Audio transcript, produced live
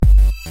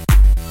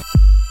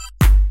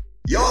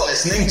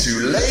listening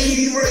to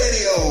Lady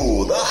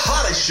Radio, the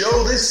hottest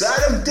show this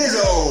side of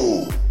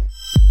Dizzo.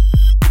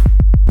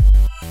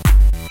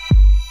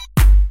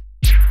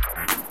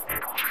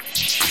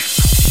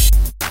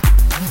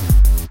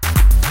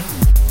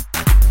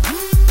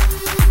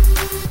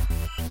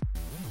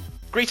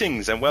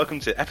 Greetings and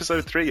welcome to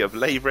episode 3 of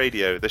Lave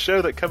Radio, the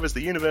show that covers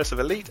the universe of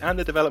Elite and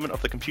the development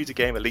of the computer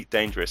game Elite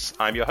Dangerous.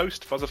 I'm your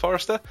host, Fozzer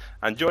Forrester,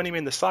 and joining me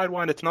in the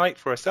Sidewinder tonight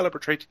for a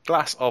celebratory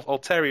glass of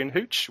Alterian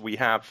hooch, we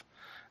have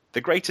the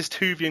greatest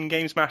Whovian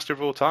games master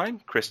of all time,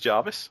 Chris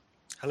Jarvis.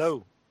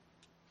 Hello.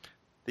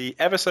 The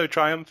ever so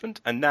triumphant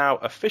and now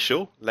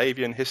official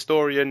Lavian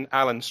historian,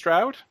 Alan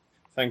Stroud.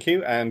 Thank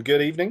you, and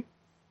good evening.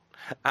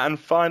 And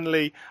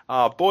finally,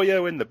 our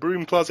boyo in the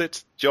broom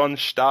closet, John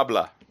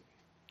Stabler.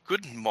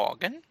 Guten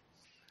Morgen.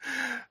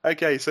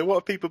 Okay, so what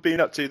have people been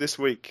up to this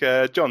week?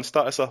 John,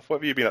 start us off. What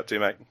have you been up to,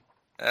 mate?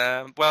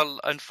 Well,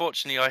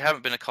 unfortunately, I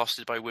haven't been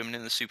accosted by women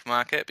in the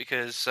supermarket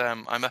because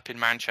I'm up in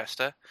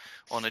Manchester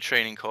on a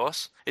training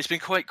course. It's been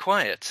quite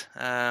quiet.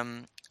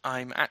 I'm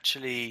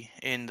actually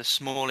in the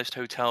smallest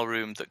hotel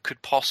room that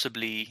could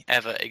possibly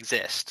ever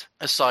exist,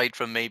 aside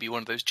from maybe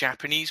one of those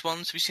Japanese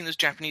ones. Have you seen those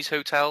Japanese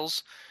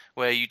hotels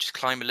where you just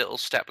climb a little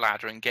step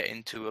ladder and get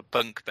into a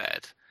bunk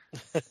bed?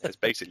 It's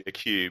basically a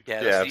cube.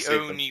 Yeah, that's the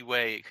only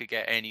way it could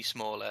get any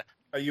smaller.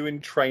 Are you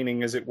in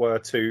training, as it were,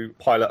 to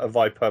pilot a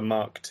Viper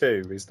Mark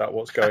II? Is that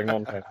what's going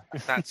on here?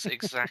 That's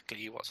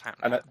exactly what's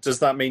happening. And does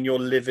that mean you're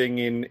living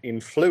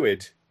in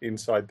fluid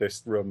inside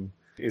this room?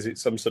 Is it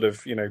some sort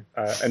of,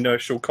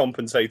 inertial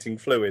compensating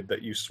fluid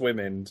that you swim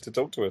in to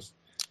talk to us?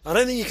 I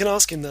don't think you can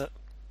ask him that.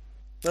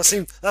 That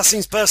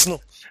seems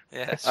personal.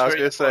 Yes, I was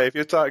going to say, if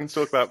you're starting to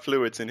talk about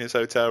fluids in his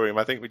hotel room,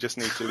 I think we just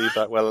need to leave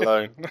that well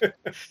alone.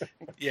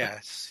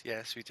 Yes,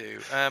 we do.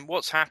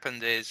 What's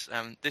happened is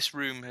this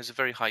room has a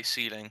very high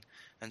ceiling,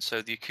 and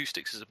so the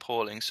acoustics is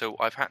appalling. So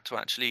I've had to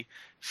actually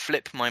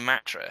flip my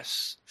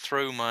mattress,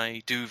 throw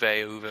my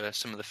duvet over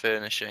some of the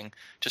furnishing,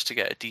 just to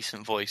get a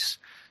decent voice.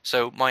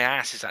 So my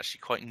ass is actually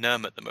quite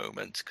numb at the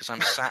moment because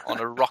I'm sat on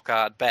a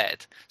rock-hard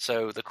bed.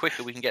 So the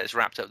quicker we can get this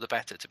wrapped up, the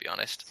better, to be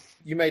honest.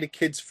 You made a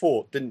kid's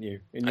fort, didn't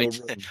you, in your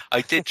room? I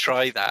did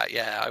try that,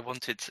 yeah. I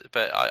wanted to,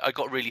 but I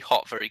got really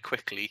hot very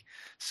quickly.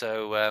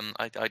 So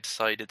I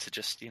decided to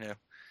just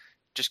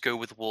go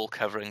with wall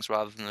coverings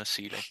rather than a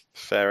ceiling.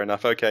 Fair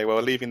enough. Okay, well,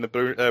 leaving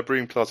the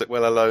broom closet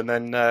well alone,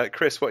 then,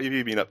 Chris, what have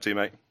you been up to,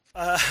 mate?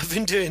 I've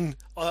been doing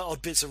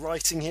odd bits of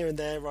writing here and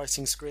there,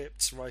 writing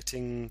scripts,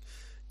 writing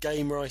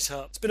game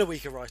write-up. It's been a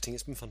week of writing.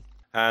 It's been fun.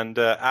 And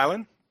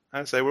Alan,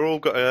 I'd say we've all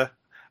got a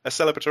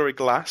celebratory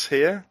glass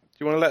here.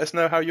 Do you want to let us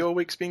know how your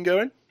week's been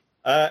going?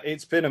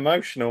 It's been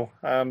emotional,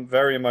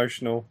 very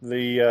emotional.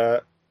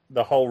 The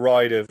whole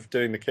ride of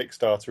doing the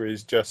Kickstarter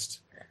is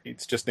just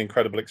an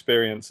incredible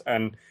experience.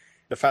 And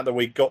the fact that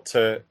we got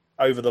to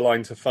over the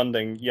line to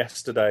funding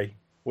yesterday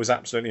was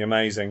absolutely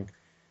amazing.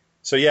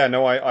 So yeah,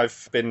 no,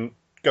 I've been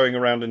going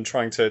around and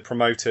trying to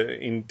promote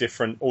it in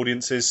different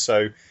audiences.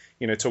 So,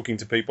 talking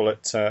to people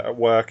at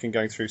work and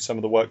going through some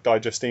of the Work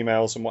Digest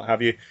emails and what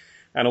have you,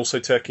 and also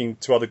talking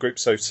to other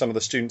groups, so some of the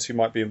students who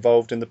might be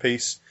involved in the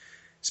piece,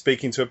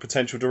 speaking to a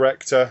potential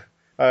director.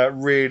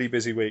 Really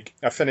busy week.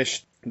 I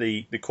finished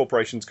the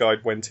Corporations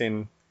Guide, went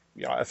in,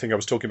 I think I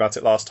was talking about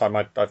it last time,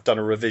 I've done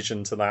a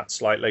revision to that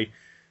slightly,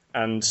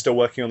 and still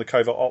working on the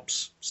Covert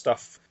Ops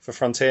stuff for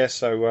Frontier,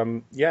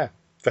 so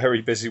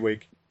very busy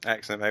week.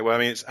 Excellent, mate. Well, I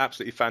mean, it's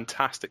absolutely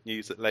fantastic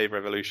news that Lave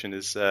Revolution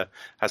has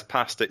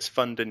passed its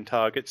funding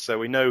targets. So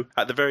we know,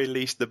 at the very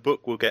least, the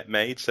book will get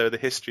made. So the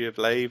history of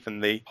Lave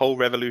and the whole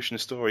Revolution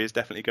story is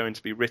definitely going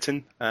to be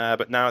written.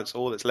 But now it's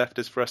all that's left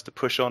is for us to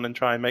push on and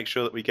try and make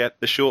sure that we get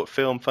the short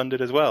film funded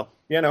as well.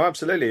 Yeah, no,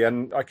 absolutely.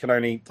 And I can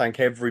only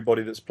thank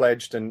everybody that's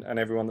pledged and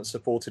everyone that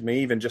supported me,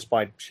 even just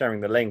by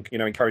sharing the link,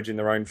 encouraging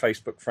their own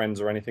Facebook friends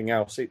or anything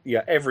else.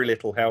 Every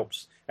little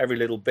helps. Every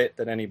little bit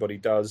that anybody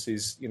does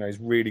is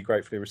really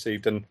gratefully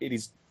received. And it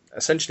is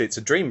essentially, it's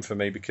a dream for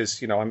me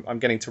because, I'm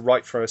getting to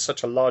write for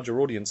such a larger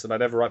audience than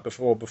I'd ever write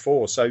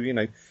before. So,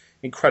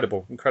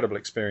 incredible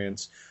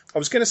experience. I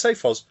was going to say,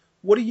 Foz,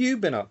 what have you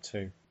been up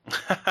to?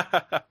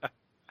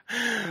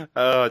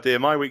 Oh dear,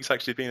 my week's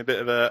actually been a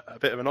bit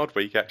of an odd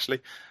week,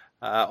 actually.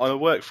 On the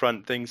work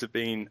front, things have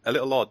been a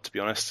little odd, to be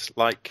honest.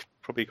 Like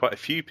probably quite a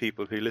few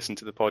people who listen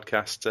to the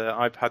podcast,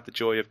 I've had the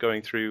joy of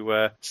going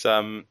through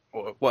some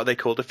what they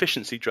called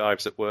efficiency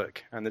drives at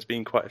work, and there's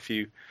been quite a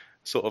few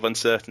sort of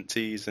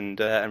uncertainties and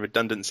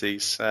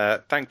redundancies.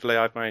 Thankfully,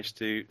 I've managed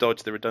to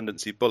dodge the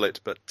redundancy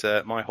bullet,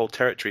 but my whole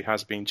territory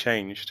has been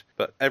changed.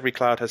 But every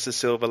cloud has a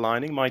silver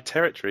lining. My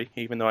territory,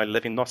 even though I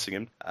live in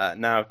Nottingham,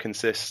 now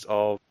consists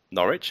of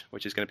Norwich,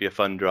 which is going to be a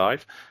fun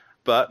drive,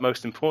 but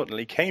most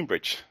importantly,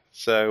 Cambridge.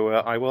 So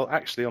I will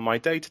actually, on my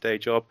day-to-day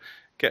job,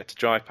 get to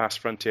drive past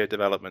Frontier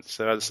Development.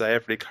 So as I say,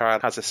 every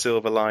cloud has a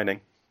silver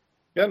lining.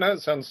 Yeah, no,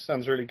 it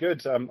sounds really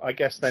good. I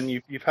guess then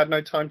you've had no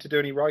time to do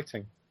any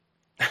writing.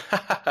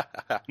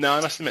 No,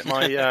 I must admit,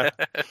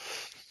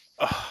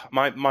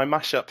 My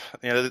mashup,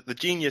 the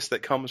genius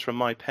that comes from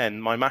my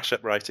pen, my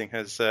mashup writing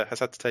has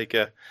had to take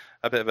a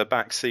bit of a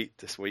back seat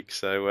this week.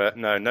 So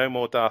no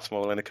more Darth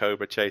Maul and a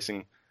Cobra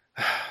chasing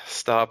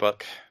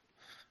Starbuck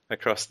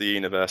across the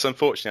universe.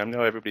 Unfortunately, I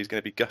know everybody's going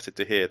to be gutted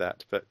to hear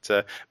that,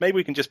 but maybe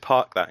we can just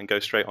park that and go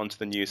straight onto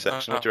the news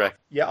section. What do you reckon?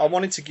 Yeah, I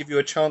wanted to give you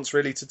a chance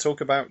really to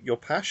talk about your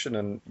passion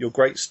and your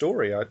great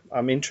story.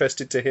 I'm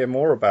interested to hear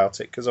more about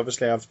it because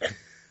obviously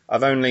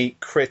I've only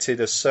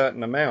critted a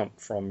certain amount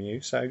from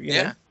you, so you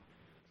know.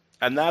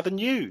 And now the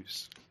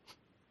news.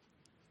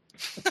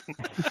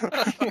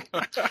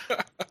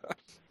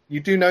 You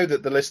do know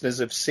that the listeners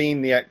have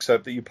seen the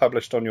excerpt that you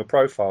published on your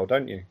profile,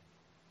 don't you?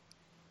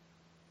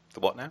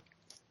 The what now?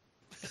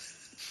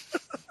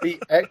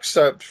 The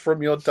excerpt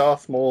from your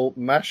Darth Maul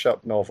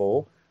mashup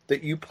novel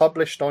that you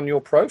published on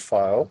your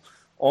profile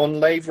on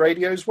Lave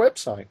Radio's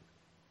website.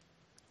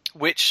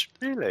 Which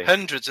Really?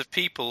 hundreds of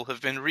people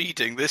have been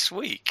reading this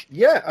week.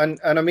 Yeah, and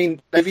I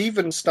mean, they've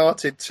even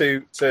started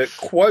to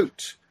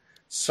quote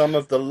some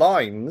of the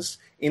lines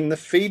in the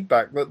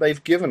feedback that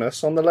they've given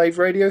us on the Lave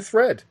Radio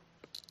thread.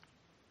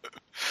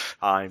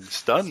 I'm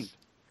stunned.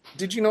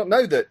 Did you not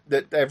know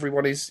that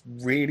everyone is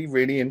really,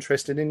 really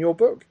interested in your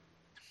book?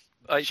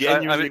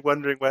 Genuinely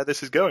wondering where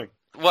this is going.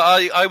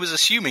 Well, I was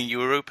assuming you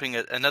were opening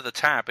another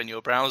tab in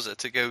your browser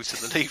to go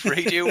to the Lave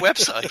Radio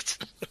website.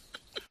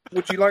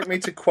 Would you like me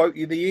to quote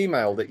you the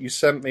email that you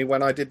sent me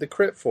when I did the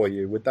crit for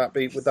you? Would that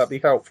be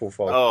helpful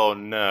for you? Oh,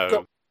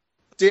 no.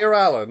 Dear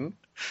Alan,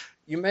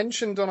 you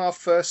mentioned on our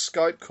first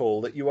Skype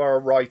call that you are a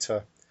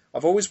writer.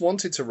 I've always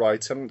wanted to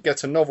write and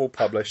get a novel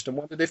published and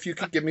wondered if you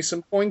could give me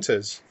some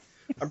pointers.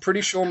 I'm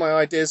pretty sure my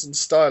ideas and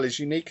style is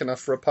unique enough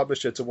for a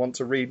publisher to want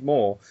to read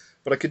more,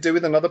 but I could do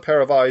with another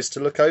pair of eyes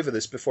to look over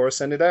this before I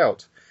send it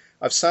out.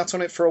 I've sat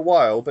on it for a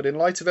while, but in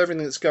light of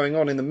everything that's going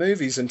on in the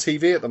movies and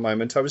TV at the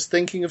moment, I was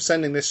thinking of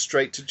sending this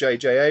straight to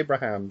J.J.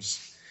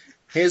 Abrahams.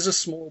 Here's a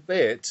small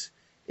bit.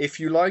 If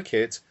you like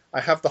it, I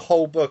have the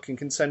whole book and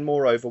can send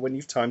more over when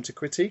you've time to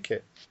critique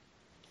it.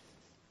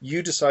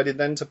 You decided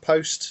then to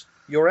post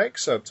your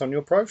excerpt on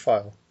your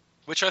profile.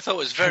 Which I thought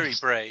was very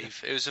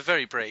brave. It was a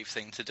very brave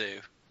thing to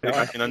do.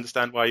 I can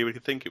understand why you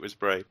would think it was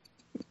brave.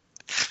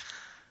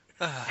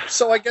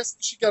 So I guess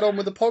we should get on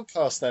with the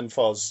podcast then,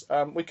 Foz.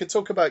 We could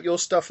talk about your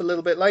stuff a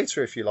little bit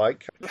later if you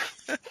like.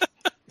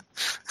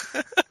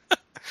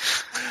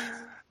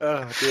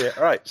 Oh dear.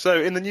 All right.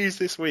 So in the news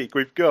this week,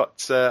 we've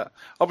got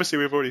obviously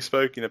we've already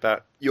spoken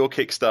about your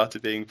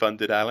Kickstarter being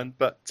funded, Alan,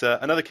 but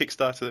another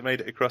Kickstarter that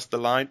made it across the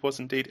line was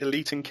indeed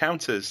Elite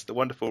Encounters, the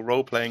wonderful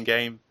role-playing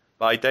game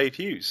by Dave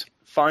Hughes.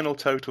 Final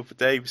total for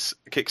Dave's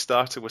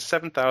Kickstarter was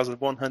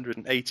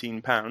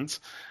 £7,118,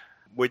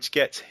 which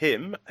gets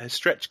him a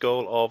stretch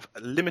goal of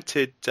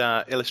limited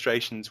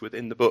illustrations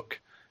within the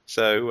book.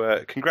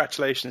 So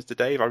congratulations to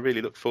Dave. I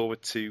really look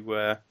forward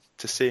to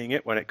seeing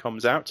it when it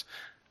comes out.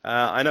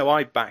 I know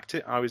I backed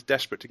it. I was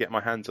desperate to get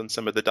my hands on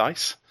some of the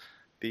dice.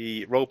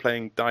 The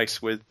role-playing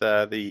dice with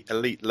the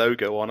Elite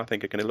logo on, I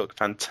think, are going to look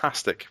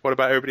fantastic. What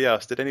about everybody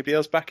else? Did anybody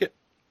else back it?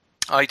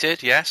 I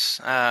did, yes.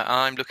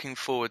 I'm looking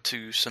forward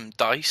to some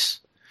dice.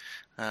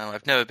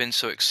 I've never been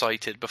so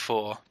excited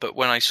before, but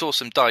when I saw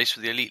some dice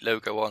with the Elite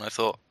logo on, I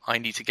thought, I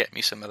need to get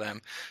me some of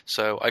them.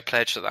 So I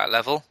pledged at that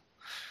level.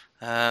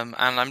 And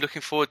I'm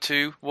looking forward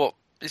to what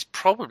is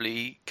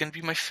probably going to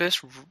be my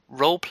first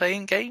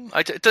role-playing game.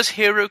 Does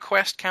Hero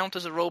Quest count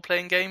as a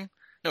role-playing game?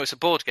 No, it's a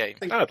board game.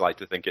 I'd like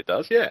to think it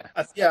does, yeah.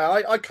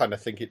 I kind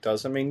of think it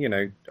does. I mean, you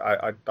know,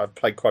 I've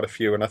played quite a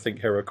few, and I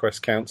think Hero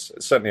Quest counts.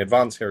 Certainly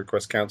Advanced Hero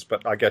Quest counts,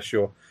 but I guess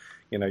you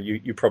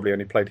probably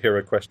only played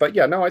Hero Quest. But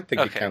yeah, no, I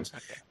think it counts.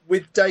 Okay.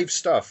 With Dave's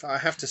stuff, I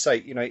have to say,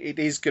 you know, it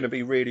is going to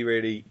be really,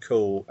 really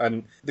cool.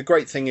 And the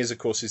great thing is, of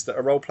course, is that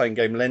a role-playing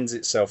game lends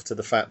itself to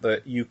the fact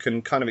that you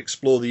can kind of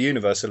explore the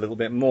universe a little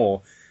bit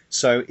more.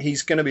 So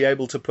he's going to be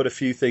able to put a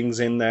few things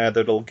in there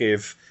that'll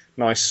give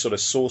nice sort of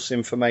source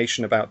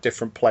information about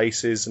different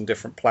places and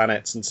different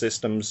planets and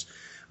systems.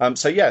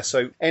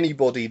 So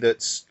anybody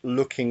that's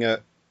looking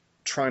at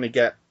trying to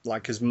get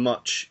like as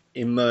much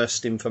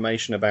immersed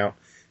information about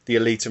the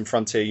Elite and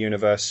Frontier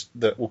universe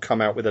that will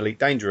come out with Elite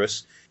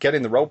Dangerous,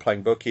 getting the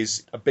role-playing book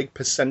is a big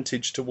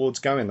percentage towards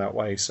going that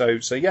way. So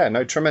yeah,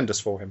 no, tremendous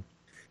for him.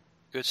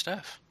 Good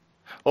stuff.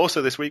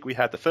 Also this week we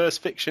had the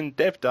first fiction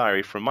dev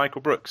diary from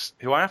Michael Brooks,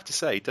 who I have to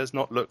say does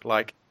not look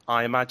like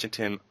I imagined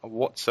him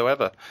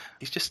whatsoever.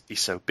 He's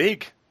so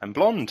big and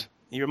blonde.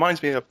 He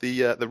reminds me of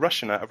the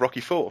Russian out of Rocky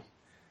IV.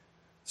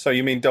 So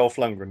you mean Dolph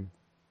Lundgren?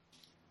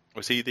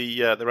 Was he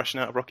the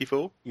Russian out of Rocky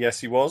IV? Yes,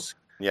 he was.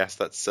 Yes,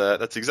 that's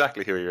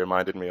exactly who he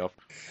reminded me of.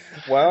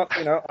 Well,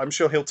 you know, I'm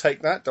sure he'll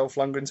take that. Dolph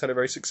Lundgren's had a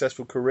very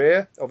successful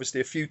career.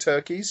 Obviously, a few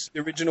turkeys.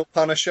 The original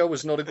Punisher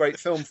was not a great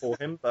film for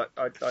him, but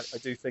I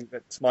do think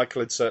that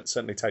Michael would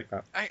certainly take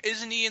that.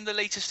 Isn't he in the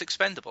latest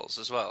Expendables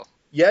as well?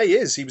 Yeah, he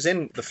is. He was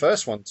in the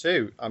first one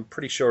too. I'm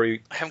pretty sure he.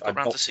 I haven't got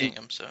round to seeing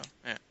him, so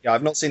yeah. Yeah,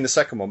 I've not seen the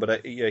second one,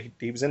 but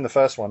he was in the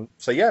first one.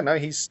 So yeah, no,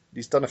 he's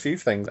done a few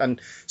things and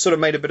sort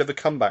of made a bit of a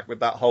comeback with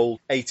that whole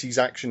 80s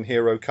action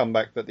hero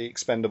comeback that the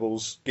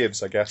Expendables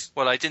gives, I guess.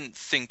 Well, I didn't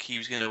think he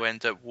was going to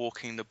end up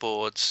walking the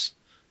boards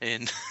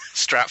in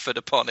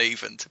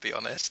Stratford-upon-Avon, to be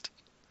honest.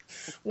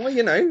 Well,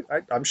 you know,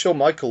 I'm sure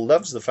Michael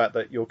loves the fact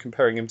that you're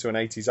comparing him to an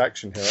 80s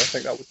action hero. I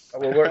think that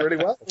will work really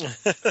well.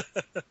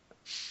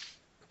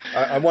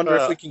 I wonder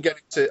if we can get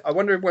him to. I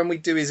wonder if when we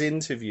do his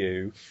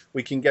interview,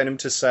 we can get him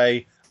to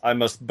say, "I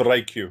must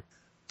break you."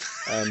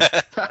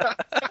 If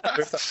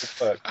that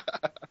would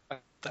work.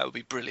 That would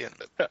be brilliant.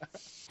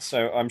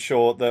 So I'm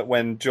sure that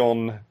when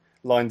John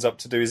lines up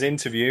to do his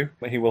interview,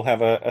 he will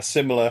have a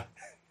similar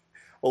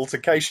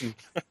altercation.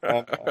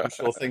 I'm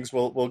sure things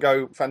will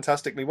go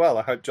fantastically well.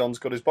 I hope John's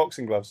got his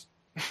boxing gloves.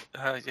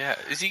 Yeah,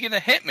 is he going to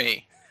hit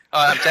me?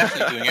 I'm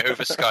definitely doing it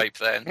over Skype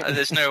then.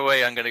 There's no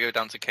way I'm going to go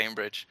down to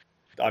Cambridge.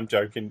 I'm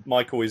joking.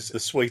 Michael is the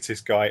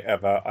sweetest guy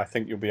ever. I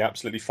think you'll be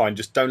absolutely fine.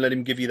 Just don't let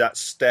him give you that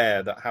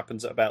stare that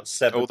happens at about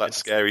 7 Oh, that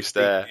scary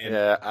stare.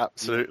 Yeah,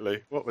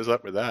 absolutely. What was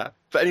up with that?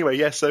 But anyway,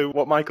 yeah, so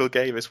what Michael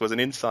gave us was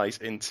an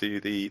insight into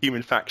the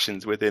human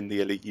factions within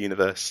the Elite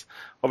universe.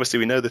 Obviously,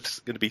 we know there's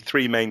going to be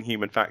 3 main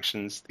human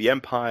factions: the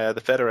Empire,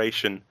 the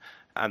Federation,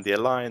 and the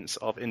Alliance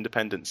of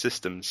Independent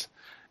Systems.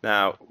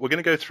 Now, we're going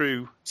to go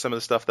through some of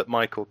the stuff that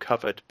Michael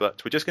covered,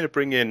 but we're just going to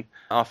bring in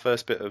our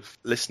first bit of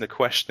listener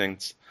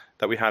questionings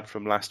that we had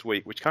from last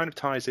week, which kind of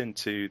ties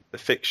into the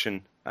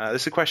fiction.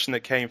 This is a question that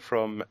came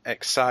from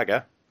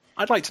Xsaga.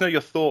 I'd like to know your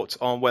thoughts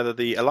on whether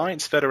the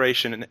Alliance,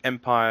 Federation, and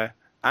Empire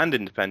and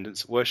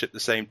Independence worship the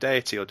same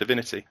deity or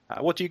divinity.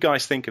 What do you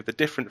guys think of the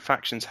different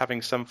factions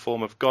having some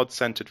form of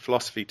God-centered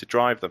philosophy to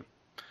drive them?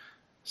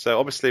 So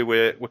obviously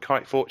we're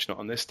quite fortunate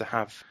on this to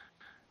have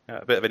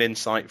a bit of an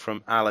insight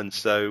from Alan.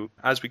 So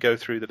as we go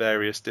through the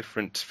various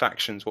different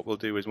factions, what we'll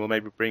do is we'll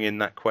maybe bring in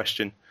that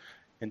question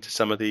into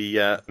some of the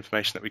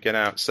information that we get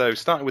out. So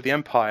starting with the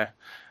Empire,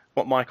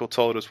 what Michael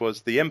told us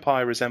was the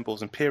Empire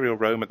resembles Imperial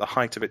Rome at the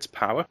height of its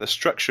power. The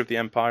structure of the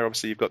Empire,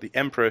 obviously you've got the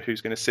Emperor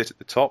who's going to sit at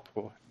the top,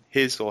 or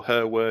his or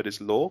her word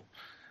is law.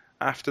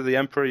 After the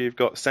Emperor, you've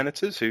got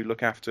senators who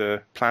look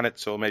after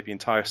planets or maybe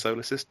entire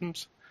solar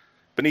systems.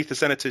 Beneath the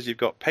senators, you've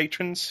got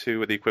patrons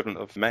who are the equivalent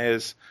of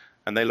mayors,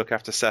 and they look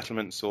after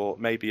settlements or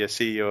maybe a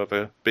CEO of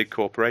a big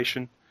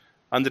corporation.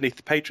 Underneath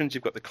the patrons,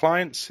 you've got the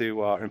clients,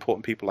 who are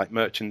important people like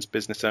merchants,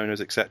 business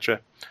owners, etc.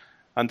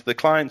 Under the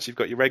clients, you've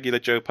got your regular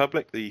Joe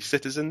Public, the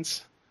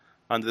citizens.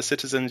 Under the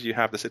citizens, you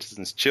have the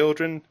citizens'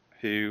 children,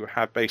 who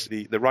have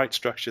basically the right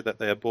structure that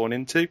they are born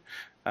into,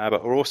 but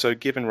are also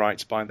given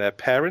rights by their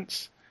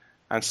parents.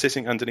 And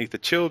sitting underneath the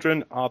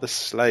children are the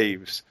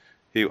slaves,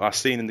 who are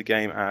seen in the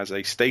game as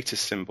a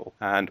status symbol.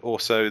 And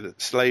also the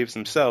slaves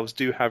themselves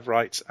do have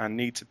rights and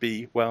need to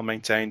be well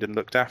maintained and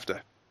looked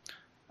after.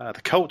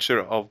 The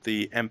culture of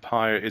the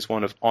Empire is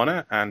one of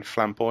honor and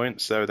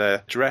flamboyance, so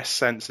their dress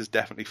sense is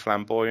definitely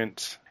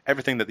flamboyant.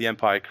 Everything that the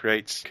Empire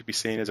creates could be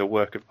seen as a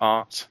work of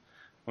art.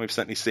 We've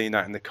certainly seen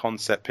that in the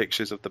concept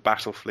pictures of the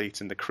battle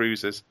fleet and the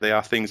cruisers. They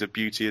are things of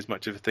beauty as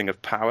much as a thing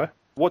of power.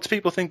 What do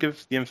people think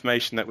of the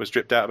information that was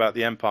dripped out about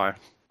the Empire?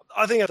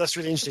 I think that's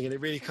really interesting, and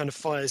it really kind of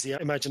fires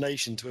the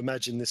imagination to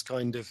imagine this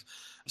kind of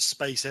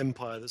space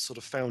empire that's sort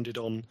of founded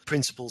on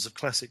principles of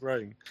classic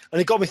Rome. And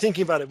it got me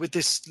thinking about it with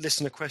this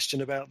listener question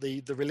about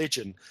the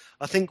religion.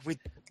 I think with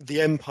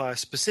the empire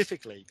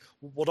specifically,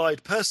 what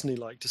I'd personally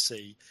like to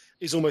see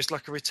is almost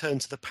like a return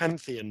to the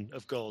pantheon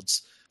of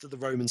gods that the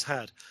Romans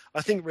had.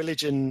 I think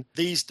religion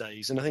these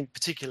days, and I think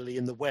particularly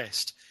in the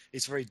West,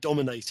 is very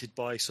dominated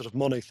by sort of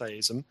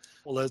monotheism,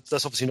 although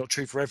that's obviously not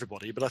true for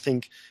everybody. But I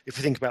think if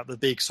we think about the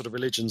big sort of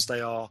religions,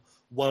 they are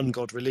one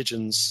God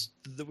religions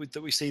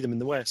that we see them in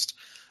the West.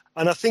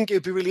 And I think it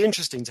would be really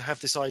interesting to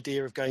have this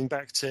idea of going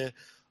back to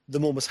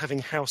them almost having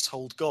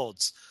household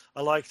gods.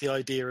 I like the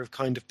idea of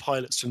kind of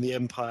pilots from the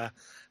Empire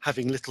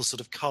having little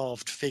sort of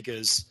carved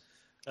figures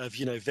of,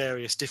 you know,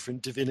 various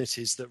different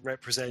divinities that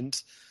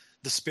represent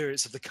the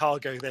spirits of the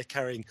cargo they're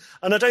carrying.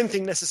 And I don't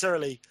think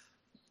necessarily,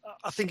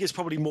 I think it's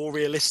probably more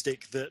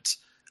realistic that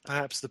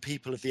perhaps the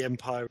people of the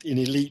Empire in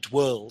elite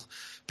world,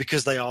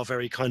 because they are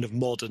very kind of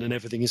modern and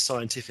everything is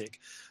scientific,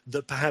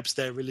 that perhaps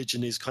their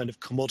religion is kind of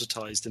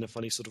commoditized in a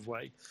funny sort of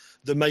way,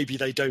 that maybe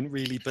they don't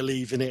really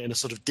believe in it in a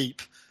sort of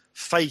deep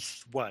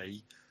faith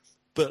way,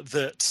 but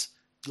that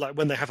like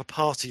when they have a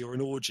party or an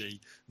orgy,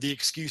 the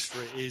excuse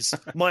for it is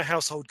my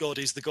household god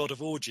is the god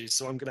of orgies,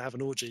 so I'm going to have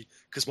an orgy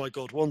because my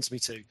god wants me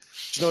to. Do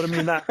you know what I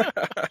mean? That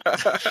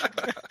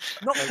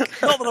not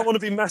that I want to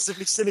be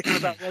massively cynical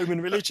about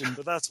Roman religion,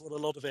 but that's what a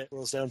lot of it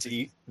boils down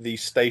to. The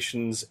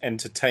station's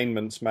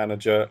entertainment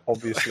manager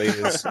obviously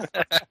is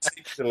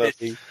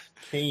particularly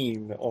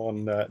keen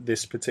on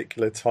this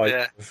particular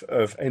type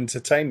of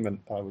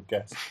entertainment, I would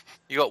guess.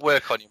 You got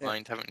work on your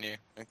mind, haven't you?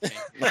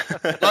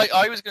 Okay. Like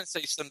I was going to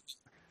say something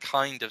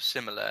kind of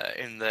similar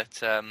in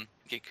that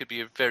it could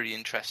be a very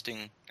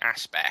interesting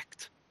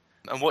aspect.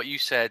 And what you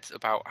said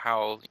about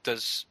how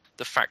does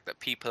the fact that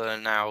people are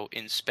now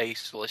in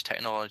space with all this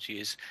technology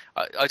is,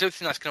 I don't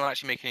think that's going to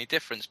actually make any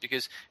difference,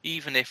 because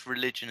even if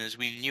religion as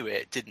we knew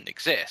it didn't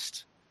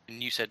exist,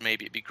 and you said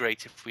maybe it'd be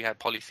great if we had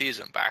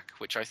polytheism back,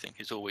 which I think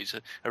is always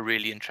a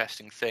really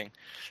interesting thing.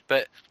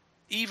 But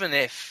even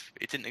if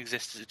it didn't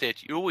exist as it did,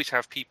 you always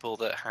have people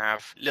that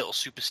have little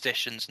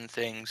superstitions and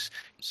things.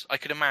 I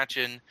could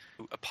imagine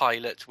a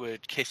pilot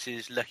would kiss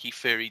his lucky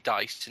furry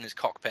dice in his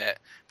cockpit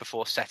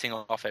before setting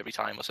off every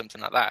time or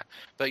something like that.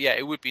 But yeah,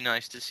 it would be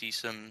nice to see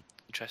some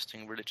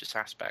interesting religious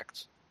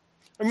aspects.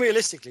 And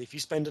realistically, if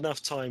you spend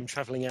enough time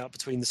travelling out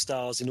between the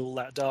stars in all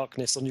that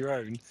darkness on your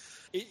own,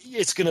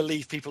 it's going to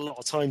leave people a lot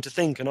of time to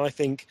think. And I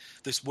think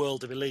this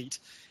world of Elite,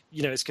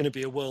 it's going to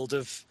be a world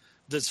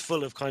that's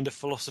full of kind of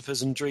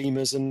philosophers and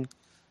dreamers and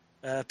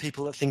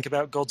people that think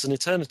about gods and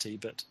eternity.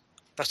 But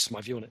that's just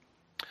my view on it.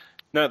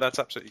 No, that's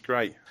absolutely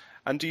great.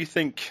 And do you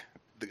think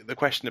the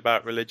question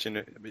about religion,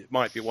 it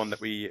might be one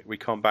that we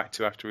come back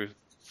to after we've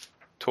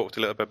talked a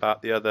little bit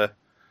about the other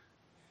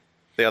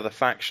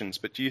factions,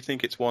 but do you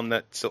think it's one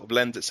that sort of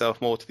lends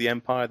itself more to the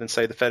Empire than,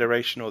 say, the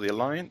Federation or the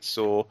Alliance?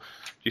 Or do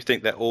you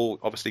think they're all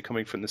obviously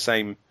coming from the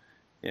same,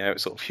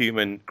 sort of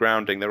human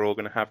grounding? They're all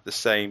going to have the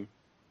same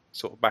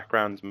sort of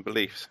backgrounds and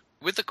beliefs?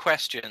 With the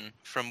question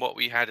from what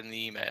we had in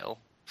the email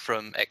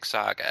from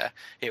Exaga,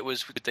 it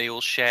was, would they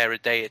all share a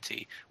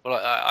deity? Well,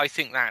 I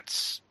think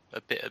that's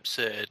a bit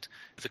absurd,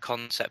 the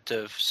concept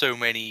of so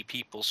many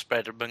people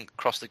spread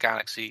across the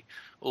galaxy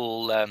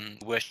all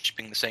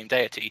worshipping the same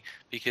deity,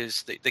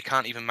 because they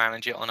can't even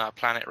manage it on our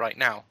planet right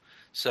now.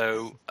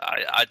 So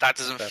that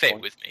doesn't fit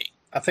with me.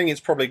 I think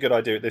it's probably a good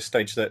idea at this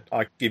stage that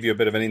I give you a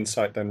bit of an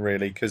insight then,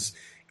 really, because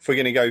if we're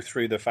going to go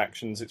through the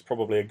factions, it's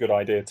probably a good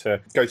idea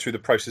to go through the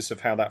process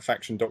of how that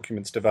faction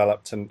document's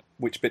developed and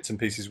which bits and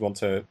pieces we want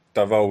to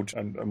divulge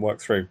and work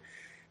through.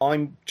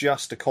 I'm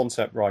just a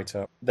concept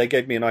writer. They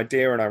gave me an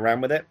idea and I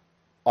ran with it.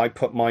 I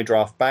put my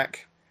draft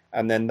back,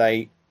 and then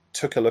they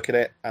took a look at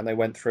it and they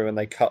went through and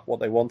they cut what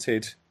they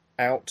wanted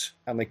out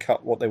and they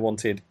cut what they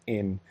wanted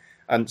in.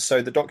 And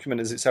so the document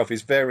as itself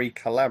is very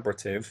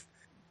collaborative.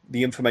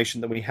 The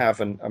information that we have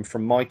and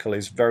from Michael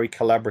is very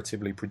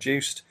collaboratively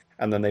produced.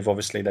 And then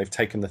they've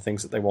taken the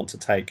things that they want to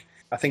take.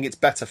 I think it's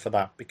better for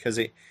that, because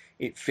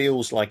it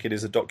feels like it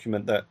is a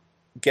document that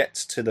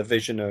gets to the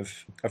vision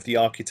of the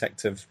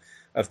architect of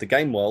the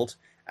game world,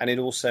 and it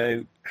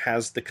also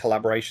has the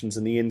collaborations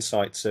and the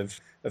insights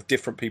of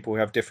different people who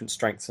have different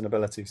strengths and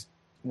abilities.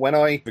 When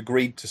I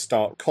agreed to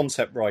start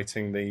concept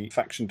writing the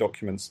faction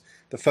documents,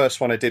 the first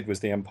one I did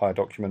was the Empire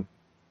document.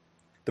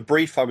 The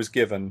brief I was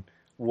given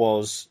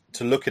was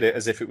to look at it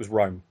as if it was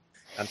Rome,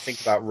 and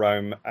think about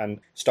Rome and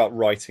start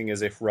writing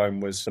as if Rome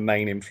was the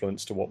main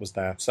influence to what was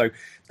there. So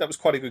that was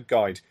quite a good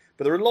guide.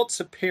 But there are lots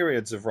of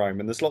periods of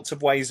Rome, and there's lots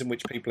of ways in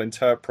which people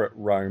interpret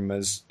Rome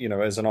as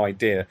an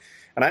idea.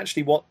 And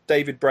actually what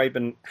David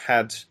Braben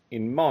had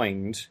in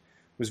mind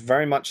was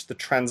very much the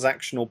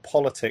transactional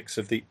politics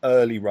of the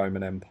early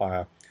Roman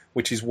Empire,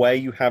 which is where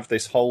you have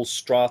this whole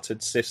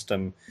strated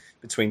system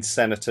between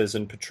senators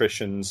and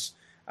patricians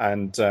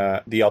and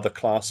the other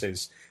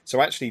classes. So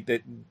actually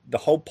the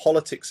whole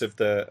politics of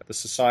the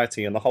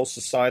society and the whole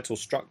societal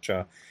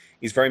structure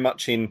is very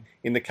much in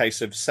the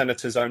case of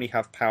senators only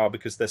have power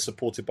because they're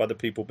supported by the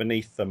people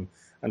beneath them,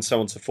 and so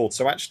on and so forth.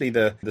 So actually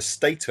the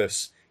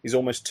status is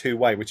almost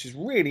two-way, which is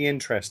really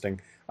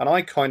interesting. And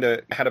I kind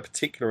of had a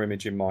particular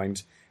image in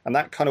mind, and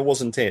that kind of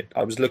wasn't it.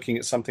 I was looking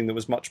at something that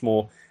was much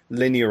more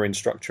linear in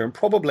structure and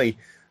probably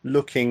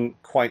painting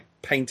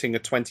a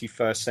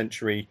 21st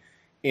century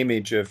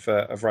image of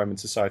Roman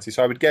society.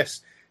 So I would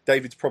guess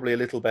David's probably a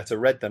little better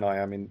read than I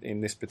am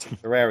in this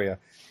particular area.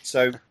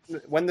 So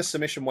when the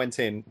submission went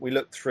in, we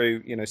looked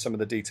through some of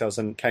the details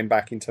and came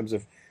back in terms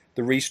of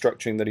the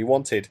restructuring that he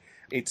wanted.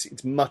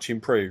 It's much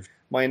improved.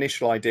 My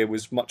initial idea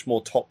was much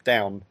more top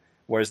down,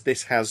 whereas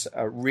this has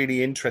a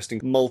really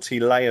interesting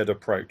multi-layered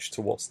approach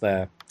to what's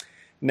there.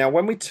 Now,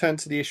 when we turn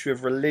to the issue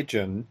of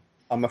religion,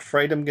 I'm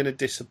afraid I'm going to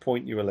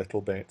disappoint you a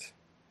little bit.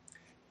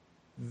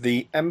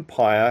 The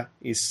Empire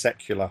is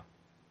secular.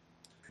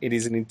 It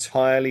is an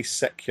entirely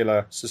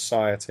secular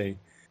society.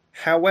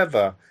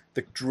 However,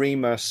 the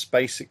dreamer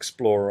space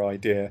explorer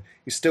idea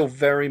is still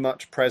very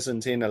much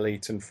present in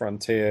Elite and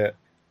Frontier,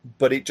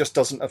 but it just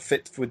doesn't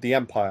fit with the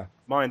Empire.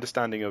 My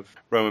understanding of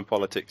Roman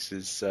politics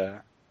is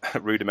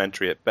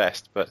rudimentary at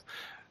best, but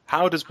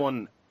how does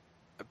one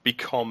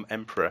become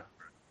emperor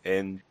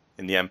in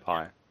the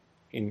Empire?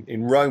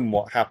 In Rome,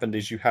 what happened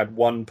is you had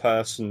one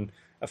person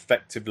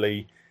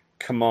effectively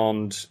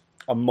command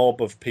a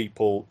mob of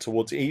people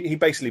towards. He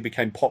basically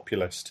became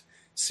populist.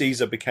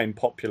 Caesar became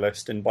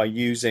populist, and by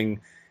using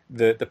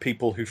the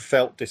people who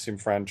felt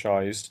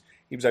disenfranchised,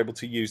 he was able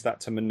to use that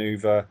to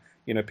maneuver,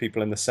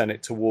 people in the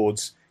Senate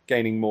towards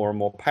gaining more and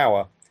more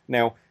power.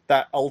 Now,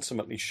 that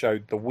ultimately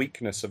showed the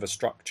weakness of a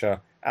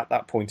structure at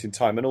that point in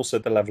time, and also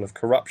the level of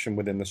corruption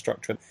within the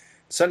structure.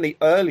 Certainly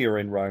earlier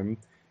in Rome,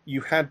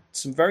 you had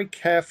some very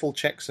careful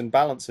checks and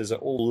balances at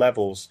all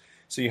levels.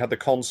 So you had the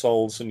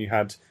consuls and you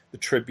had the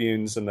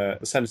tribunes and the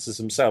senators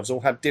themselves all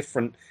had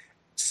different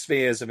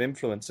spheres of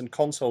influence, and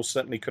consuls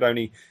certainly could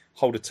only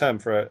hold a term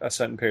for a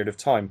certain period of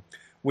time.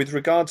 With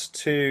regards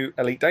to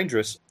Elite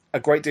Dangerous, a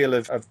great deal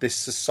of this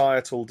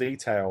societal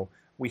detail,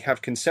 we have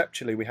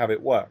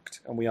it worked,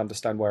 and we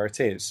understand where it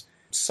is.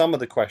 Some of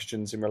the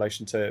questions in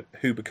relation to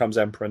who becomes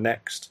Emperor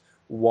next,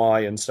 why,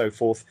 and so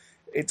forth,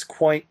 it's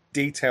quite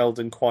detailed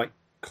and quite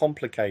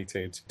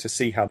complicated to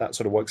see how that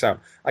sort of works out.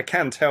 I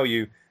can tell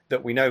you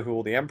that we know who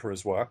all the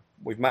emperors were.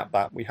 We've mapped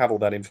that. We have all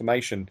that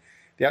information.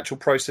 The actual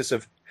process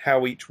of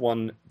how each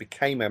one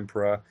became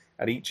emperor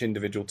at each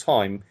individual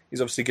time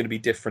is obviously going to be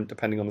different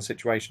depending on the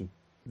situation.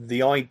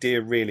 The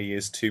idea really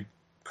is to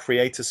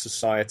create a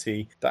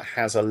society that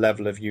has a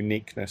level of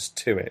uniqueness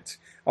to it.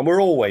 And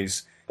we're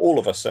always, all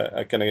of us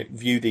are going to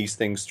view these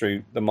things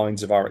through the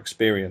minds of our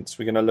experience.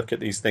 We're going to look at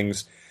these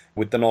things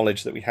with the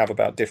knowledge that we have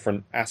about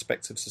different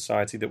aspects of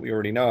society that we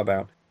already know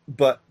about.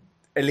 But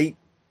Elite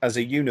as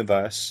a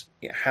universe,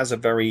 it has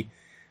a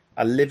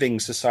living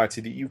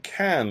society that you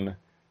can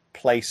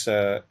place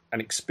an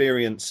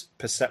experience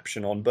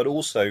perception on, but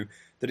also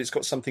that it's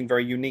got something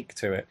very unique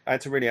to it. I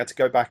had to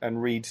go back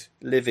and read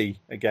Livy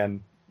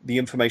again. The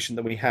information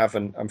that we have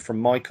and from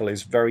Michael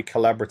is very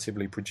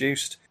collaboratively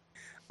produced.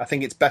 I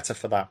think it's better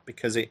for that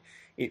because it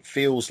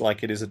feels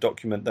like it is a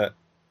document that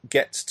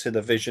gets to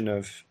the vision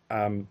of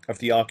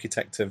the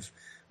architect of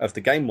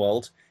the game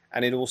world,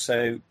 and it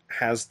also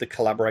has the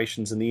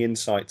collaborations and the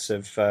insights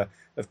of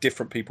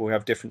different people who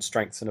have different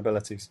strengths and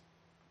abilities.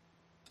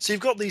 So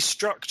you've got these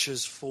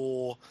structures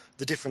for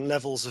the different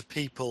levels of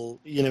people,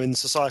 in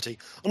society,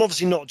 and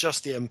obviously not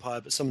just the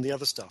Empire, but some of the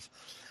other stuff.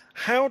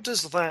 How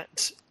does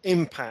that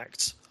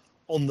impact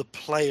on the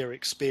player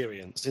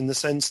experience, in the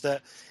sense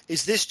that,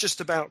 is this just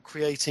about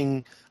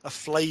creating a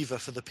flavour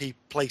for the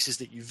places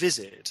that you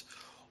visit,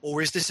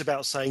 or is this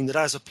about saying that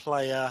as a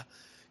player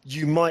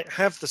you might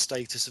have the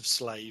status of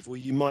slave, or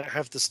you might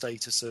have the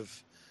status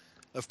of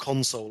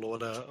consul or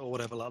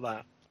whatever like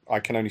that? I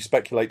can only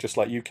speculate just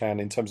like you can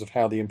in terms of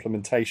how the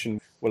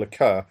implementation will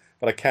occur,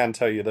 but I can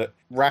tell you that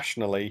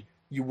rationally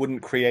you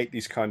wouldn't create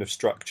these kind of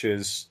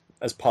structures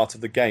as part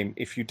of the game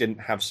if you didn't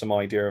have some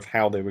idea of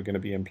how they were going to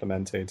be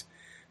implemented.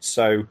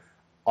 So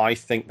I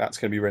think that's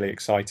going to be really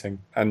exciting.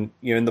 And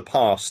in the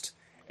past,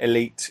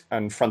 Elite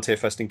and Frontier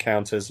First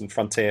Encounters and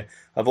Frontier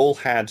have all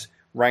had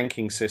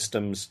ranking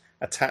systems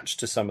attached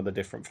to some of the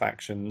different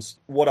factions.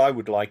 What I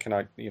would like, and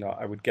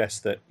I would guess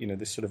that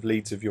this sort of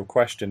leads of your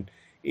question,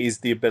 is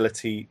the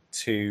ability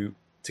to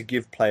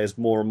give players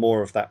more and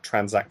more of that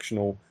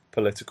transactional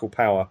political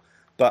power.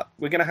 But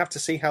we're going to have to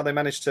see how they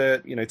manage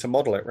to to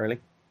model it, really.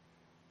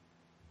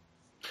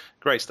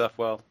 Great stuff.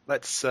 Well,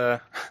 let's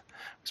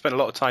spend a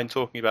lot of time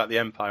talking about the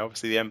Empire.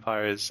 Obviously, the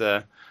Empire is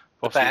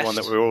possibly one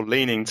that we're all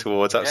leaning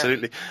towards,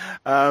 absolutely.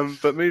 Yeah.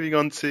 But moving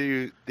on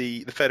to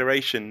the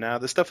Federation. Now,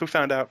 the stuff we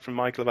found out from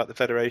Michael about the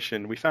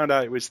Federation, we found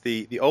out it was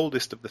the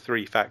oldest of the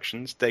three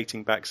factions,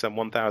 dating back some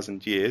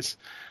 1,000 years.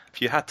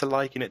 If you had to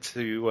liken it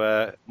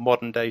to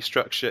modern-day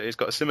structure, it's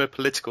got a similar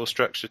political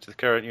structure to the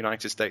current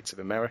United States of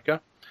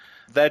America.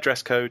 Their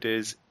dress code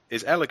is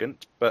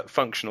elegant but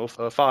functional,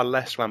 far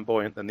less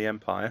flamboyant than the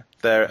Empire.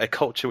 They're a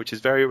culture which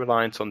is very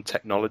reliant on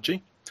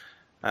technology,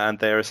 and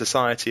they're a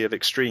society of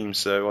extremes.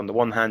 So on the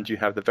one hand, you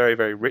have the very,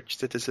 very rich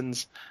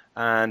citizens,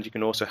 and you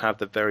can also have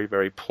the very,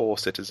 very poor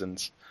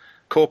citizens.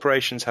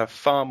 Corporations have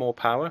far more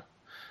power,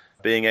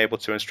 being able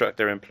to instruct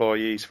their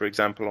employees, for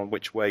example, on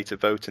which way to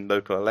vote in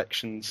local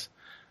elections.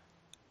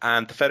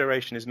 And the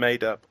Federation is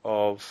made up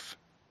of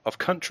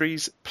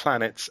countries,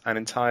 planets, and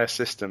entire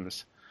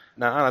systems.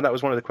 Now, Alan, that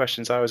was one of the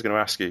questions I was going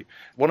to ask you.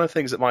 One of the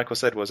things that Michael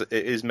said was it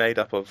is made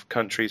up of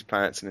countries,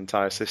 planets, and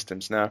entire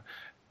systems. Now,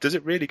 does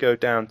it really go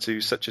down to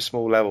such a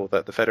small level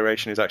that the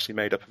Federation is actually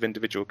made up of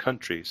individual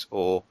countries,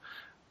 or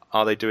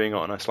are they doing it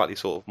on a slightly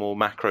sort of more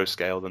macro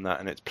scale than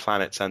that, and it's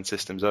planets and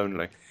systems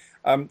only?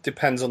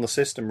 Depends on the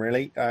system,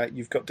 really.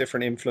 You've got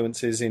different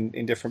influences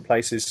in different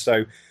places,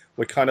 so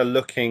we're kind of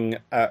looking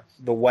at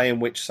the way in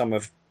which some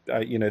of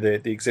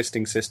the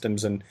existing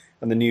systems and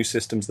the new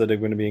systems that are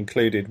going to be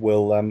included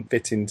will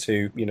fit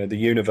into the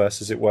universe,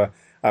 as it were,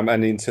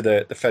 and into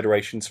the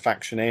Federation's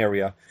faction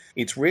area.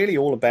 It's really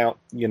all about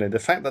the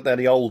fact that they're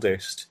the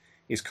oldest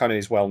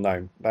is well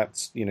known.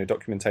 That's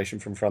documentation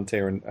from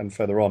Frontier and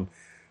further on,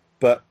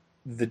 but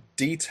the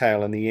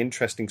detail and the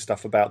interesting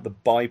stuff about the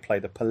byplay,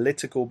 the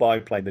political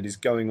byplay that is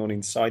going on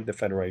inside the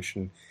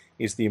Federation,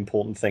 is the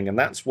important thing, and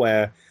that's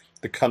where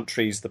the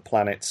countries, the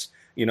planets,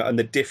 and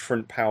the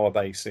different power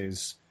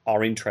bases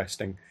are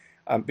interesting,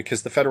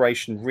 because the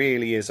Federation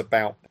really is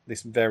about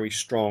this very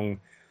strong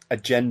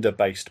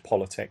agenda-based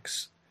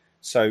politics.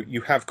 So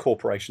you have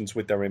corporations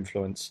with their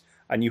influence,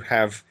 and you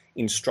have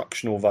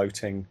instructional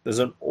voting. There's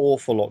an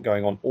awful lot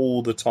going on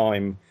all the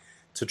time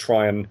to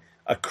try and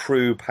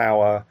accrue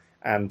power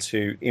and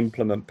to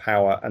implement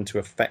power and to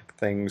affect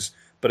things.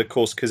 But of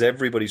course, because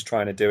everybody's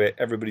trying to do it,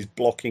 everybody's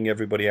blocking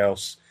everybody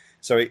else.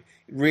 So it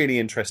really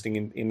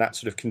interesting in that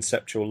sort of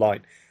conceptual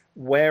light.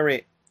 Where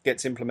it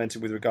gets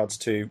implemented with regards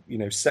to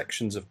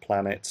sections of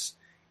planets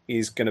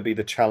is going to be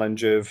the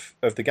challenge of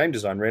the game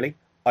design, really.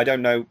 I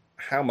don't know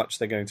how much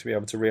they're going to be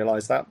able to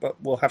realise that,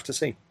 but we'll have to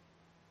see.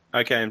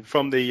 Okay, and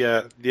from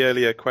the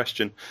earlier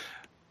question,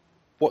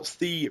 what's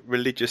the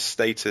religious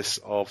status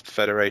of the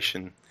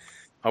Federation?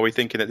 Are we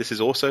thinking that this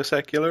is also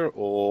secular,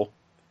 or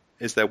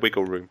is there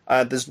wiggle room?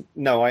 I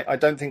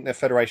don't think the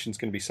Federation's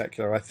going to be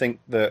secular. I think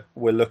that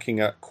we're looking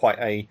at quite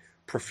a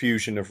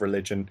profusion of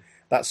religion.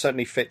 That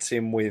certainly fits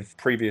in with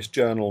previous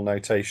journal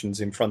notations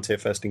in Frontier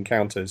First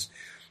Encounters.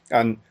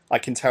 And I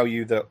can tell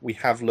you that we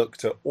have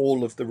looked at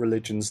all of the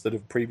religions that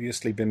have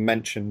previously been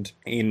mentioned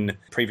in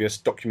previous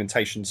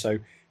documentation. So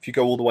if you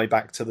go all the way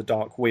back to the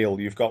Dark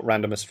Wheel, you've got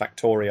Randomus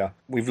Factoria.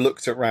 We've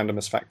looked at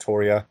Randomus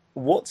Factoria.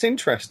 What's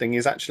interesting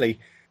is actually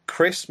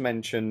Chris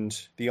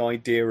mentioned the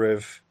idea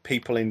of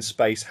people in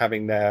space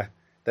having their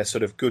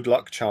sort of good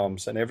luck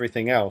charms and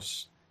everything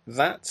else.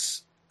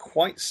 That's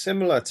quite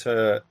similar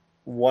to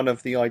one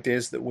of the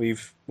ideas that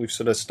we've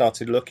sort of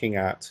started looking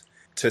at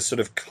to sort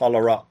of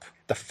colour up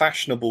the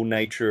fashionable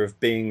nature of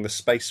being the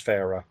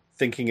spacefarer,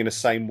 thinking in the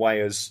same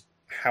way as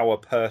how a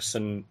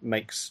person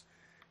makes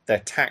their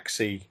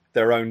taxi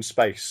their own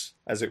space,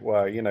 as it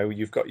were. You know,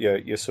 you've got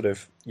your sort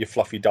of your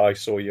fluffy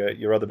dice or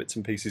your other bits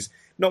and pieces,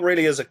 not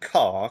really as a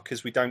car,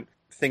 because we don't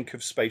think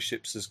of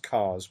spaceships as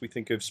cars. We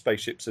think of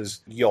spaceships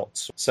as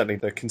yachts, certainly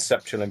the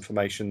conceptual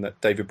information that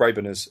David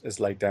Braben has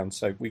laid down.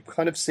 So we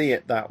kind of see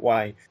it that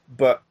way.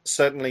 But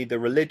certainly the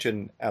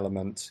religion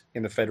element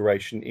in the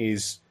Federation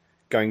is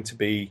going to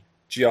be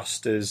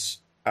just as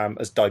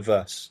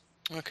diverse.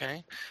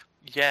 Okay.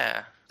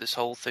 Yeah, this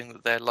whole thing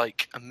that they're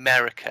like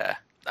America,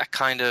 that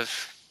kind of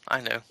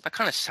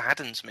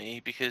saddens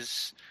me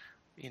because,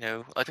 you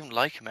know, I don't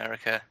like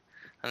America.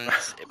 And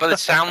by the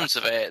sounds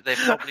of it, they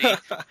probably...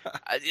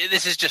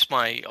 this is just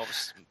my...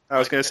 I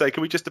was going to say,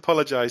 can we just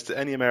apologise to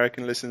any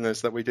American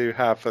listeners that we do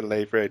have for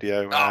Lave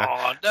Radio?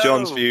 No.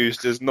 John's views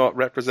does not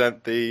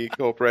represent the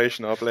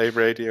corporation of Lave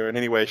Radio in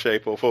any way,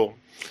 shape or form.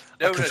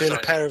 I can feel a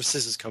pair of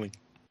scissors coming.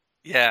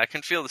 Yeah, I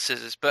can feel the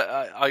scissors,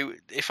 but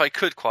if I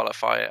could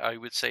qualify it, I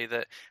would say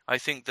that I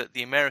think that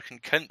the American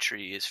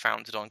country is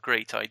founded on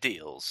great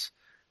ideals,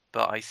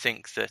 but I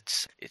think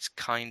that it's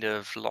kind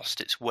of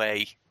lost its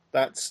way.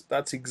 That's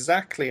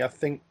exactly, I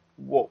think,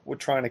 what we're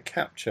trying to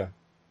capture.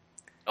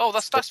 Oh,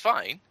 that's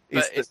fine.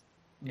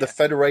 The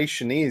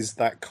Federation is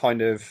that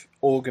kind of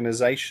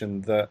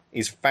organisation that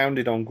is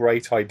founded on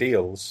great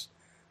ideals,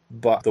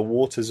 but the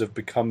waters have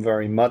become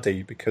very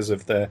muddy because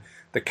of the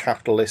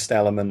capitalist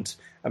element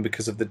and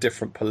because of the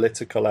different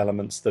political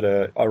elements that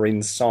are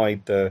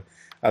inside the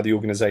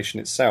organisation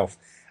itself.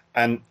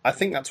 And I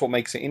think that's what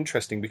makes it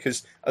interesting,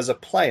 because as a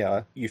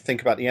player, you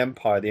think about the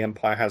Empire. The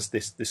Empire has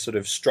this sort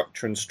of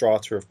structure and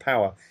strata of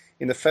power.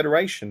 In the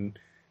Federation,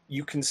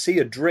 you can see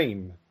a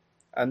dream,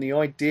 and the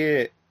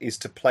idea is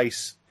to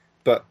place...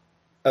 But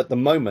at the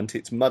moment,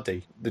 it's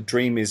muddy. The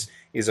dream is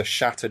a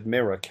shattered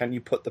mirror. Can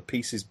you put the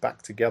pieces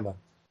back together?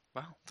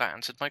 Well, that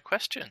answered my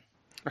question.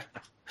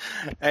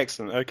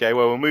 Excellent. Okay,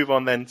 well, we'll move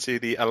on then to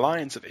the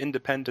Alliance of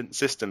Independent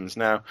Systems.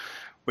 Now,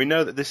 we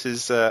know that this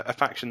is a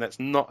faction that's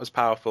not as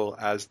powerful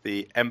as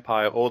the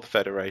Empire or the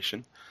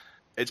Federation.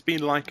 It's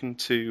been likened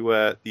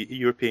to the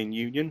European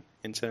Union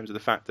in terms of the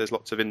fact there's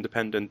lots of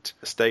independent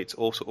states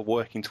all sort of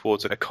working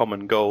towards a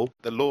common goal.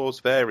 The laws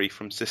vary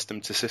from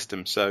system to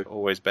system, so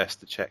always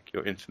best to check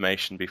your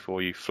information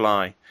before you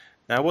fly.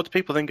 Now, what do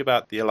people think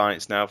about the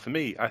Alliance now? For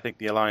me, I think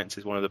the Alliance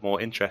is one of the more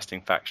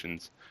interesting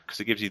factions because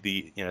it gives you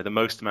the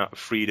most amount of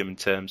freedom in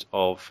terms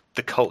of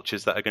the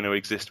cultures that are going to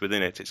exist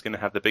within it. It's going to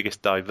have the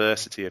biggest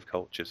diversity of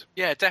cultures.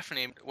 Yeah,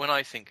 definitely. When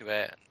I think of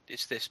it,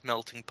 it's this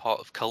melting pot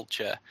of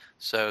culture.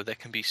 So there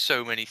can be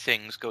so many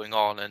things going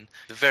on, and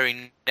the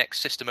very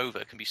next system over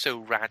can be so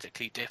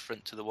radically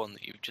different to the one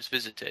that you've just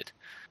visited.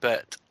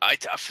 But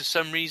for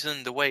some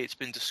reason, the way it's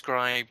been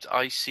described,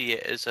 I see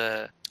it as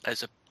a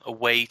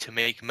way to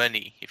make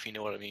money, if you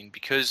know what I mean,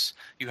 because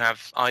you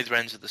have either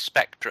ends of the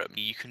spectrum.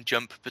 You can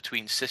jump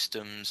between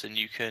systems and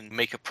you can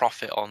make a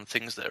profit on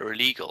things that are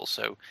illegal.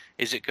 So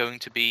is it going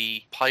to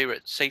be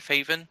pirate safe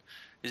haven?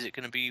 Is it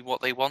going to be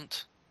what they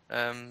want?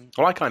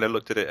 Well, I kind of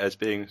looked at it as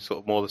being sort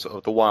of more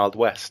the Wild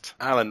West.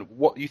 Alan,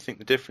 what do you think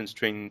the difference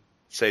between,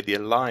 say, the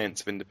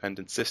Alliance of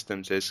Independent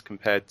Systems is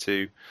compared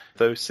to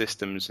those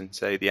systems in,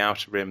 say, the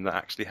Outer Rim that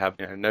actually have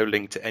no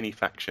link to any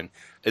faction?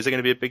 Is there going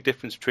to be a big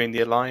difference between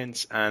the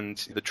Alliance and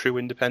the true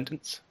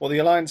independents? Well, the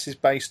Alliance is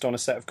based on a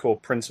set of core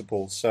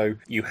principles, so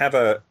you have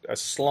a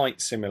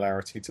slight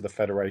similarity to the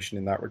Federation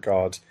in that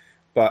regard,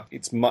 but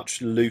it's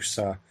much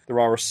looser. There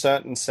are a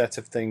certain set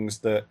of things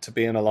that, to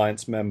be an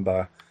Alliance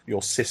member,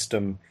 your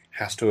system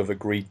has to have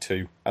agreed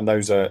to, and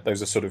those are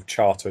sort of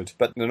chartered,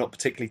 but they're not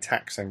particularly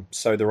taxing.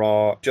 So there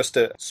are just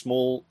a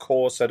small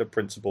core set of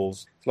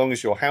principles. As long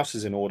as your house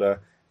is in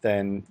order,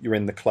 then you're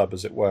in the club,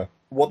 as it were.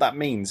 What that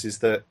means is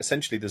that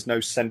essentially there's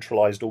no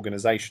centralised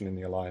organisation in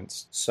the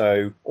Alliance,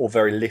 or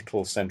very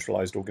little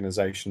centralised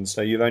organisation.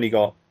 So you've only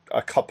got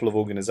a couple of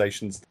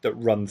organisations that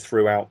run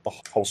throughout the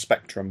whole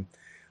spectrum.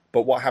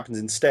 But what happens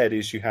instead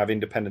is you have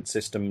independent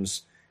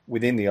systems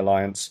within the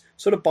Alliance,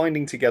 sort of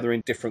binding together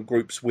in different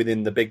groups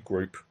within the big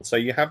group. So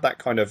you have that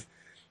kind of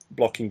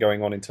blocking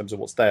going on in terms of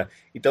what's there.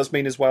 It does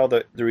mean as well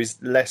that there is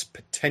less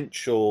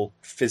potential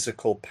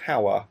physical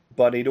power,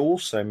 but it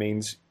also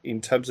means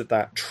in terms of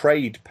that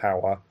trade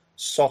power,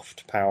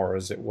 soft power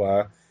as it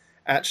were,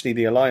 actually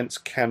the Alliance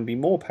can be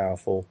more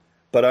powerful,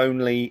 but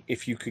only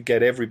if you could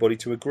get everybody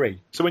to agree.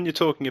 So when you're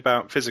talking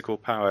about physical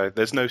power,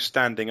 there's no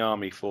standing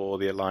army for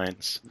the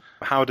Alliance.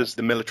 How does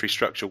the military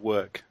structure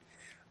work?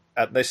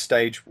 At this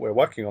stage, we're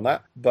working on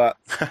that, but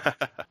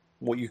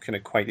what you can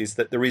equate is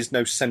that there is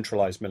no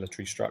centralized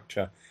military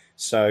structure.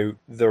 So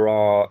there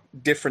are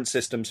different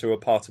systems who are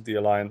part of the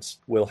Alliance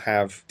will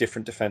have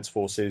different defense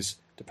forces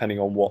depending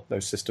on what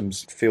those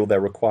systems feel their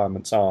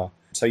requirements are.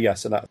 So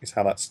yes, and that is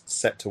how that's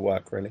set to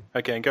work, really.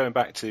 Okay, and going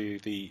back to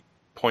the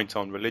point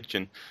on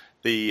religion,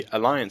 the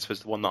Alliance was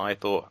the one that I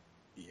thought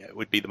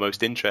would be the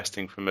most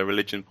interesting from a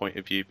religion point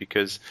of view,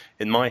 because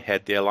in my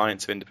head the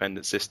Alliance of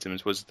Independent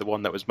Systems was the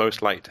one that was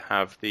most likely to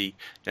have the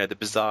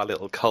bizarre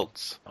little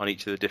cults on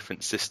each of the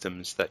different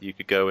systems that you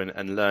could go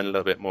and learn a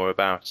little bit more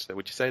about. So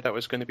would you say that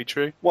was going to be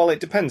true? Well,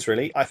 it depends,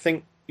 really. I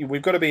think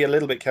we've got to be a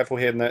little bit careful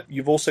here in that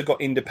you've also got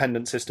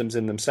independent systems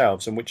in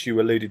themselves, and which you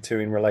alluded to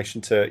in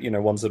relation to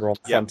ones that are on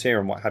the frontier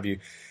and what have you.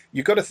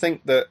 You've got to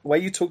think that where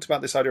you talked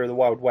about this idea of the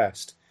Wild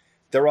West,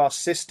 there are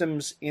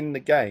systems in the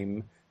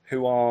game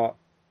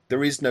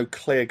there is no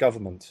clear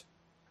government.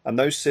 And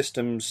those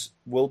systems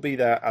will be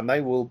there, and they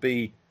will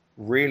be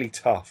really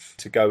tough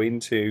to go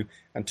into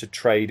and to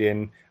trade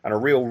in, and a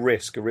real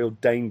risk, a real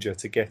danger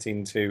to get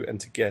into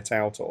and to get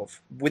out of.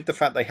 With the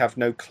fact they have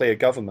no clear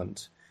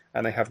government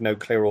and they have no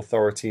clear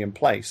authority in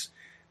place,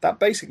 that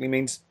basically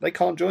means they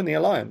can't join the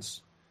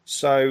Alliance.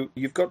 So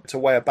you've got to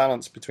weigh a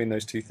balance between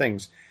those two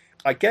things.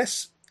 I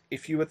guess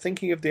if you were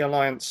thinking of the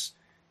Alliance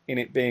in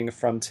it being a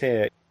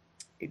frontier,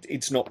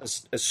 it's not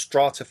as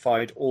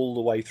stratified all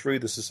the way through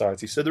the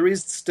society. So there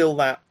is still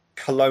that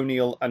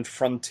colonial and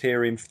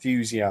frontier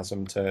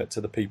enthusiasm to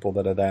the people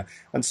that are there.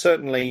 And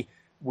certainly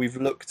we've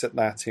looked at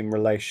that in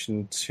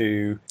relation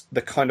to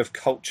the kind of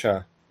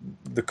culture,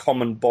 the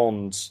common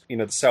bonds.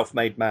 The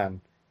self-made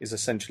man is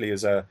essentially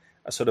as a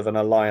sort of an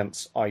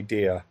Alliance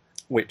idea,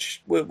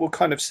 which we'll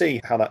kind of see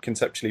how that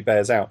conceptually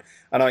bears out.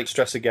 And I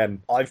stress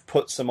again, I've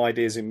put some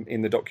ideas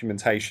in the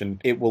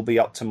documentation. It will be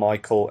up to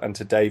Michael and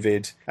to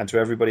David and to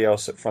everybody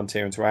else at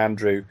Frontier and to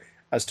Andrew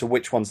as to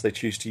which ones they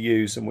choose to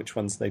use and which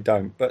ones they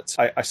don't. But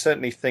I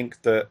certainly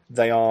think that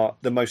they are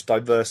the most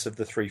diverse of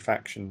the three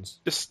factions.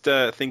 Just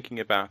thinking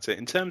about it,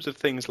 in terms of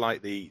things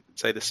like the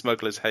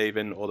Smuggler's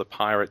Haven or the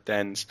Pirate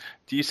Dens,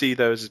 do you see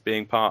those as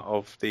being part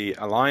of the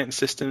Alliance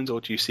systems, or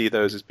do you see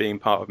those as being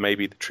part of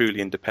maybe the truly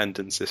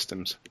independent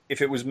systems?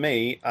 If it was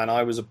me and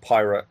I was a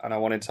pirate and I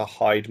wanted to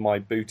hide my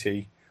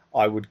booty,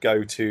 I would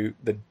go to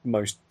the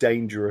most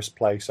dangerous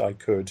place I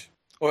could.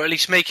 Or at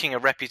least making a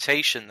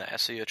reputation there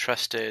so you're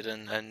trusted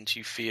and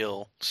you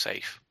feel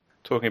safe.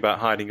 Talking about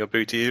hiding your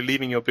booty, you're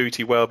leaving your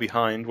booty well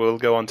behind. We'll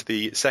go on to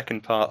the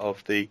second part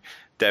of the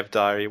Dev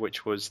Diary,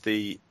 which was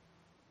the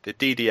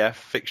DDF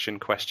fiction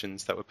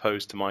questions that were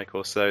posed to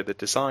Michael. So the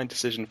Design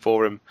Decision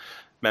Forum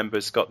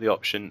members got the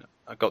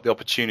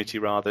opportunity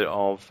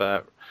of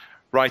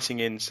writing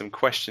in some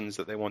questions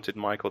that they wanted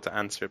Michael to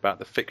answer about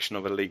the fiction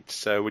of Elite.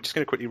 So we're just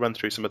going to quickly run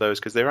through some of those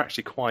because they're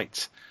actually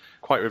quite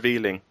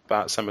revealing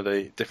about some of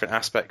the different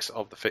aspects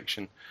of the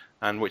fiction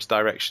and which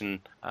direction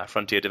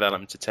Frontier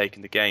Development had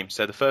taken the game.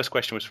 So the first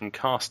question was from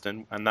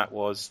Karsten, and that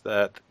was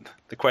the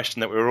question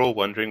that we were all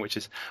wondering, which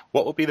is,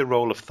 what will be the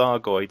role of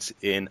Thargoids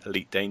in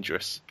Elite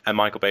Dangerous? And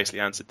Michael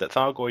basically answered that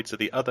Thargoids are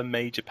the other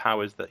major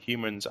powers that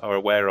humans are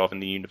aware of in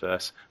the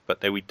universe,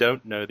 but that we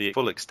don't know the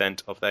full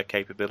extent of their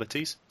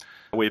capabilities.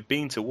 We've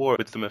been to war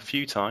with them a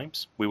few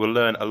times. We will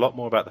learn a lot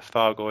more about the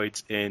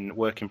Thargoids in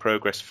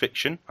work-in-progress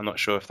fiction. I'm not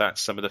sure if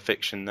that's some of the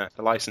fiction that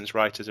the licensed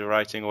writers are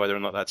writing or whether or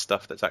not that's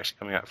stuff that's actually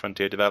coming out of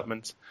Frontier Development.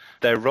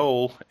 Their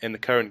role in the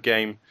current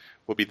game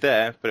will be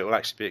there, but it will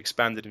actually be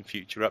expanded in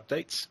future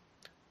updates.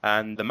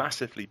 And the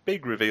massively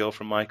big reveal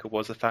from Michael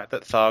was the fact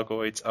that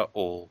Thargoids are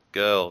all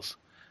girls.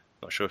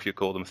 Not sure if you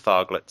call them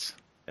Tharglets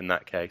in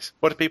that case.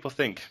 What do people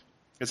think?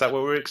 Is that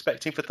what we're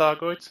expecting for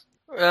Thargoids?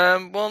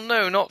 Well,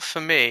 no, not for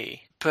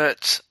me.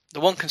 But the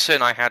one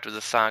concern I had with the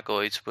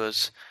Thargoids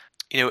was,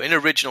 in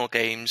original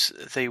games,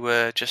 they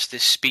were just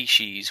this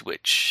species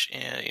which,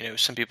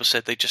 some people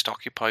said they just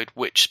occupied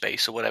witch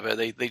space or whatever.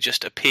 They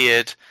just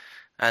appeared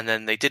and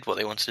then they did what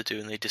they wanted to do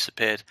and they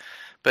disappeared.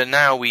 But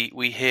now we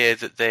hear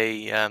that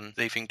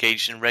they've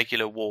engaged in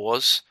regular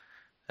wars,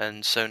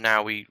 and so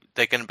now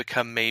they're going to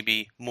become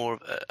maybe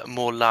a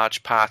more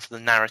large part of the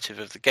narrative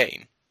of the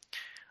game.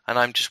 And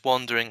I'm just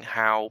wondering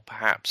how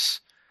perhaps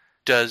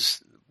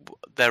does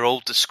their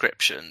old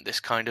description, this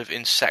kind of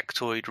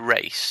insectoid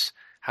race,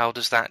 how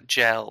does that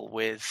gel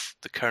with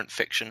the current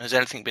fiction? Has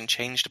anything been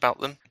changed about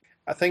them?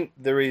 I think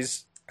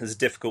there's a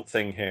difficult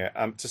thing here.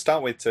 To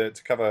start with, to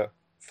cover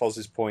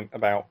Foz's point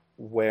about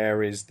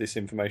where is this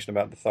information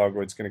about the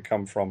Thargoids going to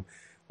come from?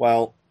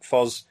 Well,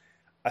 Foz,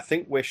 I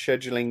think we're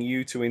scheduling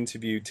you to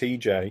interview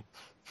TJ,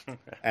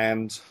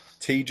 and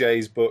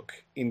TJ's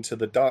book, Into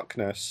the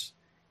Darkness,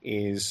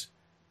 is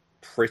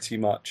pretty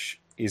much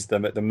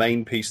the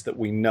main piece that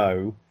we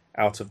know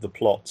out of the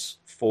plots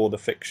for the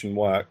fiction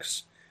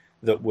works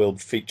that will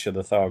feature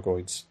the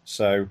Thargoids.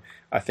 So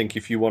I think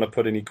if you want to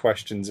put any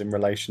questions in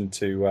relation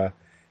to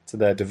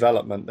their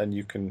development, then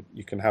you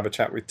can have a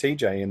chat with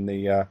TJ in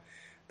the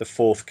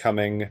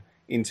forthcoming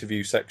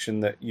interview section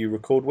that you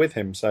record with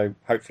him. So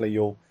hopefully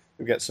you'll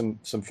get some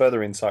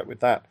further insight with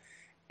that.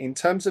 In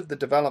terms of the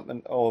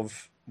development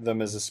of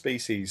them as a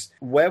species,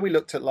 where we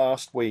looked at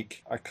last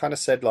week, I kind of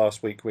said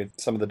last week with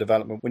some of the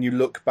development, when you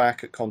look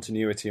back at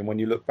continuity and when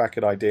you look back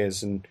at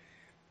ideas, and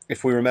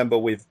if we remember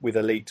with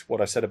Elite,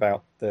 what I said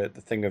about the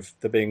thing of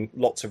there being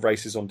lots of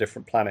races on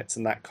different planets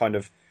and that kind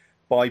of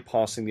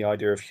bypassing the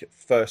idea of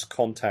first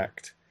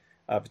contact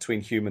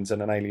between humans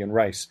and an alien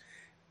race.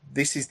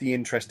 This is the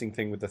interesting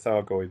thing with the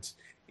Thargoids,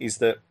 is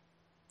that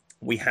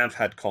we have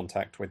had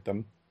contact with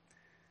them.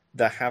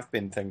 There have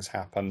been things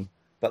happen,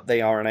 but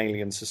they are an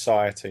alien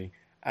society.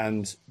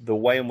 And the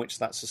way in which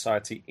that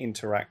society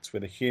interacts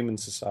with a human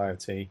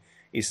society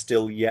is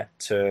still yet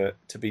to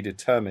be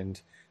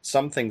determined.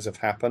 Some things have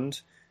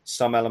happened.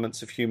 Some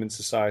elements of human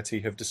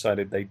society have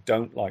decided they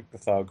don't like the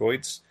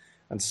Thargoids,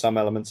 and some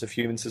elements of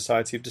human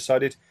society have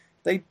decided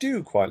they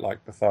do quite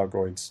like the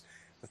Thargoids.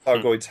 The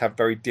Thargoids have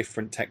very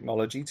different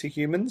technology to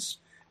humans,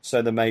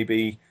 so there may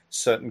be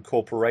certain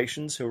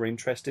corporations who are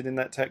interested in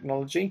that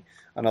technology,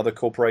 and other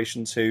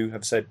corporations who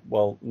have said,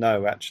 well,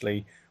 no,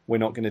 actually, we're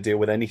not going to deal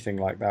with anything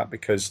like that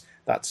because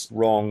that's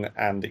wrong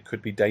and it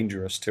could be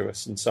dangerous to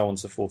us, and so on and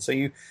so forth. So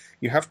you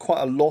have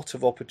quite a lot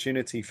of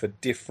opportunity for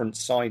different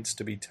sides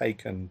to be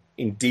taken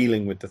in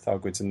dealing with the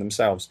Thargoids in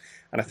themselves.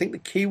 And I think the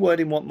key word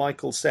in what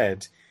Michael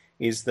said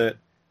is that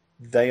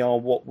they are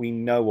what we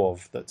know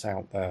of that's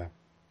out there.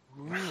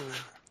 Ooh.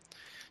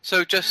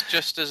 So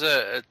just as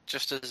a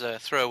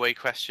throwaway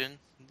question,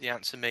 the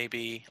answer may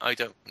be I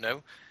don't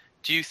know.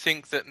 Do you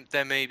think that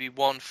there may be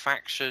one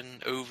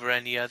faction over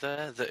any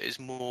other that is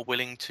more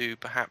willing to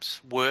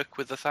perhaps work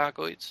with the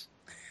Thargoids?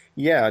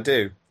 Yeah, I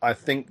do. I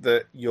think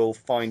that you'll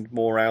find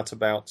more out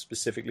about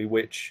specifically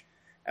which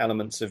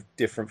elements of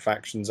different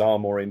factions are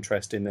more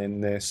interested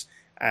in this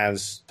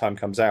as time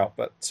comes out.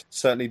 But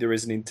certainly there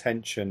is an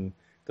intention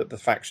that the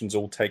factions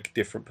all take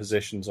different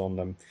positions on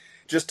them.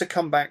 Just to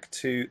come back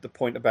to the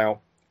point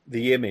about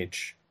the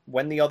image,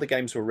 when the other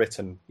games were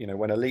written,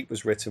 when Elite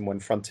was written, when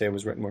Frontier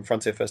was written, when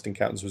Frontier First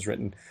Encounters was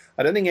written,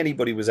 I don't think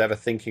anybody was ever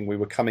thinking we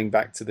were coming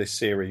back to this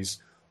series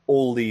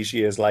all these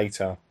years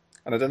later.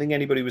 And I don't think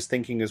anybody was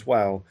thinking as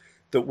well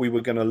that we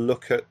were going to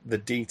look at the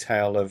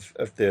detail of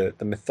the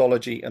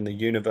mythology and the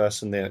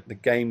universe and the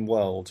game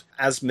world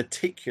as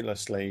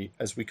meticulously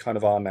as we kind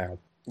of are now.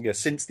 Yeah,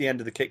 since the end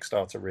of the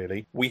Kickstarter,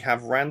 really, we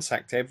have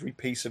ransacked every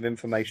piece of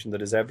information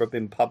that has ever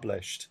been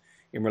published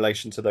in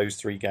relation to those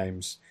three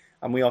games.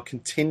 And we are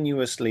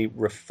continuously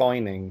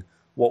refining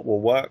what will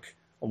work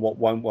and what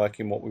won't work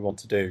in what we want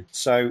to do.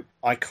 So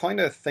I kind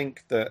of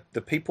think that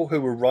the people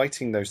who were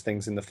writing those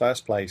things in the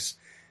first place,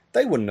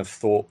 they wouldn't have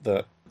thought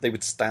that they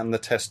would stand the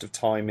test of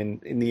time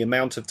in the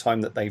amount of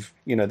time that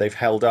they've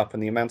held up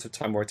and the amount of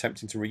time we're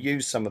attempting to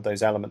reuse some of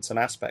those elements and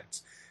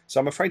aspects.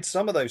 So I'm afraid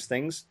some of those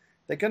things,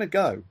 they're going to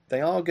go.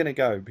 They are going to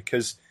go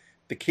because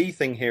the key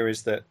thing here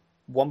is that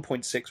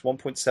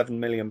 1.7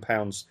 million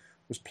pounds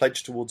was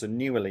pledged towards a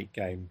new Elite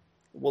game.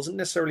 It wasn't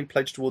necessarily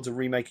pledged towards a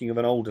remaking of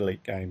an old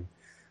Elite game.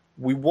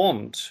 We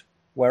want,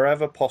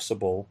 wherever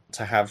possible,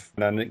 to have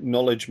an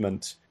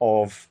acknowledgement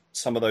of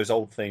some of those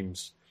old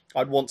themes.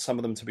 I'd want some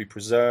of them to be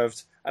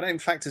preserved, and in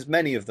fact as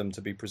many of them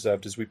to be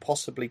preserved as we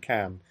possibly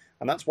can.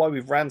 And that's why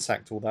we've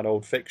ransacked all that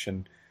old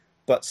fiction.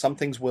 But some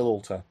things will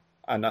alter,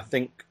 and I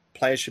think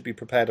players should be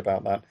prepared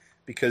about that,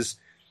 because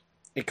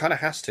it kind of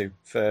has to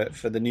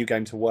for the new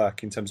game to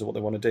work in terms of what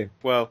they want to do.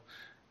 Well,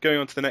 going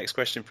on to the next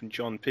question from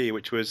John P.,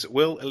 which was,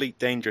 will Elite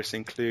Dangerous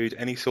include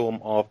any form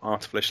of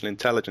artificial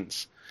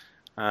intelligence?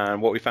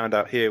 And what we found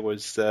out here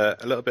was a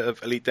little bit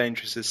of Elite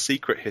Dangerous's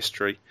secret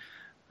history.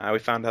 We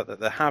found out that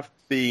there have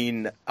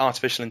been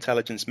artificial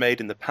intelligence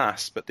made in the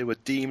past, but they were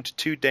deemed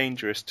too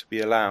dangerous to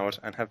be allowed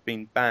and have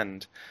been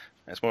banned.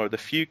 It's one of the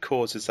few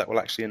causes that will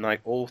actually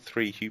unite all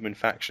three human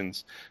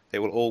factions. They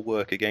will all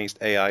work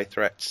against AI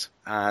threats.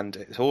 And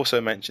it's also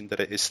mentioned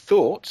that it is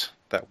thought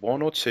that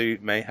one or two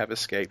may have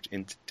escaped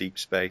into deep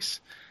space.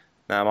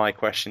 Now, my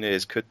question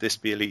is, could this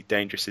be Elite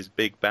Dangerous's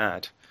big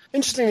bad?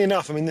 Interestingly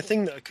enough, I mean, the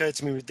thing that occurred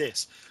to me with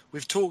this,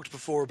 we've talked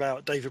before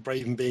about David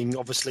Braben being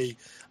obviously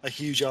a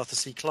huge Arthur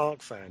C.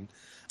 Clarke fan.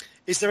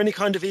 Is there any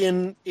kind of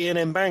Ian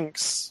M.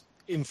 Banks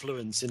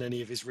influence in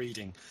any of his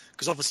reading?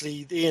 Because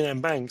obviously Ian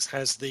M. Banks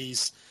has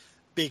these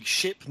big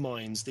ship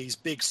minds, these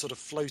big sort of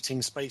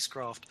floating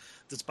spacecraft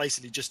that's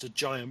basically just a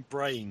giant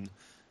brain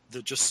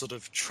that just sort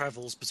of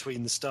travels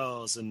between the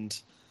stars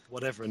and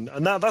whatever. And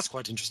that's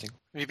quite interesting.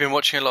 You've been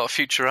watching a lot of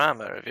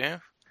Futurama, have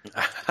you?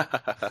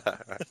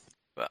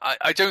 But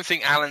I don't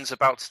think Alan's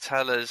about to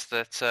tell us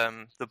that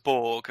the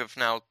Borg have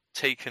now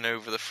taken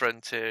over the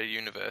Frontier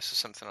universe or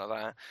something like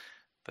that.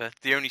 But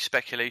the only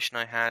speculation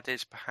I had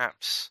is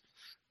perhaps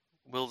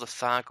will the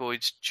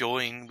Thargoids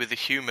join with the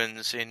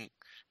humans in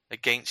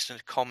against a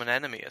common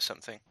enemy or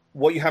something.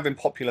 What you have in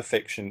popular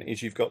fiction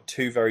is you've got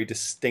two very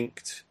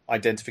distinct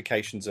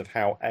identifications of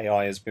how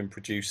AI has been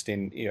produced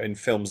in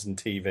films and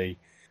TV.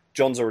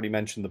 John's already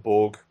mentioned the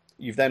Borg.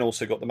 You've then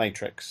also got the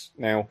Matrix.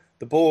 Now,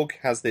 the Borg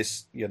has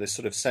this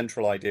sort of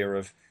central idea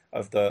of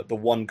the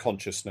one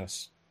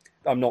consciousness.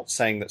 I'm not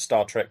saying that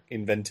Star Trek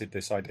invented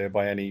this idea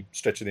by any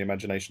stretch of the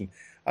imagination,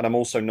 and I'm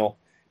also not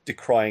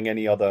decrying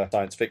any other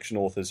science fiction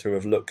authors who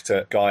have looked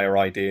at Gaia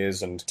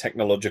ideas and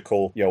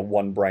technological,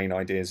 one brain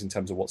ideas in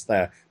terms of what's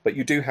there. But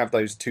you do have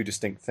those two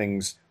distinct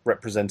things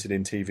represented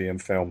in TV and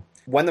film.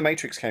 When The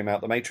Matrix came out,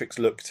 The Matrix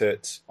looked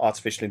at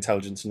artificial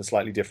intelligence in a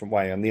slightly different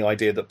way, and the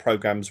idea that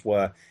programs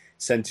were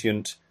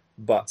sentient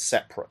but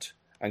separate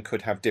and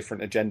could have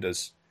different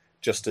agendas,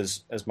 just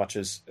as much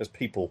as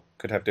people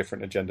could have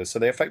different agendas. So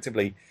they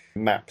effectively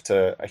mapped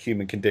a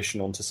human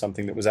condition onto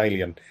something that was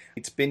alien.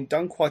 It's been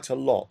done quite a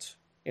lot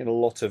in a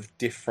lot of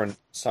different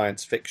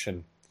science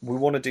fiction. We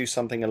want to do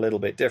something a little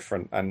bit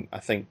different, and I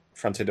think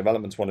Frontier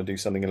Developments want to do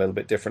something a little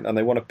bit different, and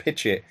they want to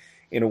pitch it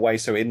in a way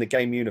so in the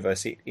game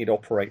universe it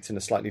operates in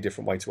a slightly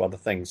different way to other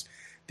things.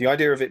 The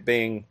idea of it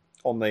being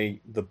on the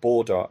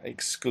border,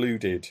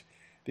 excluded,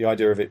 the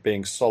idea of it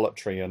being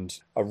solitary and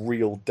a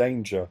real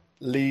danger,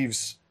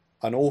 leaves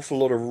an awful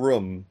lot of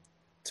room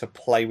to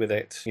play with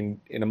it in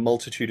a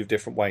multitude of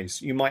different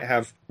ways. You might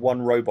have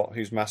one robot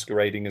who's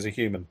masquerading as a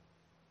human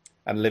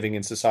and living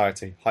in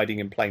society, hiding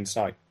in plain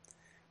sight.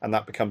 And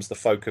that becomes the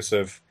focus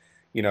of,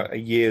 a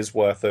year's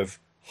worth of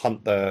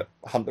hunt the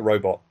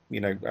robot,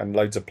 and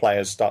loads of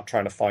players start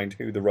trying to find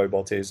who the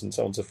robot is and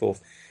so on and so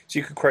forth. So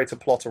you could create a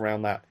plot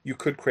around that. You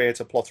could create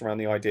a plot around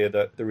the idea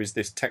that there is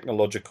this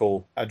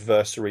technological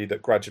adversary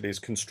that gradually is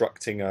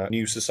constructing a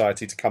new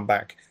society to come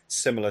back,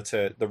 similar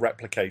to the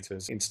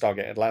replicators in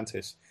Stargate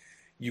Atlantis.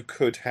 You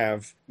could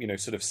have,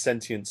 sort of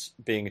sentience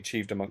being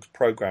achieved amongst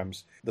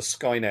programs, the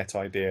Skynet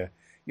idea.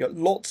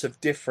 Lots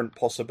of different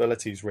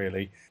possibilities,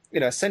 really.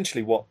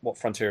 Essentially what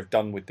Frontier have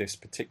done with this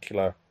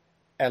particular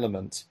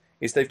element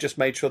is they've just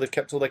made sure they've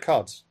kept all their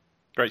cards.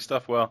 Great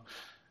stuff. Well,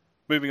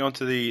 moving on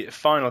to the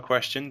final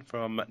question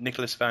from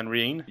Nicholas Van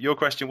Reen. Your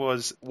question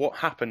was, what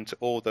happened to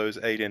all those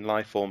alien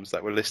life forms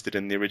that were listed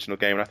in the original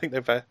game? And I think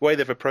the way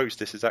they've approached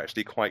this is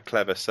actually quite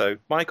clever. So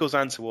Michael's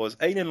answer was,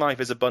 alien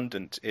life is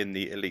abundant in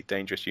the Elite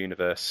Dangerous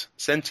universe.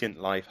 Sentient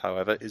life,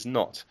 however, is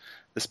not.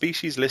 The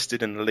species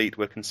listed in Elite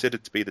were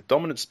considered to be the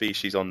dominant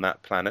species on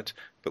that planet,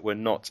 but were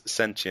not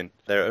sentient.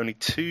 There are only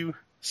 2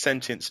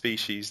 sentient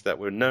species that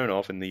were known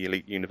of in the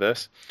Elite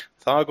universe.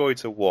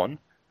 Thargoids are one,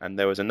 and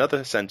there was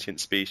another sentient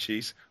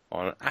species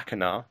on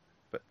Achenar,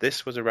 but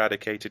this was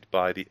eradicated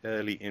by the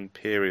early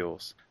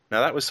Imperials.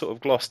 Now that was sort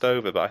of glossed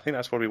over, but I think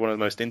that's probably one of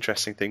the most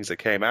interesting things that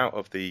came out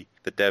of the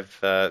dev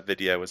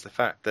video was the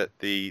fact that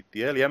the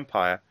early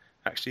Empire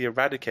actually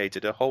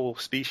eradicated a whole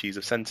species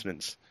of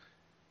sentients.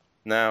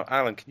 Now,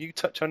 Alan, can you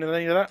touch on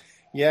any of that?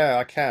 Yeah,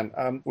 I can.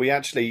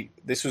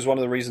 This was one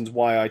of the reasons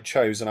why I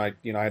chose, and I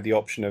had the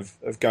option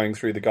of going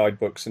through the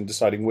guidebooks and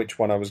deciding which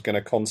one I was going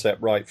to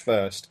concept right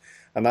first.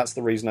 And that's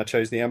the reason I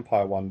chose the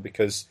Empire one,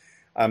 because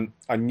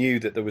I knew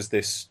that there was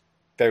this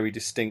very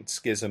distinct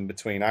schism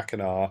between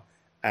Achenar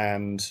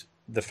and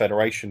the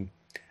Federation,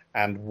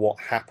 and what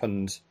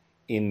happened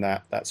in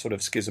that sort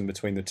of schism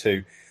between the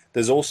two.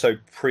 There's also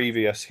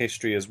previous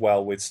history as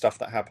well with stuff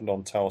that happened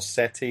on Tau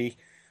Ceti.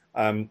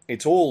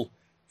 It's all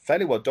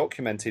fairly well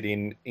documented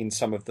in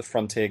some of the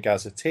Frontier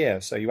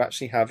Gazetteer, so you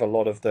actually have a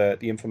lot of the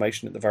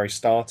information at the very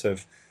start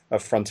of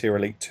Frontier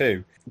Elite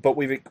 2. But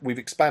we've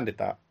expanded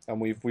that,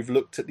 and we've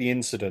looked at the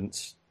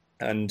incidents,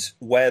 and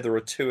where there are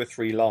 2 or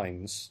 3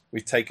 lines,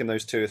 we've taken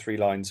those 2 or 3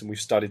 lines and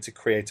we've started to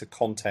create a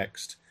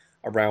context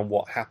around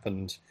what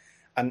happened.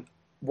 And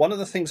one of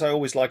the things I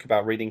always like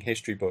about reading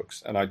history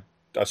books, and I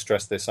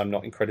stress this, I'm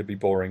not incredibly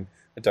boring,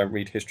 I don't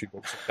read history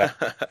books.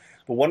 But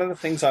one of the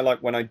things I like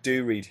when I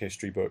do read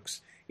history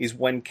books is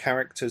when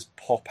characters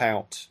pop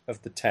out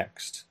of the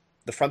text.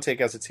 The Frontier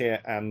Gazetteer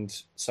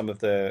and some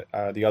of the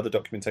other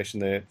documentation,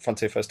 the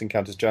Frontier First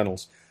Encounters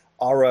journals,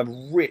 are a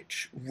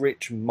rich,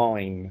 rich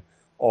mine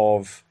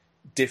of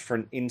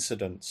different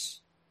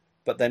incidents,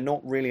 but they're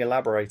not really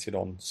elaborated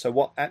on. So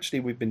what actually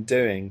we've been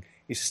doing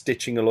is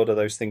stitching a lot of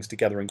those things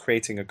together and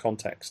creating a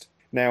context.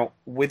 Now,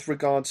 with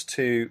regards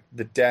to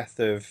the death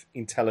of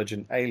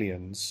intelligent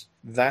aliens,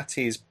 that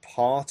is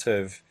part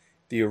of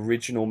the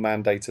original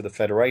mandate of the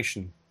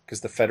Federation,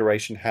 because the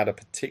Federation had a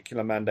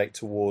particular mandate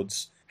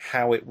towards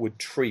how it would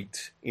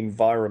treat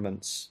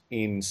environments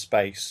in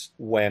space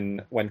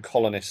when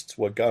colonists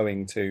were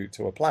going to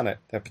a planet.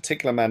 There are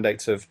particular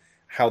mandates of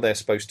how they're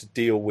supposed to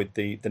deal with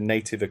the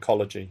native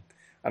ecology.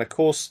 And of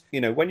course,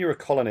 when you're a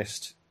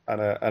colonist and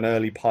an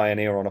early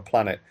pioneer on a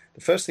planet,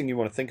 the first thing you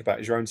want to think about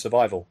is your own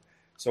survival.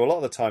 So a lot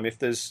of the time, if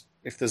there's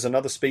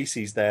another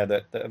species there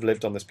that have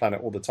lived on this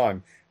planet all the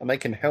time, and they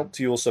can help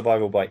to your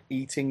survival by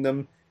eating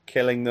them,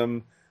 killing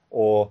them,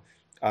 or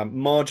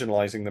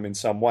marginalizing them in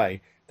some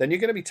way, then you're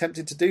going to be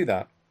tempted to do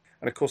that.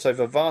 And of course,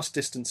 over vast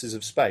distances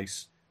of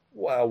space,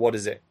 well, what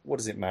does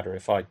it matter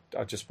if I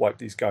just wipe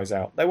these guys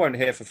out? They weren't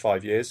here for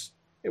 5 years.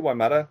 it won't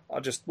matter.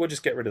 We'll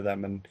just get rid of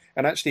them.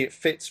 And actually, it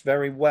fits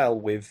very well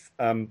with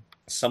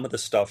some of the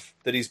stuff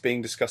that is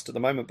being discussed at the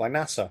moment by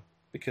NASA,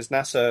 because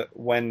NASA,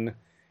 when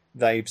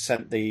they've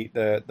sent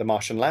the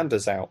Martian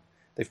landers out,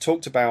 they've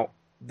talked about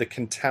the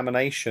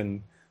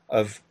contamination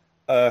of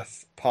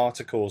Earth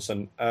particles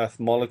and Earth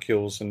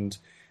molecules and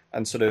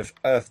sort of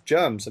Earth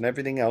germs and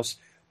everything else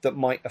that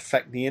might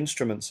affect the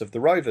instruments of the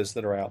rovers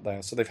that are out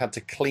there. So they've had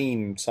to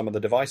clean some of the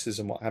devices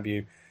and what have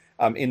you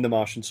in the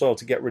Martian soil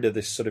to get rid of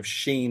this sort of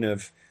sheen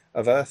of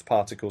Earth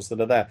particles that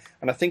are there.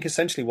 And I think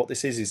essentially what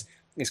this is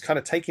kind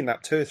of taking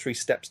that 2 or 3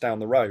 steps down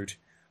the road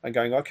and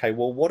going, okay,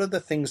 well, what are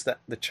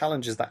the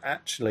challenges that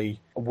actually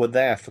were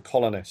there for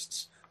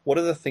colonists? What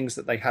are the things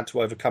that they had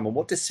to overcome? And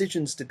what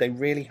decisions did they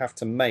really have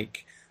to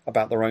make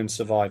about their own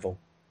survival?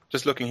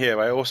 Just looking here,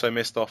 I also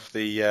missed off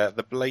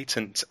the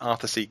blatant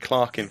Arthur C.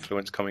 Clarke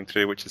influence coming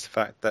through, which is the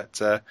fact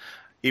that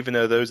even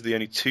though those are the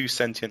only 2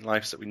 sentient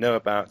lives that we know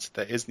about,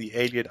 there is the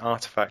alien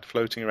artifact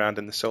floating around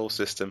in the Sol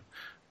system.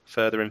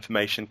 Further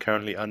information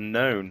currently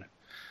unknown.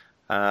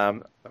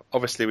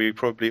 Obviously, we've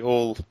probably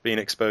all been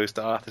exposed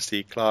to Arthur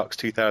C. Clarke's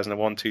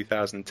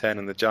 2001-2010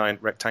 and the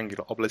giant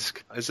rectangular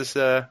obelisk. Is this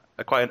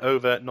quite an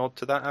overt nod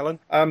to that, Alan?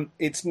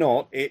 It's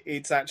not.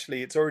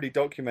 It's already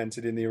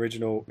documented in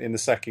the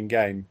second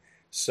game.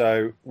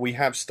 So we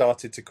have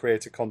started to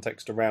create a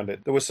context around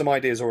it. There were some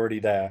ideas already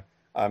there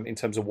in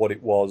terms of what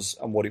it was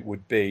and what it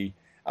would be.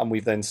 And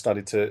we've then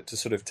started to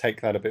sort of take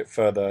that a bit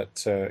further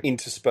to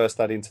intersperse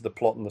that into the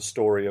plot and the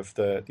story of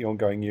the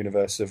ongoing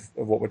universe of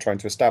what we're trying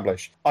to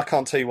establish. I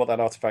can't tell you what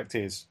that artifact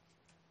is.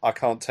 I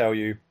can't tell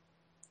you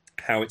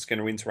how it's going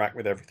to interact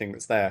with everything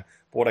that's there.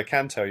 But what I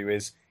can tell you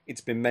is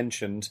it's been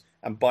mentioned,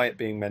 and by it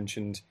being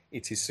mentioned,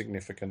 it is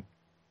significant.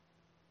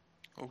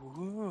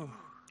 Ooh.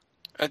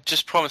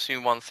 Just promise me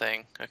one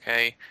thing,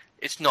 okay?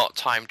 It's not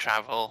time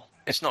travel.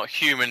 It's not a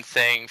human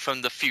thing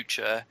from the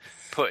future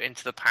put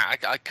into the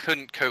past. I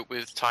couldn't cope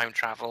with time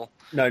travel.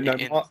 No,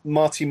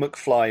 Marty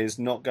McFly is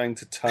not going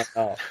to turn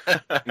up.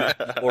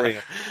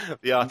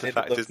 The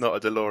artifact is not a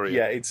DeLorean.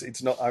 Yeah,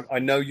 it's not. I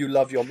know you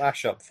love your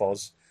mashup,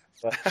 Foz,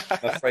 but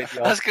I'm afraid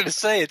I was going to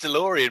say a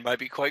DeLorean might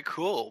be quite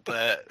cool,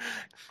 but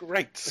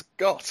great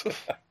Scott.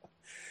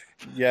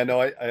 Yeah, no,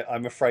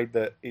 I'm afraid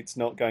that it's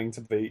not going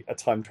to be a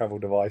time travel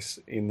device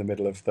in the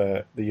middle of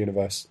the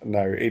universe.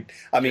 No,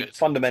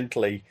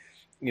 fundamentally,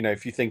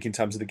 if you think in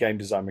terms of the game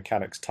design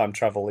mechanics, time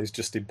travel is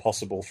just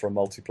impossible for a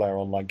multiplayer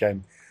online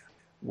game.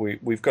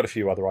 We've got a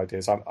few other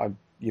ideas.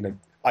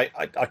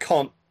 I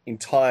can't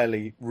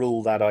entirely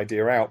rule that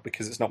idea out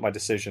because it's not my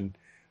decision,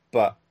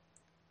 but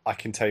I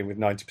can tell you with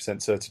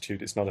 90%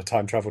 certitude it's not a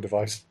time travel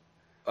device.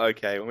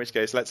 Okay, in which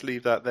case, let's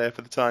leave that there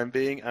for the time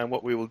being. And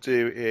what we will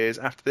do is,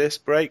 after this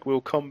break,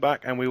 we'll come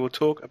back and we will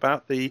talk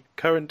about the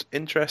current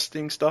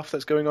interesting stuff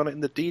that's going on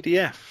in the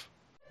DDF.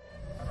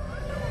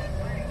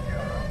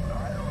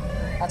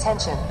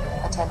 Attention.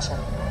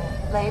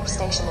 Lave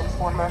Station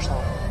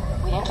infomercial.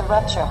 We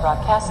interrupt your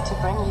broadcast to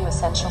bring you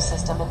essential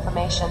system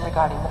information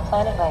regarding the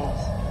planet Lave.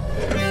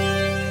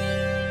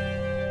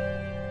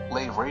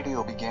 Lave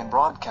Radio began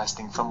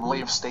broadcasting from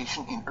Lave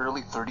Station in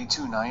early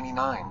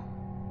 3299.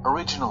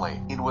 Originally,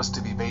 it was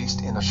to be based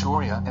in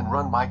Ashuria and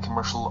run by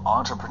commercial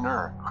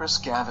entrepreneur Chris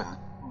Gavin,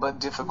 but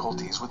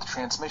difficulties with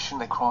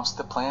transmission across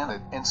the planet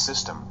and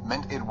system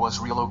meant it was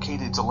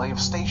relocated to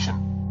Lave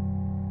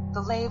Station.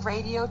 The Lave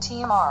Radio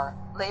team are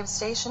Lave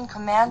Station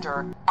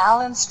Commander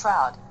Alan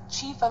Stroud,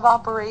 Chief of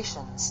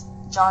Operations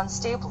John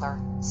Stapler,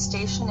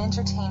 Station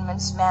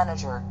Entertainment's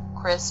Manager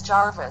Chris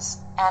Jarvis,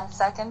 and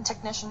Second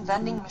Technician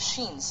Vending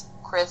Machines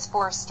Chris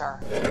Forster.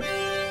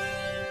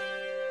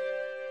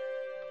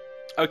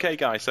 Okay,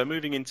 guys, so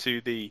moving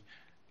into the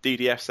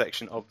DDF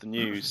section of the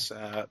news.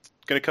 Going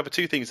to cover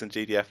 2 things in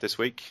DDF this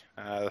week.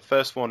 The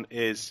first one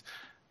is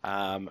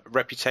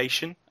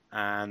reputation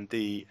and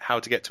how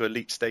to get to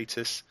elite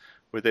status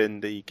within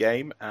the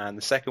game. And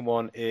the second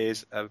one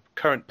is a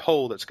current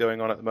poll that's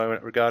going on at the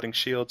moment regarding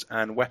shields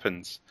and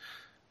weapons.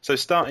 So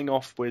starting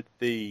off with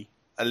the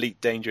Elite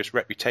Dangerous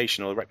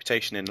reputation, or the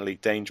reputation in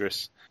Elite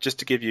Dangerous. Just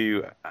to give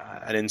you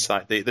an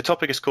insight, the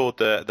topic is called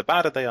the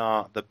badder they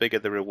are, the bigger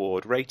the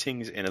reward.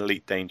 Ratings in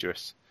Elite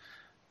Dangerous.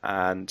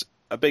 And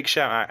a big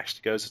shout out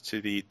actually goes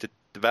to the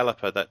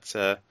developer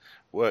that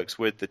works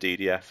with the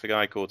DDF, a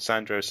guy called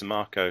Sandro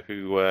Sammarco,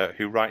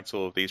 who writes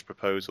all of these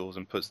proposals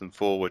and puts them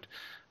forward,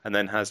 and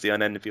then has the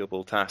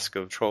unenviable task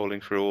of trawling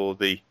through all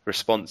the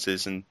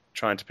responses and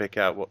trying to pick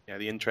out what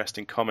the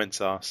interesting comments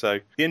are. So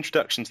the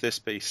introduction to this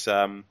piece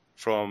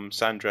from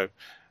Sandro.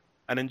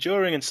 An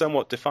enduring and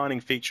somewhat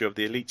defining feature of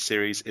the Elite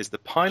series is the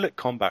pilot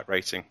combat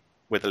rating.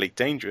 With Elite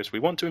Dangerous, we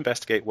want to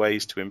investigate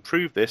ways to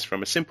improve this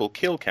from a simple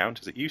kill count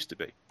as it used to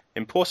be.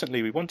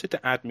 Importantly, we wanted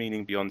to add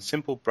meaning beyond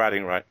simple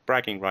bragging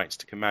rights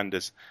to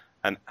commanders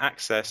and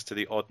access to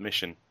the odd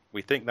mission.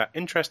 We think that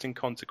interesting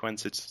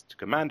consequences to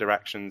commander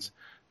actions,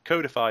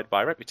 codified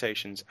by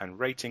reputations and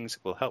ratings,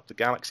 will help the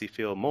galaxy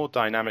feel more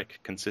dynamic,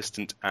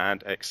 consistent,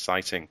 and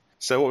exciting.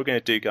 So what we're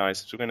going to do,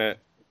 guys, is we're going to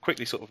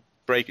quickly sort of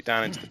break it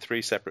down into the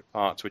 3 separate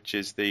parts, which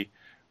is the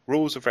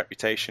rules of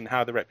reputation,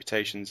 how the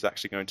reputation is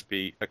actually going to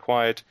be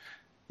acquired,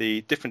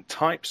 the different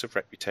types of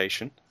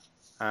reputation,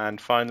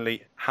 and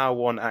finally, how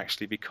one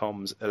actually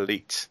becomes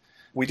elite.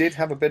 We did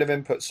have a bit of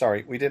input.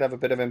 Sorry, we did have a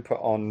bit of input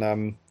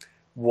on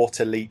what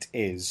elite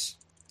is,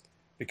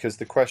 because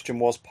the question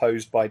was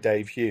posed by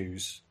Dave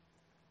Hughes.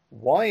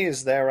 Why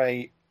is there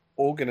a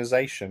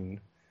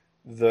organization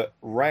that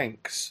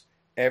ranks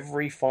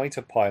every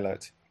fighter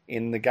pilot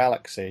in the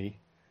galaxy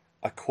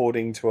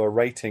according to a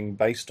rating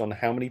based on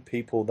how many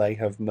people they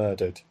have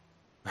murdered?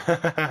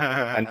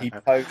 And he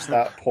posed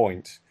that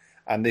point.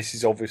 And this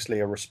is obviously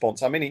a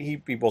response. I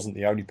mean, he wasn't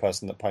the only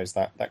person that posed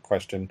that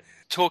question.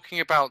 Talking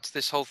about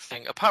this whole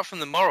thing, apart from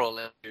the moral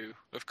issue,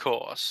 of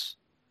course,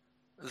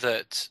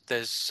 that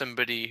there's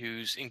somebody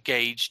who's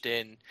engaged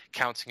in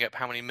counting up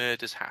how many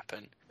murders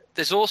happen,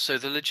 there's also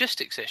the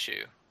logistics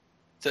issue,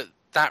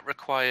 that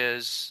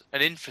requires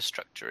an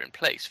infrastructure in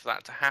place for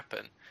that to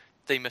happen.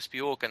 They must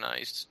be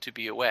organised to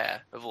be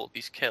aware of all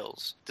these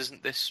kills.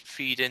 Doesn't this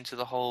feed into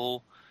the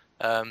whole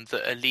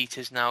that elite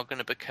is now going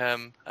to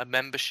become a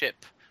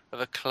membership of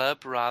a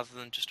club rather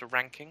than just a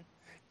ranking?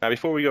 Now,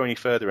 before we go any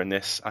further in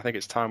this, I think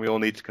it's time we all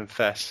need to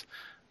confess.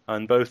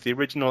 On both the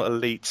original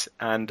Elite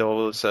and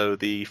also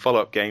the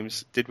follow-up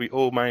games, did we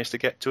all manage to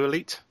get to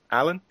Elite?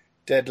 Alan?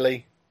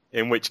 Deadly.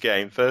 In which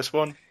game? First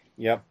one?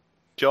 Yep.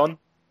 John?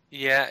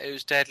 Yeah, it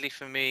was Deadly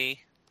for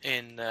me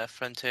in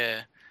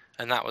Frontier,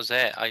 and that was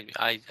it. I,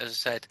 as I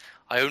said,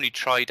 I only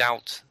tried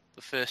out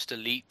the first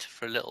Elite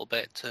for a little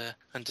bit to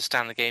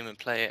understand the game and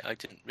play it. I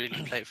didn't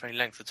really play it for any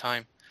length of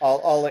time.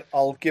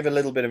 I'll give a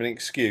little bit of an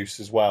excuse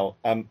as well.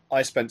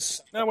 I spent.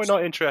 No, we're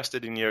not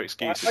interested in your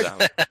excuses,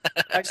 Alan.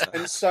 I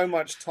spent so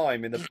much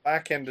time in the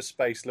back end of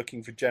space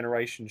looking for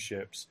generation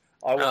ships.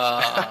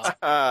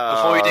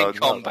 Avoiding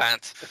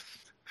combat.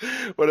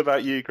 What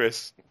about you,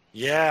 Chris?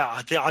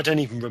 Yeah, I don't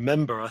even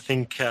remember. I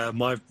think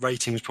my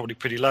rating was probably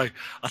pretty low.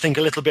 I think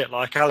a little bit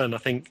like Alan. I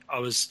think I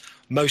was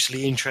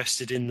mostly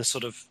interested in the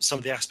sort of some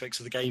of the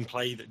aspects of the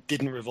gameplay that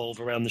didn't revolve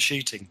around the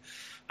shooting,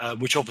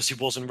 which obviously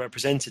wasn't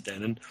represented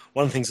then. And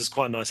one of the things that's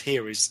quite nice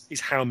here is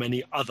how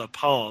many other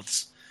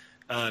paths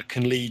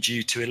can lead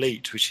you to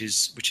Elite, which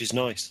is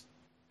nice.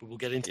 But we'll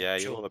get into yeah,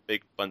 that. You're Sure. all a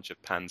big bunch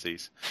of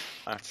pansies.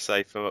 I have to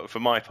say, for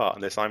my part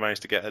in this, I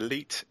managed to get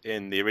Elite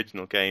in the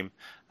original game,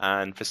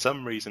 and for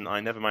some reason, I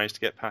never managed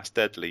to get past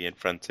Deadly in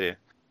Frontier.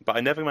 But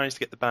I never managed to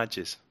get the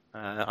badges.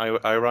 I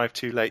arrived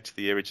too late to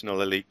the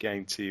original Elite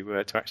game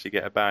to actually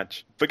get a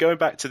badge. But going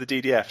back to the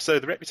DDF, so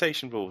the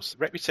reputation rules.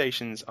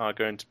 Reputations are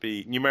going to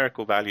be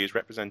numerical values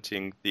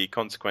representing the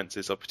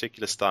consequences of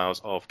particular styles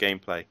of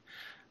gameplay.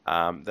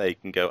 They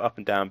can go up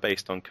and down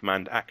based on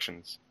command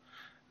actions,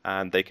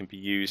 and they can be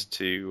used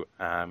to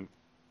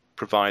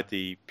provide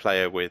the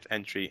player with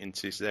entry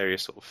into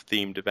various sort of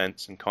themed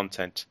events and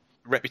content.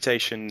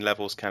 Reputation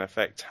levels can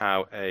affect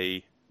how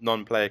a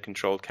non-player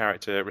controlled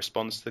character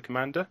responds to the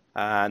commander.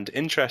 And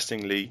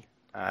interestingly,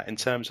 in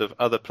terms of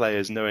other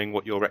players knowing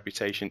what your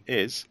reputation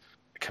is,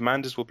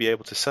 commanders will be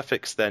able to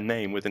suffix their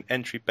name with an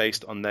entry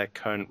based on their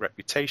current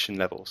reputation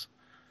levels.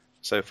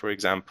 So, for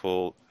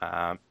example,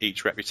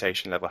 each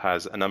reputation level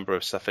has a number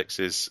of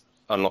suffixes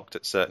unlocked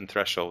at certain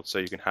thresholds. So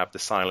you can have the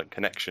silent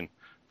connection,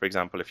 for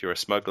example, if you're a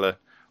smuggler,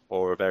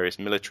 or a various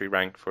military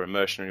rank for a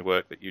mercenary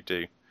work that you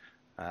do,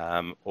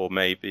 or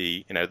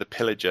maybe the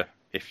pillager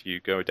if you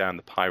go down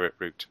the pirate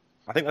route.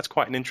 I think that's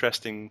quite an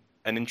interesting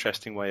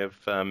way of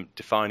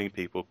defining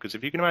people, because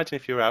if you can imagine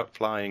if you're out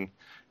flying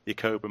the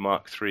Cobra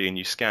Mark III and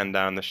you scan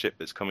down the ship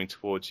that's coming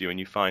towards you and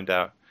you find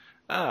out,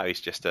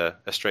 he's just a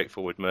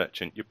straightforward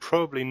merchant, you're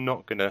probably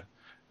not going to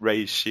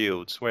raise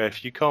shields. Where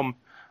if you come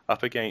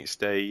up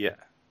against a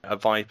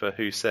Viper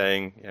who's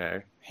saying,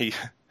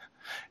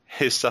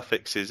 his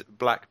suffix is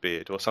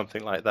Blackbeard or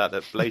something like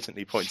that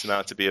blatantly points him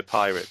out to be a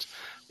pirate,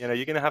 you're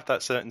going to have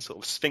that certain sort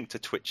of sphincter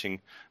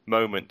twitching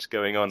moment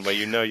going on where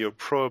you're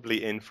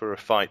probably in for a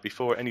fight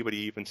before anybody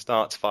even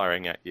starts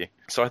firing at you.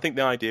 So I think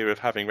the idea of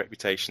having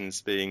reputations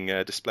being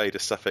displayed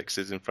as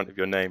suffixes in front of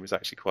your name is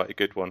actually quite a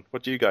good one.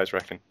 What do you guys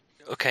reckon?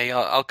 Okay,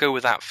 I'll go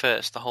with that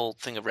first, the whole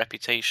thing of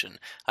reputation.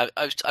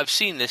 I've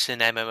seen this in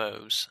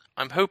MMOs.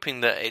 I'm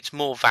hoping that it's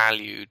more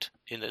valued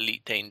in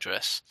Elite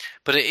Dangerous.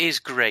 But it is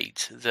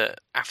great that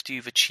after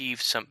you've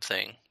achieved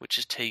something which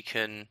has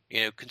taken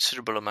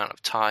considerable amount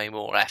of time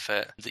or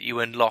effort, that you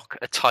unlock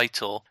a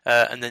title,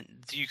 and then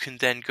you can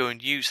then go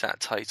and use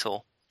that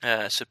title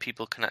so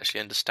people can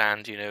actually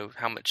understand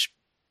how much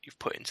you've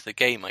put into the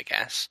game, I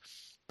guess.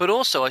 But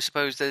also, I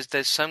suppose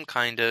there's some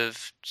kind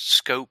of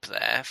scope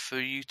there for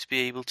you to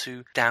be able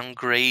to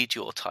downgrade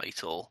your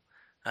title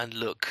and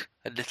look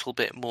a little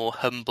bit more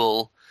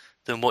humble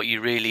than what you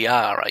really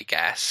are, I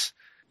guess.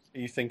 Are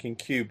you thinking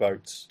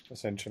Q-boats,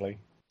 essentially?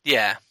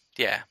 Yeah.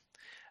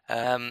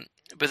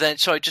 But then,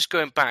 sorry, just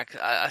going back,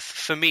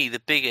 for me, the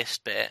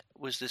biggest bit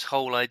was this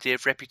whole idea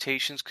of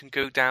reputations can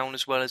go down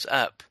as well as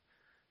up.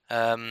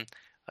 I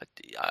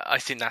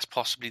think that's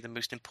possibly the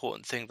most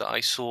important thing that I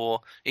saw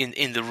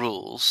in the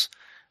rules.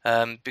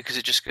 Because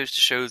it just goes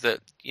to show that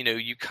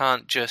you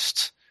can't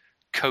just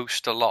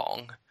coast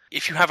along.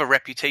 If you have a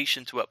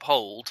reputation to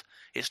uphold,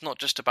 it's not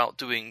just about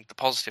doing the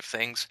positive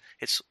things,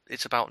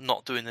 it's about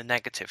not doing the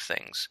negative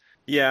things.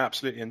 Yeah,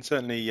 absolutely. And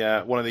certainly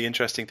one of the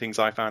interesting things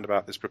I found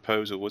about this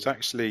proposal was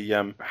actually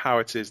how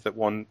it is that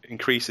one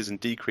increases and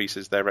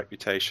decreases their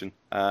reputation.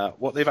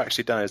 What they've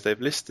actually done is they've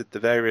listed the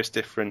various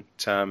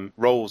different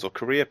roles or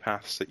career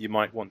paths that you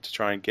might want to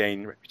try and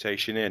gain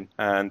reputation in.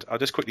 And I'll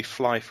just quickly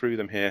fly through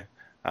them here.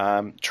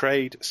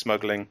 Trade,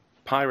 smuggling,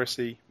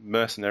 piracy,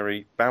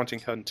 mercenary, bounty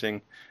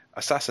hunting,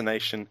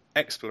 assassination,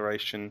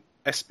 exploration,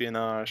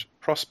 espionage,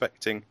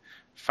 prospecting,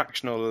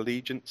 factional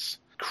allegiance,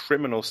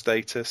 criminal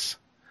status,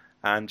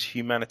 and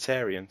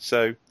humanitarian.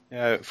 So,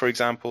 for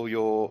example,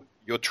 your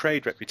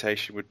trade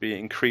reputation would be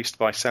increased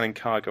by selling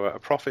cargo at a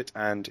profit,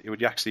 and it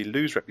would actually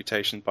lose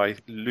reputation by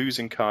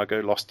losing cargo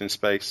lost in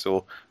space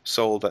or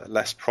sold at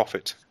less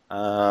profit.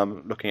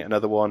 Looking at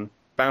another one,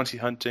 bounty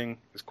hunting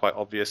is quite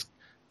obvious.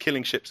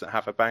 Killing ships that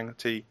have a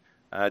bounty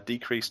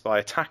decreased by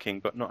attacking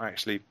but not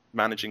actually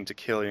managing to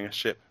kill a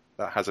ship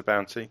that has a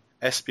bounty.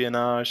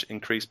 Espionage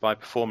increased by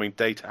performing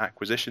data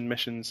acquisition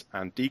missions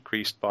and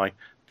decreased by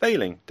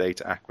failing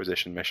data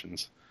acquisition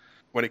missions.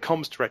 When it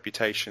comes to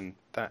reputation,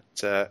 that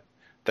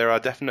there are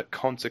definite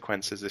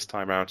consequences this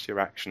time around to your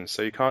actions.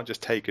 So you can't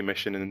just take a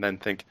mission and then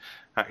think,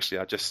 actually,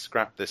 I'll just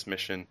scrap this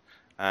mission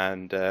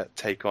and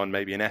take on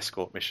maybe an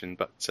escort mission,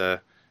 but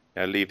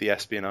leave the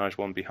espionage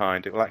one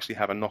behind. It will actually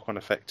have a knock-on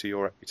effect to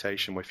your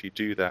reputation if you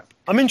do that.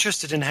 I'm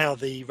interested in how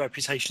the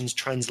reputations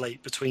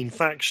translate between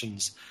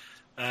factions.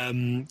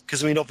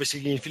 Because,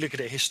 obviously, if you look at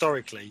it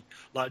historically,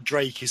 like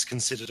Drake is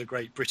considered a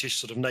great British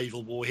sort of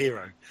naval war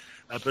hero.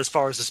 But as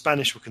far as the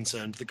Spanish were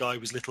concerned, the guy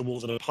was little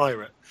more than a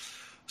pirate.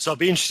 So I'd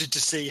be interested to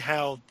see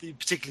how,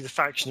 particularly the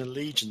faction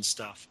allegiance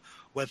stuff,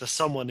 whether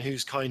someone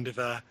who's kind of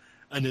an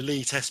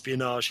elite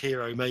espionage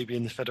hero, maybe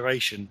in the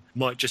Federation,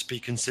 might just be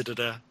considered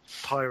a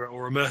pirate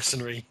or a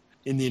mercenary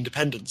in the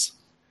Independents.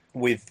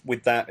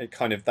 With that, it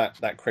kind of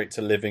that creates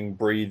a living,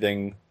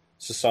 breathing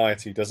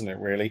society, doesn't it?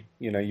 Really,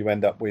 you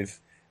end up with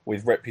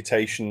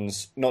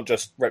reputations, not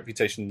just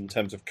reputations in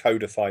terms of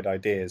codified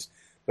ideas,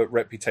 but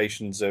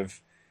reputations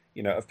of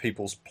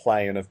people's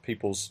play and of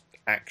people's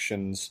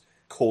actions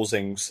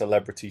causing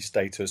celebrity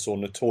status or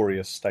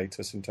notorious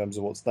status in terms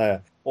of what's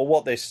there. Well,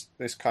 what this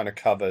kind of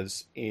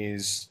covers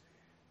is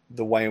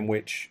the way in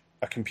which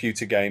a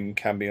computer game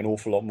can be an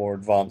awful lot more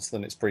advanced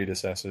than its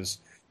predecessors.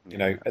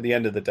 At the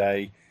end of the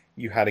day,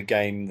 you had a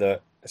game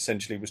that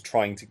essentially was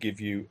trying to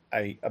give you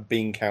a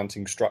bean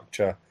counting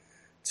structure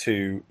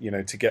to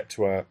get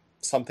to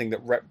something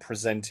that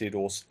represented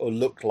or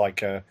looked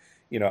like a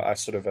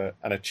sort of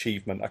an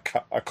achievement,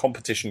 a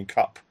competition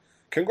cup.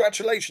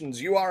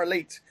 Congratulations, you are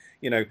elite.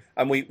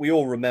 And we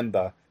all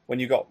remember when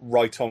you got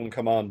Right On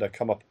Commander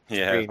come up on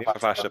screen. It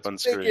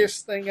was the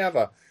biggest thing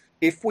ever.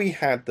 If we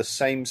had the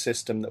same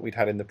system that we'd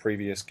had in the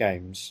previous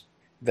games,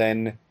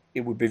 then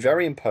it would be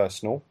very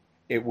impersonal.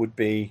 It would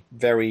be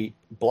very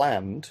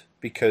bland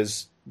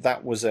because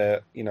that was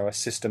a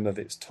system of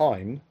its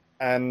time,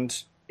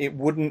 and it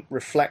wouldn't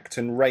reflect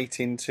and rate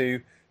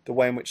into the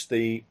way in which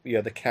the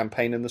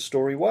campaign and the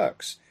story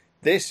works.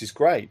 This is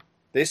great.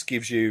 This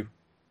gives you,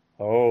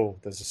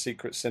 there's a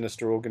secret,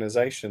 sinister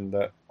organization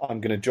that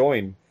I'm going to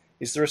join.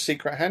 Is there a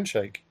secret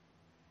handshake?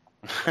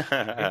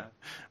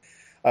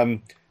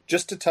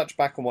 Just to touch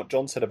back on what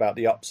John said about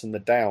the ups and the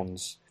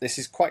downs, this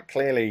is quite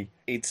clearly,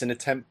 it's an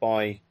attempt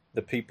by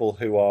the people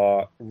who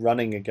are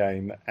running a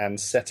game and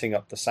setting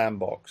up the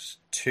sandbox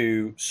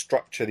to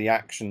structure the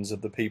actions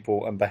of the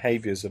people and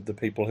behaviours of the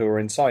people who are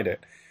inside it.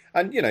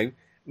 And,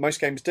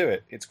 most games do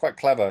it. It's quite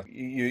clever.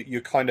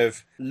 You're kind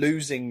of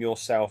losing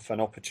yourself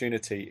an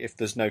opportunity if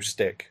there's no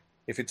stick.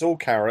 If it's all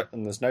carrot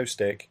and there's no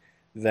stick,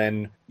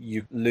 then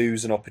you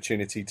lose an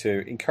opportunity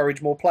to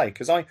encourage more play.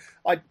 Because I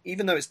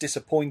even though it's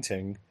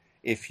disappointing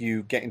if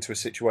you get into a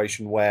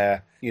situation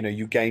where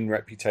you gain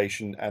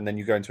reputation and then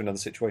you go into another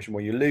situation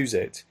where you lose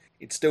it,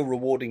 it's still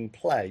rewarding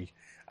play.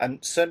 And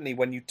certainly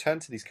when you turn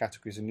to these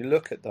categories and you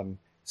look at them,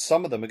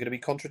 some of them are going to be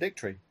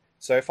contradictory.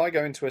 So if I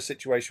go into a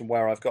situation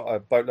where I've got a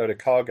boatload of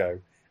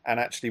cargo and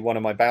actually one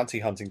of my bounty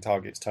hunting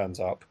targets turns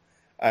up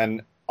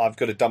and I've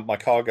got to dump my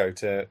cargo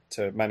to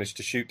manage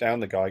to shoot down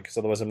the guy because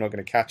otherwise I'm not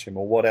going to catch him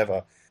or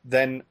whatever,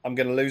 then I'm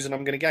going to lose and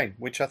I'm going to gain,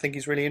 which I think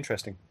is really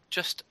interesting.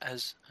 Just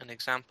as an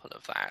example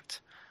of that,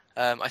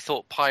 I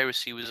thought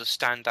piracy was a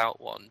standout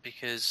one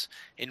because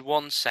in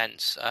one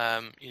sense,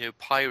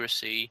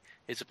 piracy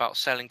is about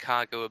selling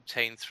cargo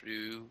obtained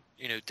through,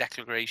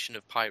 declaration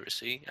of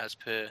piracy as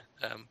per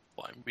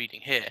what I'm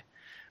reading here.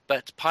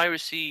 But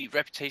piracy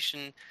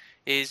reputation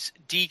is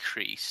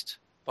decreased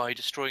by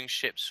destroying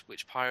ships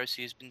which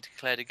piracy has been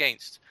declared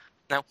against.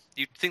 Now,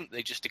 you'd think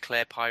they just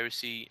declare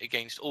piracy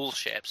against all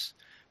ships,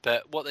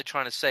 but what they're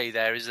trying to say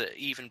there is that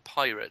even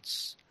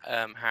pirates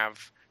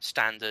have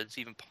standards,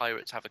 even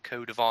pirates have a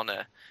code of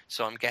honor.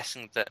 So I'm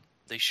guessing that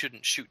they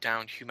shouldn't shoot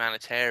down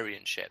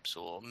humanitarian ships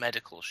or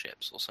medical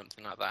ships or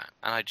something like that.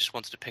 And I just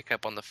wanted to pick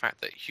up on the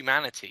fact that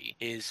humanity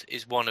is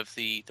one of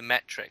the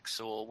metrics,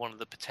 or one of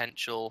the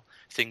potential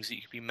things that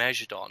you can be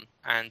measured on.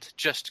 And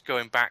just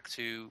going back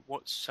to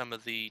what some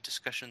of the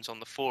discussions on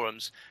the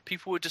forums,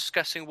 people were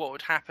discussing what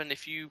would happen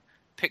if you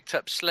picked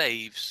up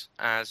slaves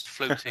as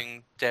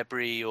floating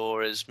debris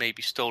or as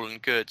maybe stolen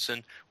goods,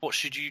 and what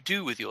should you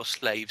do with your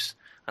slaves?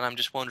 And I'm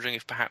just wondering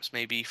if perhaps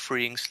maybe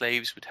freeing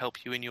slaves would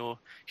help you in your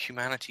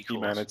humanity cause.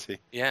 Humanity.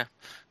 Yeah.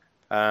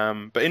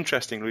 But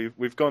interestingly,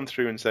 we've gone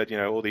through and said,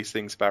 all these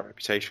things about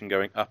reputation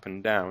going up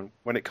and down.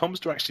 When it comes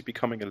to actually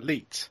becoming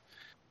elite,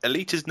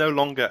 elite is no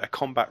longer a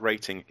combat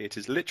rating. It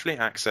is literally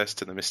access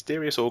to the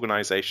mysterious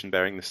organization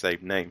bearing the same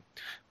name.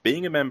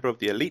 Being a member of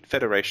the Elite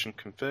Federation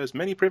confers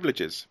many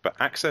privileges, but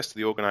access to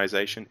the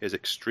organization is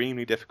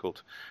extremely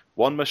difficult.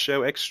 One must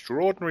show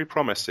extraordinary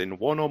promise in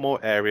one or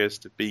more areas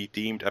to be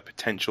deemed a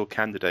potential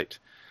candidate.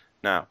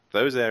 Now,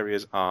 those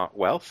areas are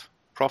wealth,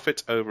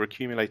 profit over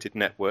accumulated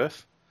net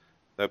worth,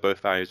 though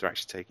both values are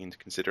actually taken into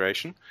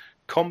consideration,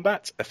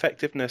 combat,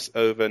 effectiveness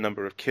over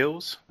number of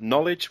kills,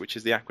 knowledge, which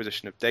is the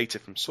acquisition of data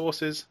from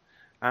sources,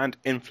 and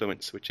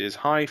influence, which is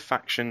high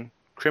faction,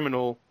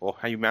 criminal, or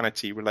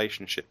humanity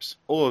relationships.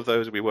 All of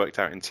those will be worked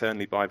out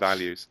internally by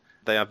values.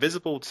 They are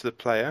visible to the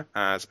player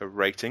as a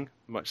rating,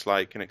 much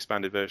like an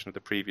expanded version of the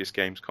previous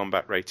game's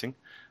combat rating.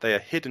 They are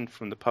hidden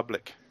from the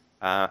public,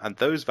 and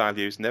those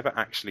values never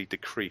actually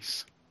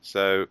decrease.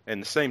 So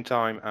in the same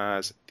time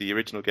as the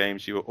original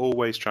games, you are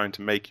always trying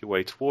to make your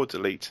way towards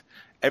Elite.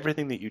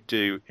 Everything that you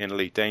do in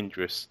Elite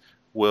Dangerous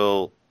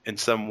will in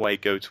some way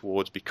go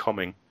towards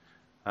becoming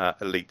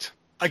Elite.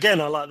 Again,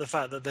 I like the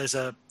fact that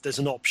there's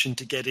an option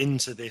to get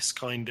into this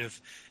kind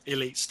of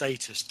elite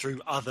status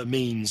through other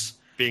means,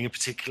 being a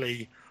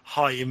particularly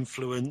high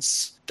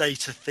influence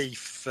data thief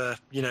for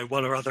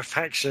one or other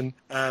faction,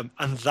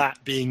 and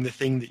that being the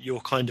thing that you're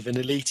kind of an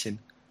elite in.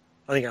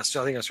 I think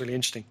that's really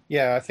interesting.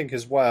 Yeah, I think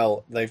as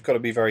well they've got to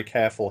be very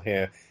careful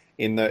here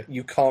in that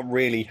you can't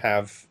really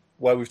have,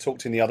 where we've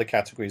talked in the other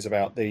categories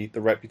about the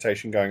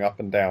reputation going up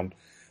and down,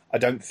 I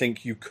don't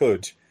think you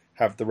could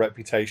have the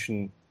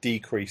reputation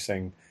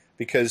decreasing,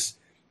 because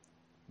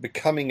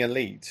becoming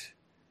elite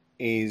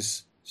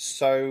is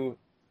so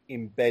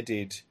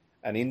embedded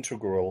and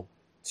integral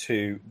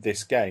to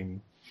this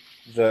game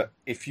that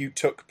if you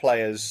took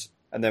players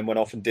and then went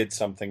off and did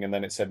something and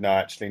then it said, no,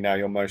 actually now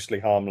you're mostly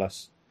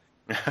harmless,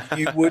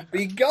 you would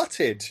be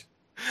gutted.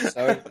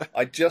 So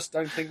I just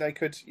don't think they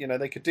could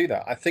do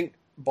that. I think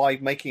by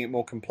making it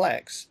more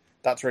complex,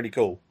 that's really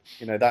cool.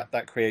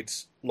 That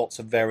creates lots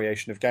of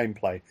variation of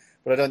gameplay,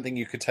 but I don't think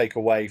you could take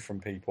away from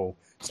people.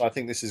 So I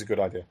think this is a good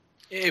idea.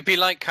 It'd be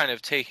like kind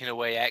of taking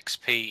away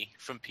XP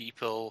from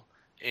people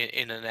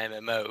in an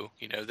MMO.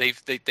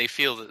 They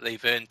feel that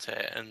they've earned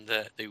it and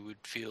that they would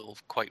feel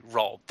quite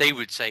robbed. They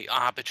would say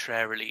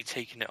arbitrarily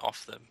taking it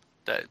off them.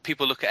 That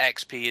people look at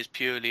XP as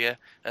purely a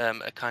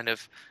kind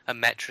of a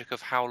metric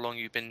of how long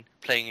you've been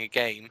playing a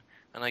game,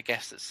 and I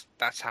guess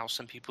that's how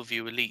some people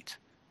view Elite.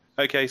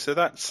 Okay, so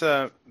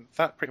that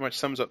pretty much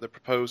sums up the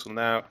proposal.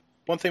 Now,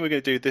 one thing we're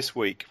going to do this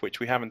week,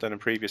 which we haven't done in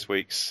previous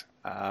weeks,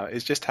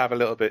 is just have a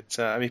little bit...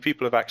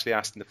 people have actually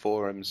asked in the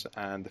forums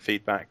and the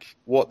feedback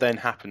what then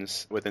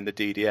happens within the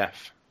DDF.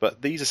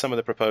 But these are some of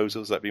the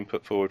proposals that have been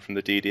put forward from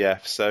the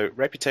DDF. So,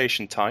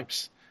 reputation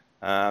types.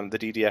 The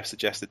DDF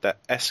suggested that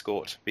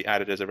escort be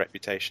added as a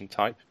reputation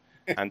type,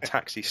 and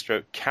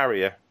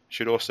taxi/carrier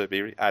should also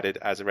be added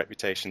as a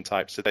reputation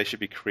type, so they should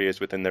be careers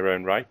within their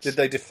own right. Did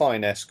they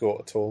define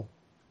escort at all?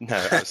 No,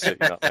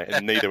 absolutely not, mate.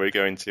 And neither are we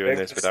going to in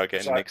this without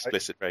getting an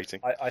explicit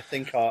rating. I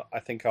think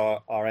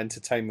our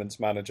entertainment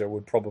manager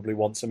would probably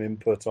want some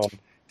input on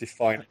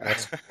defining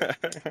escort.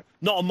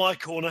 Not on my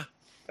corner.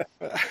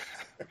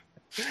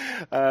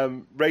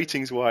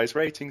 Ratings-wise,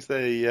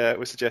 they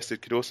were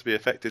suggested could also be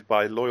affected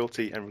by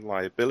loyalty and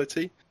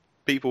reliability.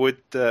 People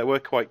were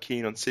quite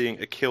keen on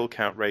seeing a kill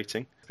count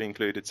rating be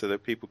included so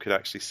that people could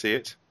actually see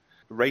it.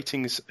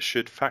 Ratings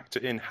should factor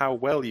in how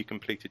well you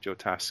completed your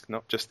task,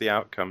 not just the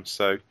outcome.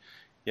 So,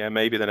 yeah,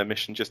 maybe then a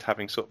mission just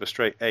having sort of a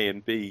straight A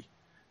and B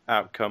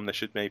outcome, there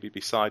should maybe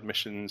be side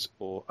missions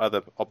or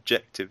other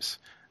objectives,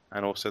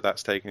 and also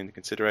that's taken into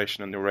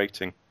consideration in the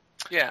rating.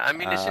 Yeah, I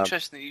mean, it's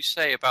interesting that you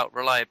say about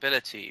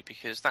reliability,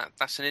 because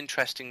that's an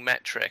interesting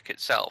metric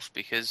itself,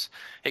 because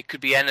it could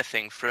be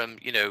anything from,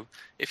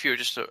 if you're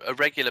just a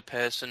regular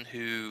person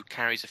who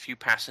carries a few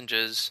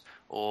passengers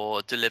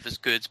or delivers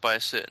goods by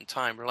a certain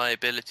time,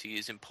 reliability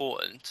is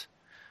important,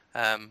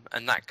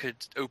 and that could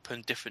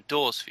open different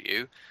doors for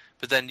you.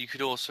 But then you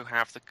could also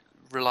have the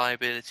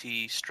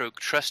reliability /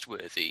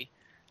 trustworthy,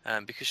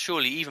 because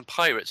surely even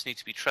pirates need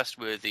to be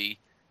trustworthy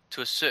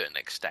to a certain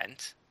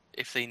extent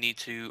if they need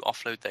to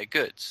offload their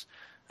goods.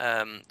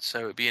 So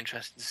it'd be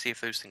interesting to see if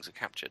those things are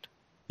captured.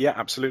 Yeah,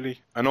 absolutely.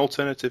 An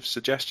alternative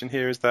suggestion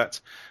here is that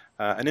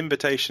an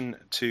invitation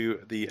to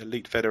the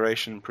Elite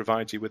Federation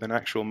provides you with an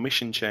actual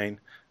mission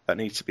chain that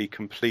needs to be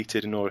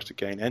completed in order to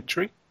gain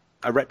entry.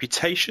 A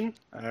reputation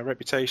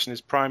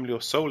is primarily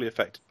or solely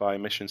affected by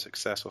mission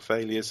success or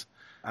failures.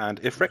 And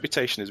if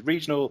reputation is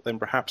regional, then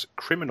perhaps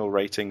criminal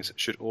ratings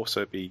should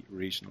also be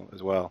regional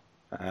as well.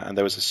 And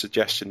there was a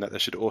suggestion that there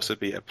should also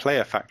be a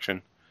player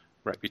faction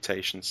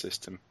reputation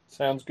system.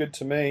 Sounds good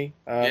to me.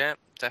 Yeah,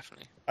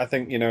 definitely. I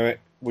think,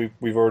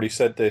 we've already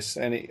said this.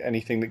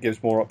 Anything that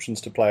gives more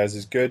options to players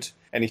is good.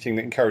 Anything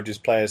that encourages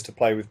players to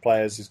play with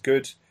players is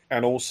good.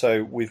 And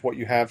also with what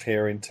you have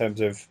here in terms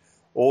of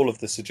all of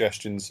the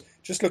suggestions,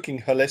 just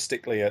looking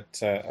holistically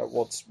at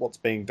what's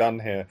being done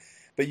here.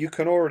 But you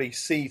can already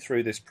see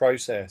through this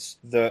process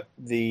that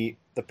the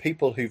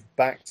people who've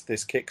backed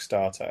this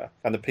Kickstarter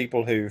and the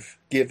people who've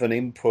given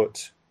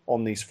input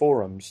on these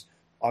forums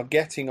are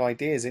getting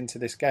ideas into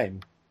this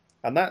game.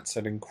 And that's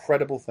an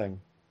incredible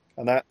thing.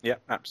 And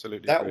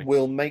absolutely that agree.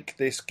 will make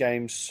this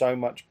game so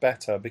much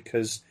better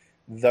because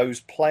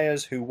those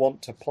players who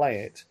want to play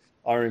it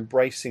are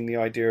embracing the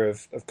idea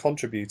of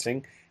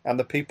contributing, and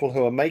the people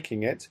who are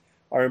making it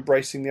are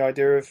embracing the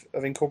idea of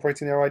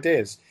incorporating their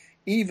ideas,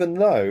 even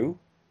though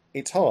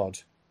it's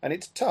hard and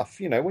it's tough.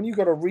 When you've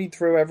got to read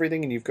through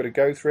everything and you've got to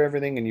go through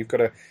everything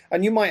and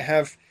and you might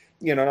have,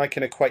 and I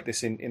can equate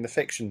this in the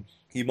fiction,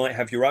 you might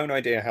have your own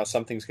idea how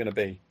something's going to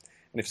be.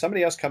 And if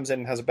somebody else comes in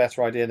and has a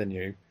better idea than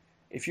you,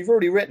 if you've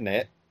already written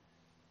it,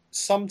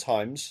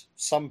 sometimes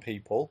some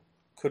people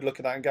could look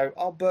at that and go,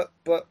 oh, but,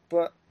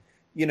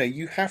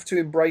 you have to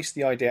embrace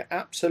the idea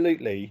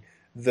absolutely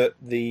that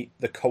the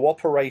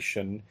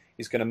cooperation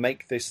is going to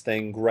make this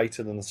thing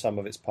greater than the sum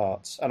of its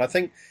parts. And I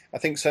think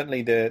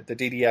certainly the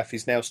DDF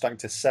is now starting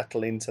to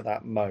settle into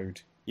that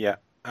mode. Yeah,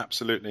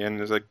 absolutely. And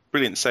there's a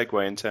brilliant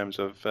segue in terms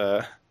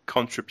of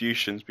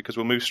contributions, because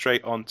we'll move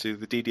straight on to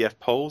the DDF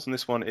polls. And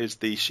this one is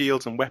the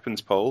Shields and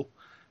Weapons poll,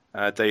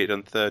 dated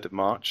on 3rd of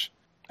March.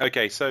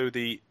 Okay, so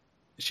the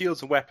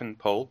Shields and Weapon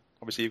poll,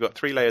 obviously you've got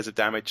 3 layers of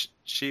damage.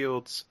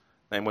 Shields,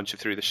 then once you're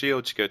through the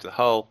shields, you go to the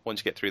hull. Once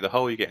you get through the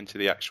hull, you get into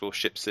the actual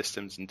ship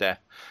systems and death.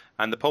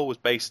 And the poll was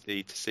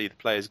basically to see the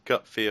player's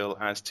gut feel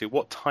as to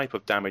what type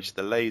of damage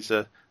the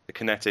laser, the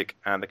kinetic,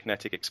 and the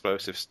kinetic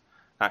explosives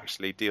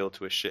actually deal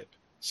to a ship.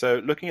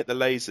 So looking at the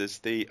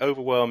lasers, the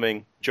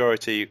overwhelming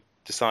majority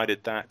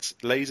decided that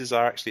lasers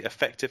are actually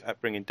effective at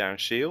bringing down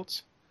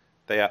shields.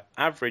 They are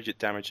average at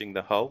damaging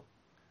the hull,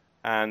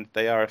 and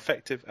they are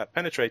effective at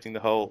penetrating the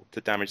hull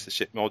to damage the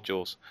ship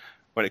modules.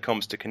 When it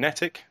comes to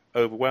kinetic,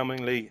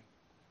 overwhelmingly,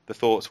 the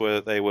thoughts were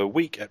that they were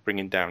weak at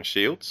bringing down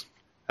shields.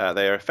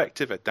 They are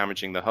effective at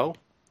damaging the hull,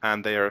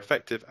 and they are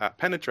effective at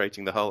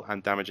penetrating the hull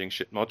and damaging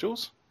ship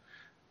modules.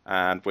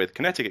 And with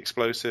kinetic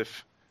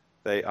explosive,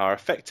 they are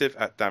effective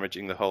at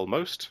damaging the hull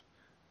most.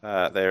 They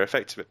are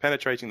effective at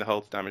penetrating the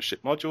hull to damage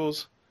ship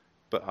modules,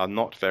 but are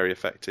not very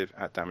effective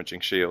at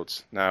damaging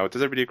shields. Now,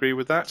 does everybody agree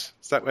with that?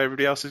 Is that where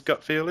everybody else's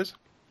gut feel is?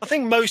 I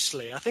think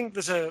mostly. I think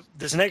there's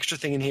an extra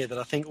thing in here that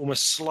I think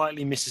almost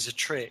slightly misses a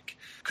trick,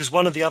 because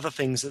one of the other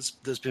things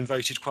that's been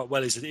voted quite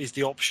well is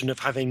the option of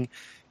having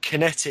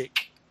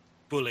kinetic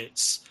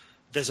bullets.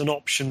 There's an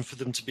option for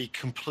them to be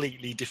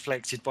completely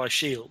deflected by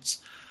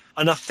shields.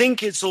 And I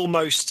think it's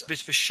almost a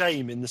bit of a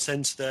shame in the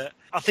sense that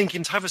I think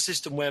to have a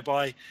system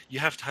whereby you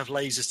have to have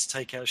lasers to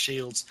take out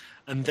shields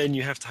and then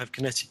you have to have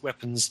kinetic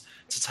weapons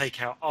to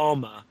take out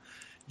armor,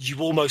 you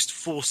almost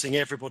forcing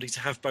everybody to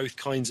have both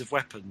kinds of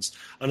weapons.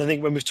 And I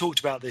think when we've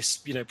talked about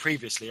this,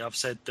 previously, I've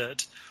said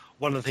that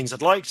one of the things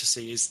I'd like to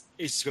see is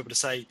to be able to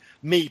say,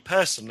 me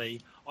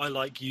personally, I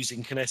like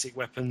using kinetic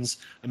weapons,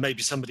 and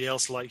maybe somebody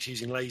else likes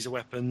using laser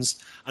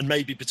weapons, and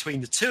maybe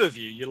between the two of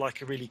you, you're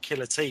like a really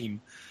killer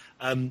team.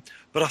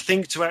 But I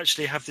think to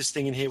actually have this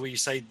thing in here where you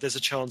say there's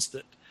a chance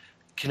that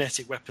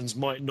kinetic weapons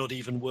might not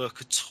even work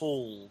at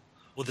all,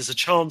 or there's a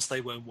chance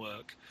they won't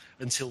work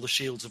until the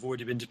shields have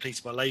already been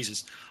depleted by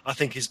lasers, I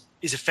think is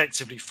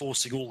effectively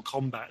forcing all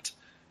combat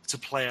to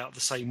play out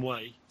the same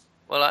way.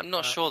 Well, I'm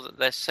not sure that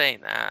they're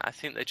saying that. I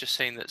think they're just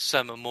saying that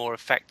some are more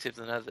effective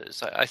than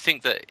others. I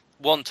think that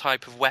one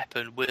type of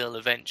weapon will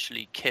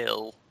eventually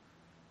kill,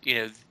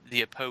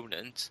 the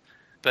opponent.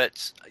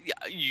 But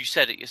you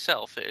said it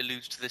yourself. It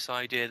alludes to this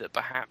idea that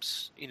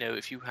perhaps,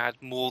 if you had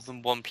more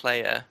than one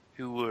player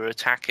who were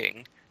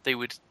attacking, they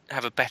would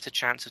have a better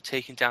chance of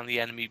taking down the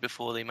enemy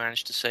before they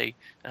managed to, say,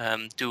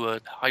 do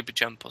a hyper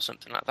jump or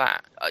something like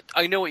that.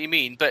 I know what you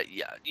mean, but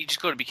you just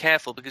got to be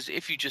careful, because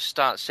if you just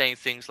start saying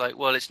things like,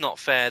 well, it's not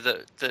fair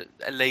that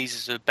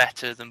lasers are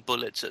better than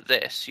bullets at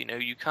this,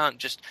 you can't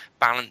just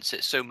balance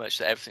it so much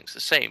that everything's the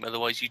same.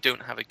 Otherwise, you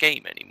don't have a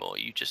game anymore.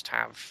 You just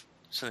have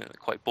something that's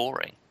quite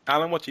boring.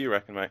 Alan, what do you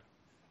reckon, mate?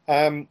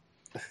 I'm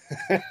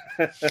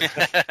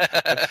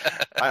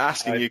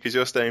asking you because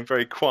you're staying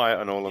very quiet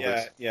on all of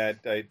this. Yeah,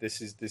 Dave, this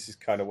is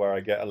kind of where I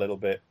get a little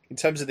bit in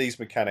terms of these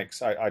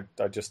mechanics. I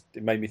just,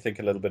 it made me think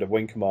a little bit of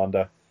Wing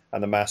Commander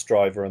and the mass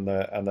driver and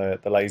the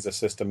laser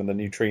system and the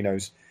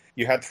neutrinos.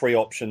 You had 3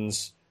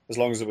 options, as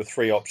long as there were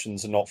 3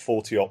 options and not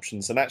 40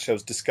 options. And actually, I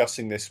was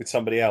discussing this with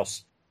somebody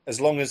else. As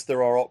long as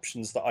there are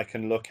options that I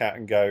can look at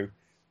and go,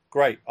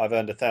 great, I've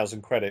earned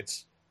 1,000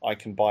 credits, I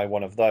can buy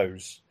one of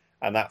those,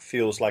 and that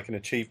feels like an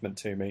achievement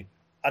to me.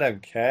 I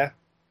don't care.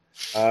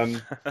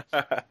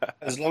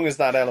 As long as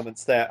that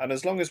element's there, and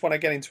as long as when I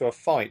get into a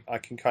fight, I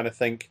can kind of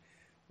think,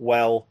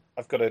 well,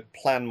 I've got to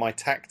plan my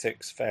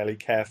tactics fairly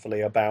carefully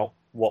about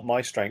what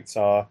my strengths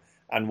are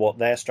and what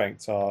their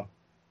strengths are.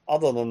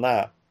 Other than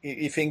that,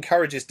 if it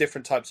encourages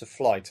different types of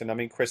flight, and I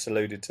mean, Chris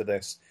alluded to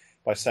this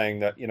by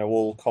saying that,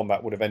 all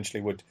combat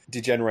would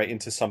degenerate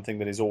into something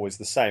that is always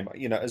the same.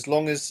 As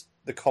long as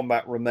the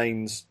combat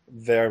remains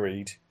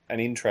varied and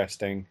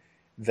interesting,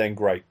 then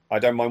great. I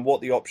don't mind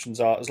what the options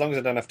are, as long as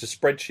I don't have to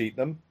spreadsheet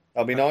them.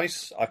 That'll be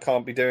nice. I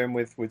can't be doing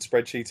with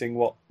spreadsheeting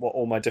what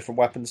all my different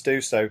weapons do.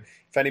 So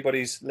if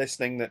anybody's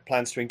listening that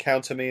plans to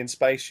encounter me in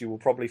space, you will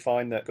probably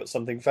find that I've got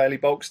something fairly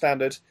bulk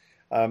standard,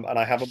 and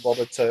I haven't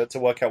bothered to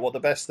work out what the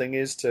best thing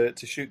is to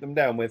shoot them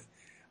down with.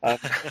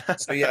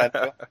 So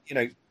yeah,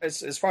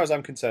 as far as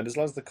I'm concerned, as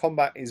long as the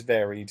combat is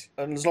varied,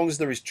 and as long as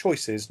there is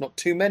choices, not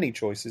too many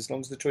choices, as long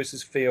as the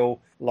choices feel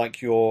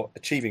like you're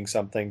achieving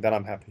something, then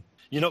I'm happy.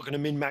 You're not going to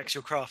min-max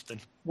your craft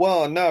then?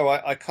 Well, no,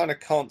 I kind of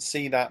can't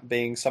see that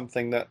being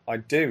something that I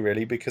do,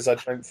 really, because I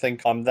don't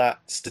think I'm that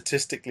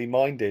statistically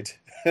minded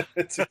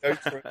to go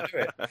through and do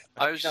it.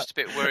 I was just a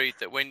bit worried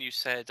that when you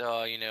said,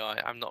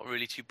 I'm not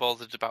really too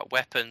bothered about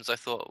weapons, I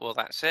thought, well,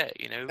 that's it.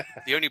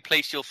 The only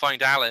place you'll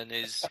find Alan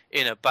is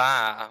in a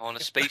bar on a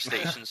space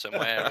station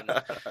somewhere, and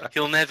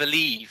he'll never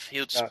leave.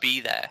 He'll just be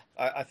there.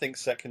 I think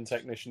Second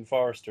Technician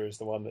Forrester is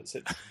the one that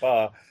sits at the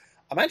bar.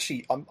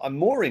 I'm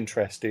more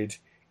interested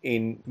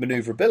in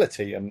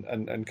maneuverability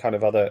and kind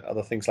of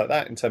other things like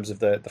that in terms of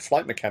the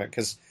flight mechanic,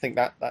 because I think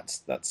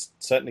that's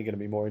certainly going to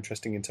be more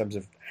interesting in terms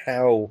of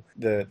how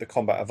the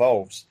combat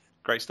evolves.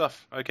 Great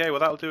stuff. Okay, well,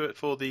 that'll do it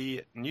for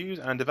the news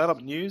and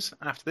development news.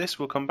 After this,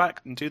 we'll come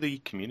back and do the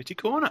Community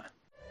Corner.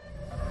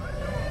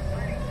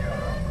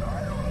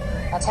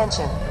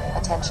 Attention.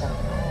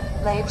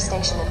 Lave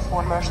Station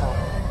infomercial.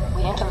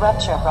 We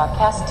interrupt your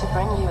broadcast to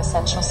bring you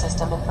essential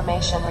system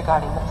information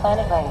regarding the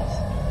planet Lave.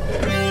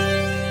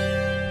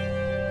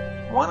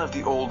 One of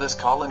the oldest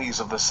colonies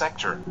of the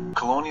sector,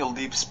 colonial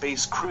deep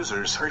space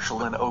cruisers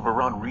Herschel and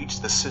Oberon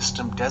reached the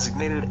system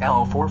designated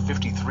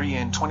L453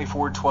 in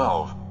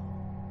 2412.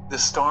 The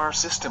star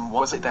system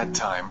was at that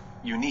time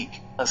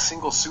unique, a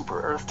single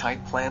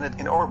super-Earth-type planet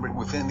in orbit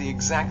within the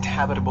exact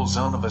habitable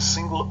zone of a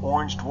single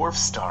orange dwarf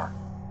star.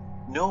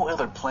 No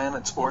other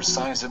planets or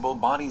sizable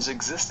bodies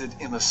existed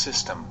in the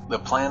system. The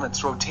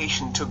planet's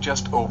rotation took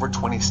just over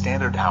 20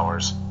 standard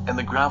hours, and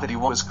the gravity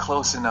was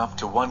close enough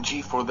to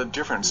 1G for the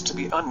difference to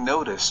be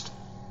unnoticed.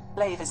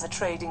 Lave is a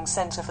trading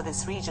center for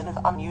this region of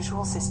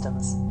unusual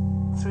systems.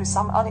 Through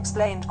some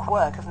unexplained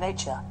quirk of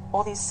nature,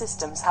 all these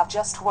systems have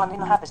just one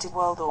inhabited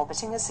world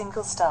orbiting a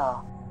single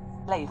star.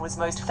 Lave was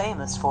most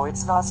famous for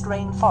its vast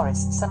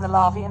rainforests and the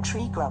Lavian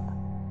tree grub.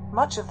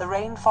 Much of the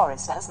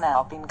rainforest has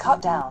now been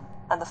cut down,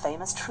 and the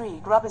famous tree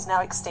grub is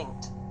now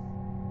extinct.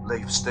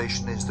 Lave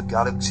Station is the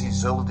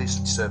galaxy's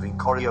oldest, serving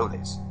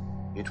Coriolis.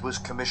 It was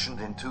commissioned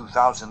in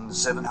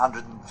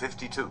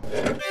 2752.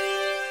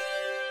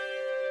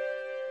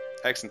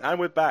 Excellent, and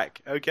we're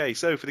back. Okay,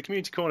 so for the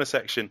Community Corner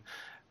section,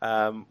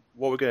 what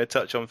we're going to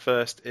touch on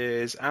first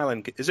is,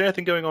 Alan, is there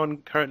anything going on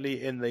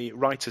currently in the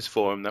Writers'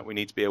 Forum that we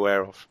need to be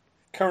aware of?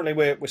 Currently,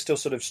 we're still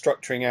sort of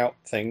structuring out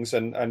things,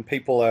 and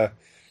people are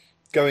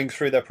going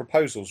through their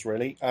proposals,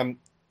 really.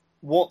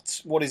 What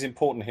is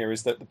important here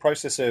is that the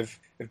process of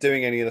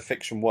doing any of the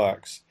fiction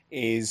works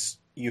is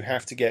you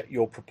have to get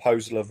your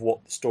proposal of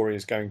what the story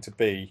is going to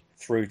be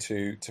through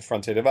to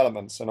Frontier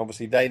Developments. And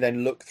obviously they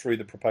then look through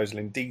the proposal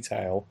in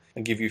detail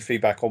and give you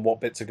feedback on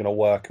what bits are going to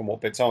work and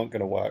what bits aren't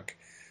going to work.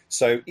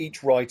 So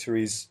each writer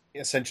is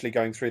essentially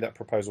going through that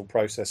proposal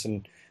process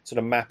and sort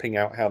of mapping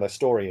out how their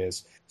story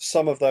is.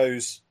 Some of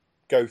those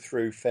go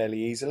through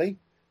fairly easily,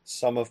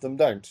 some of them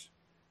don't.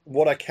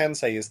 What I can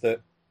say is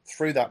that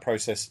through that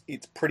process,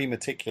 it's pretty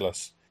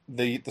meticulous.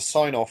 The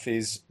sign-off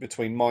is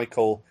between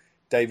Michael,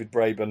 David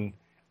Braben,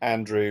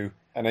 Andrew,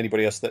 and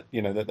anybody else that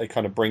that they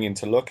kind of bring in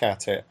to look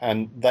at it,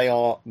 and they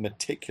are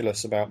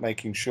meticulous about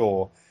making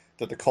sure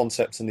that the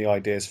concepts and the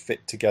ideas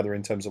fit together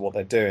in terms of what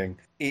they're doing.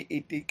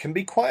 It can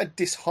be quite a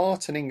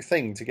disheartening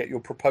thing to get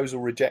your proposal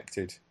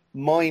rejected.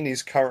 Mine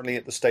is currently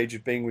at the stage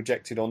of being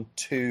rejected on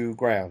 2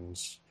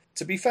 grounds.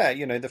 To be fair,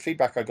 the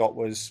feedback I got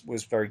was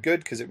very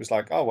good, because it was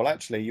like, oh, well,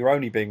 actually, you're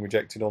only being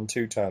rejected on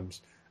 2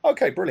 terms.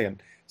 Okay,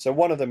 brilliant. So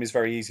one of them is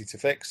very easy to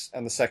fix,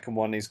 and the second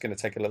one is going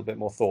to take a little bit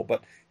more thought.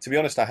 But to be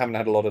honest, I haven't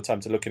had a lot of time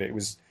to look at it. It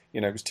was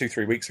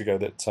 2-3 weeks ago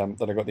that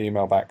I got the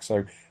email back,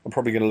 so I'm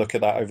probably going to look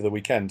at that over the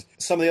weekend.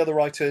 Some of the other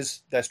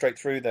writers, they're straight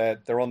through.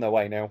 They're on their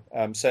way now.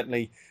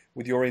 Certainly,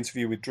 with your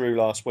interview with Drew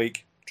last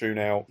week, Drew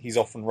now, he's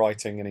off and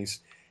writing, and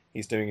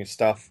he's doing his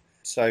stuff.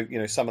 So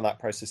some of that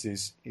process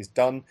is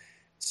done.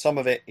 Some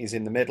of it is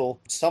in the middle.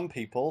 Some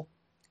people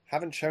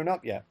haven't shown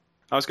up yet.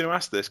 I was going to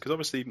ask this because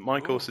obviously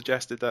Michael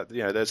suggested that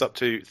there's up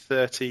to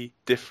 30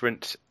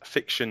 different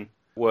fiction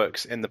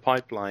works in the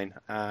pipeline,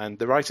 and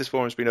the Writers'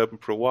 Forum's been open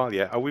for a while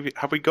yet.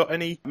 Have we got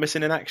any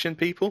missing in action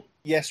people?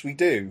 Yes, we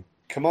do.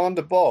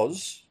 Commander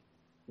Boz,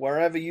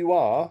 wherever you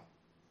are,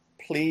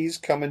 please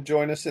come and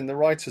join us in the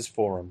Writers'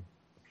 Forum.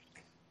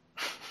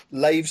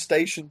 Lave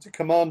Station to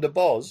Commander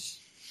Boz,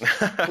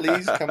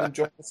 please come and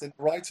join us in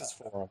the Writers'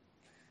 Forum.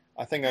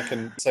 I think I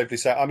can safely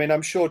say. I mean,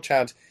 I'm sure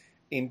Chad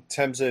in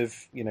terms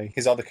of,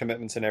 his other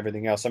commitments and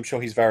everything else, I'm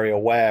sure he's very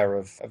aware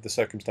of the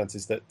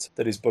circumstances that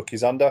his book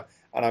is under,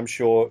 and I'm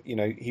sure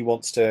he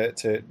wants to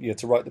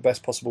write the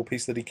best possible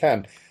piece that he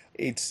can.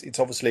 It's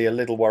obviously a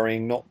little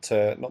worrying not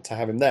to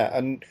have him there,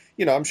 and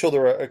I'm sure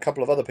there are a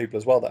couple of other people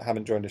as well that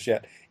haven't joined us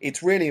yet.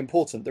 It's really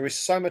important. There is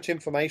so much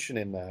information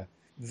in there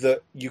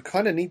that you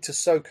kind of need to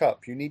soak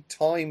up. You need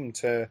time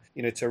to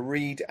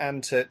read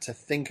and to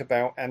think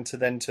about, and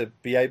to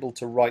be able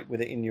to write with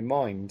it in your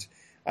mind.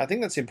 I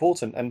think that's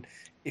important. And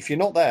if you're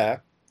not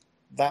there,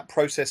 that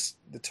process,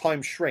 the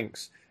time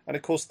shrinks. And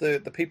of course, the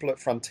people at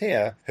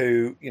Frontier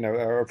who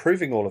are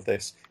approving all of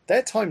this,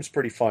 their time's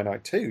pretty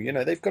finite too.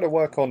 They've got to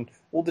work on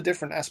all the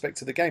different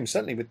aspects of the game.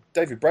 Certainly with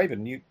David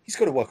Braben, he's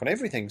got to work on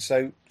everything.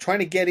 So trying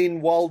to get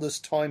in while there's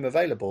time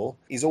available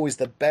is always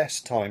the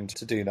best time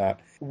to do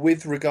that.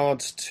 With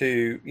regards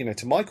to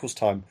to Michael's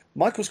time,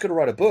 Michael's got to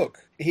write a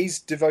book. He's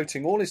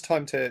devoting all his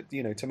time to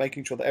to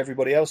making sure that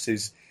everybody else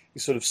is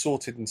sort of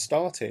sorted and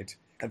started.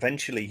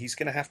 Eventually he's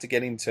going to have to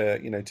get into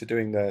to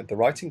doing the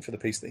writing for the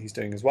piece that he's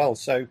doing as well.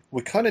 So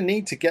we kind of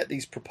need to get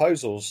these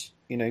proposals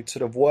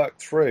sort of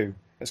worked through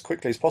as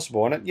quickly as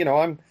possible. And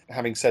I'm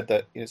having said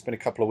that, it's been a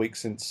couple of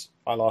weeks since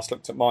I last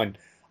looked at mine.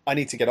 I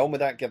need to get on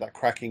with that, get that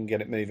cracking, get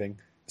it moving.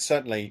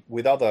 Certainly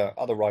with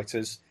other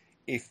writers,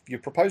 if your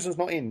proposal's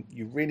not in,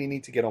 you really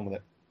need to get on with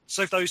it.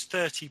 So those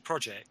 30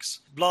 projects,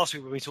 last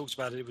week when we talked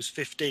about it, it was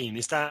 15.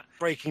 Is that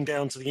breaking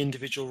down to the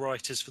individual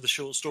writers for the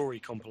short story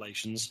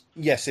compilations?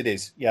 Yes, it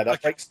is. Yeah,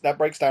 that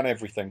breaks down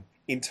everything.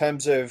 In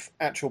terms of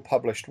actual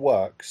published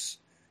works,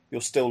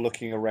 you're still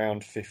looking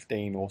around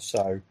 15 or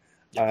so.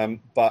 Yep.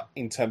 But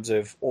in terms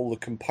of all the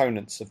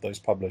components of those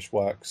published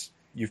works,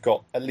 you've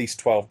got at least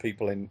 12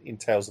 people in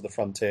Tales of the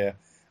Frontier.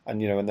 And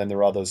and then there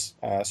are others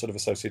sort of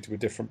associated with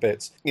different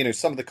bits.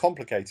 Some of the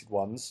complicated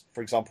ones,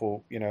 for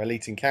example,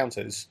 Elite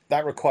Encounters,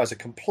 that requires a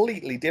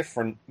completely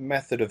different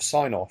method of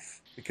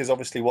sign-off, because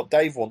obviously what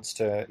Dave wants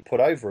to put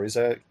over is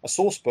a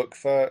source book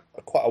for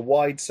quite a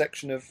wide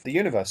section of the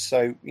universe.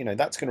 So,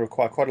 that's going to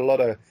require quite a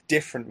lot of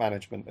different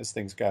management as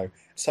things go.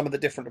 Some of the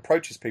different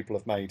approaches people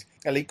have made.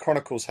 Elite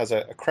Chronicles has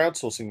a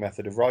crowdsourcing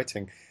method of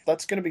writing.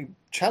 That's going to be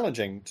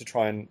challenging to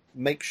try and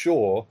make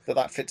sure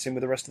that fits in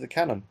with the rest of the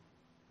canon.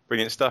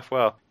 Brilliant stuff.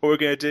 Well, what we're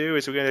going to do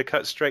is we're going to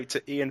cut straight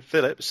to Ian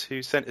Phillips,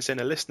 who sent us in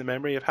a listener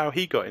memory of how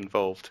he got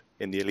involved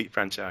in the Elite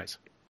franchise.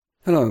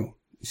 Hello,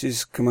 this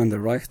is Commander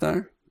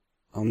Reichdar.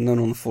 I'm known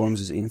on the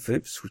forums as Ian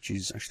Phillips, which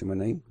is actually my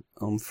name.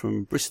 I'm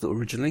from Bristol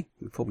originally,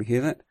 you'll probably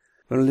hear that,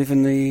 but I live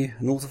in the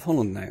north of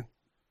Holland now.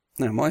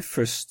 Now, my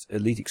first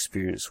Elite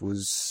experience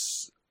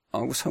was,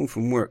 I was home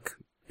from work,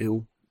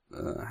 ill,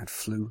 I had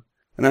flu,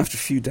 and after a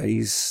few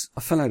days,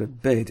 I fell out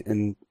of bed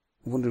and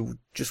wondered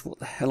just what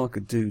the hell I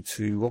could do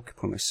to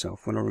occupy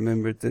myself when I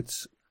remembered that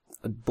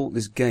I'd bought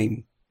this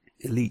game,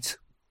 Elite.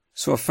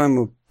 So I found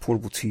my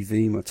portable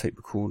TV, my tape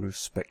recorder,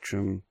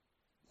 Spectrum,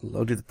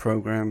 loaded the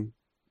program,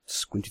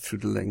 squinted through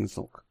the lens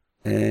lock,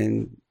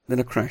 and then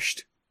I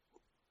crashed.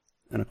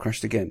 And I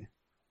crashed again.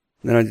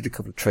 Then I did a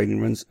couple of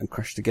training runs and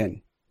crashed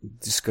again.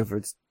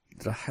 Discovered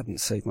that I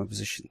hadn't saved my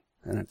position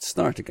and had to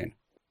start again.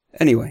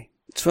 Anyway,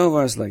 12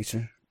 hours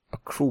later, I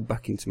crawled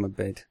back into my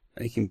bed,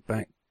 aching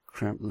back,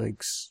 cramped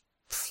legs,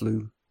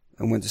 flu,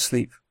 and went to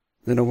sleep.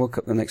 Then I woke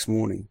up the next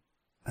morning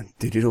and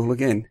did it all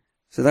again.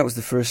 So that was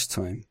the first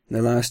time. Now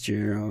last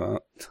year,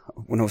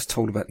 when I was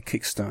told about the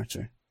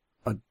Kickstarter,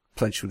 I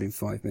pledged within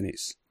 5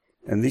 minutes.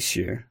 And this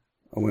year,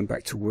 I went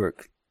back to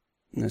work,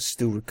 and I was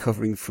still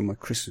recovering from my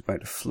Christmas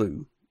bout of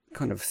flu,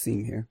 kind of a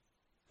theme here,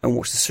 and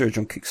watched the surge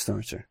on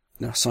Kickstarter.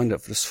 Now I signed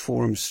up for this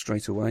forum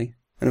straight away,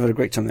 and I've had a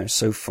great time there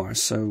so far.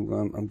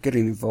 So I'm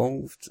getting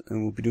involved,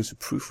 and we'll be doing some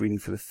proofreading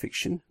for the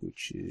fiction,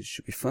 which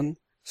should be fun.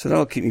 So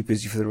that'll keep me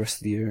busy for the rest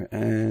of the year,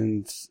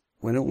 and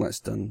when all that's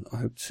done, I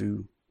hope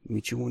to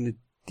meet you on the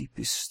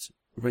deepest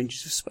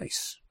ranges of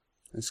space.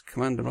 It's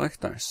Commander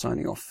Reichdar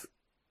signing off.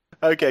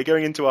 Okay,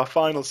 going into our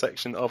final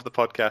section of the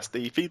podcast,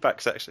 the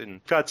feedback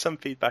section. We've had some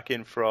feedback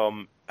in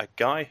from a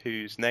guy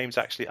whose name's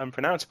actually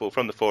unpronounceable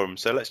from the forum,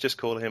 so let's just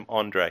call him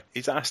Andre.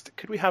 He's asked,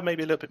 could we have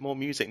maybe a little bit more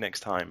music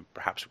next time?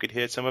 Perhaps we could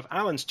hear some of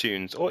Alan's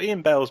tunes, or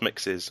Ian Bell's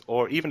mixes,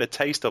 or even a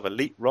taste of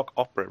Elite rock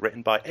opera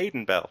written by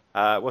Aidan Bell.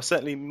 Well,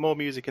 certainly more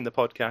music in the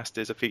podcast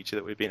is a feature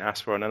that we've been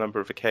asked for on a number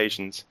of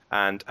occasions,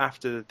 and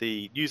after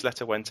the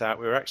newsletter went out,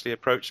 we were actually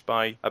approached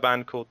by a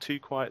band called Two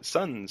Quiet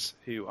Sons,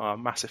 who are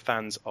massive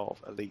fans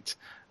of Elite,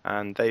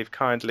 and they've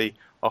kindly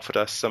offered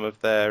us some of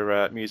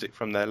their music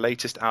from their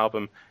latest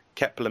album,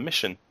 Kepler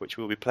Mission, which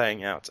we'll be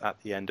playing out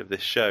at the end of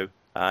this show.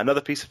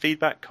 Another piece of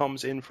feedback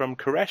comes in from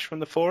Koresh from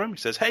the forum. He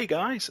says, hey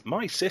guys,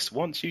 my sis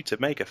wants you to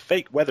make a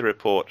fake weather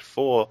report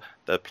for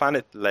the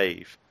planet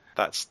Lave.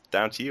 That's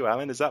down to you,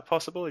 Alan. Is that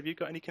possible? Have you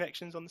got any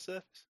connections on the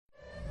surface?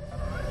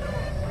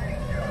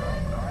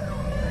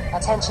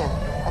 Attention,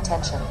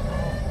 attention.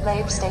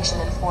 Lave Station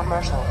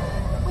infomercial.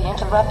 We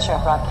interrupt your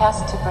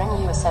broadcast to bring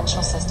you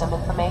essential system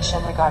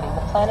information regarding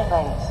the planet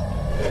Lave.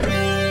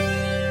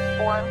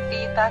 Forum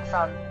feedback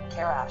from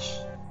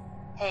Karash.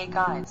 Hey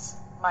guys,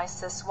 my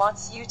sis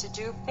wants you to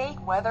do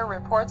fake weather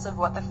reports of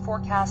what the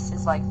forecast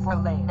is like for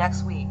Lave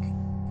next week.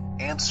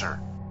 Answer: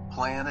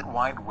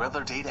 planet-wide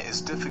weather data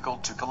is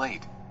difficult to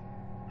collate.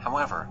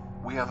 However,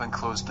 we have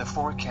enclosed the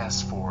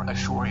forecast for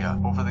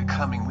Ashuria over the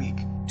coming week.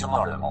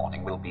 Tomorrow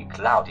morning will be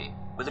cloudy,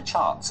 with a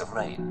chance of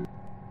rain.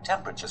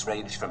 Temperatures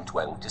range from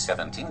 12 to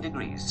 17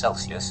 degrees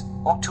Celsius,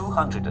 or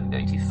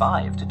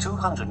 285 to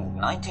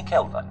 290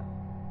 Kelvin.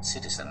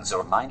 Citizens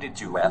are reminded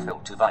to wear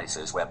filter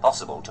devices where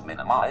possible to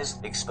minimize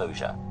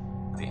exposure.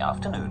 The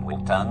afternoon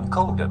will turn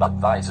colder, but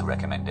visor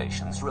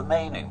recommendations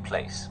remain in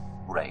place.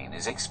 Rain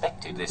is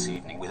expected this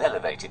evening with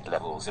elevated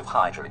levels of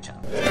hydrogen.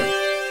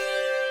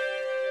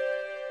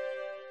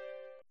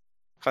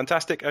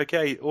 Fantastic.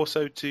 Okay,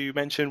 also to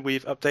mention,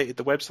 we've updated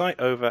the website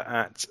over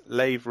at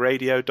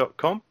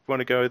laveradio.com. If you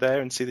want to go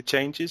there and see the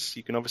changes,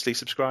 you can obviously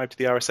subscribe to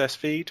the RSS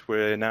feed.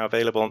 We're now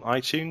available on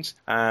iTunes.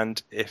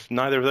 And if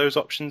neither of those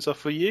options are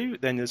for you,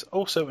 then there's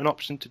also an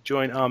option to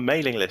join our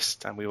mailing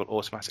list, and we will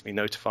automatically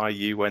notify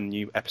you when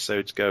new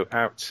episodes go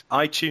out.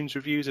 iTunes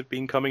reviews have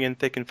been coming in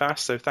thick and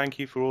fast, so thank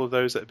you for all of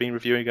those that have been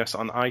reviewing us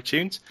on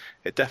iTunes.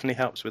 It definitely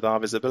helps with our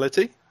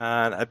visibility.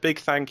 And a big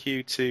thank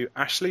you to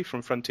Ashley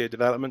from Frontier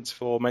Developments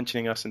for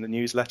mentioning us in the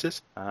newsletters.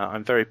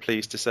 I'm very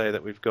pleased to say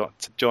that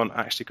John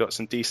actually got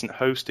some decent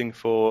hosting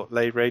for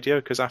Lave Radio,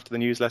 because after the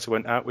newsletter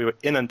went out, we were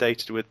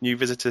inundated with new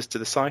visitors to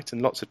the site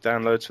and lots of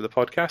downloads for the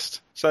podcast.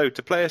 So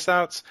to play us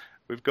out,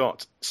 we've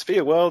got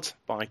Sphere World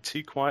by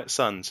Two Quiet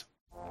Sons.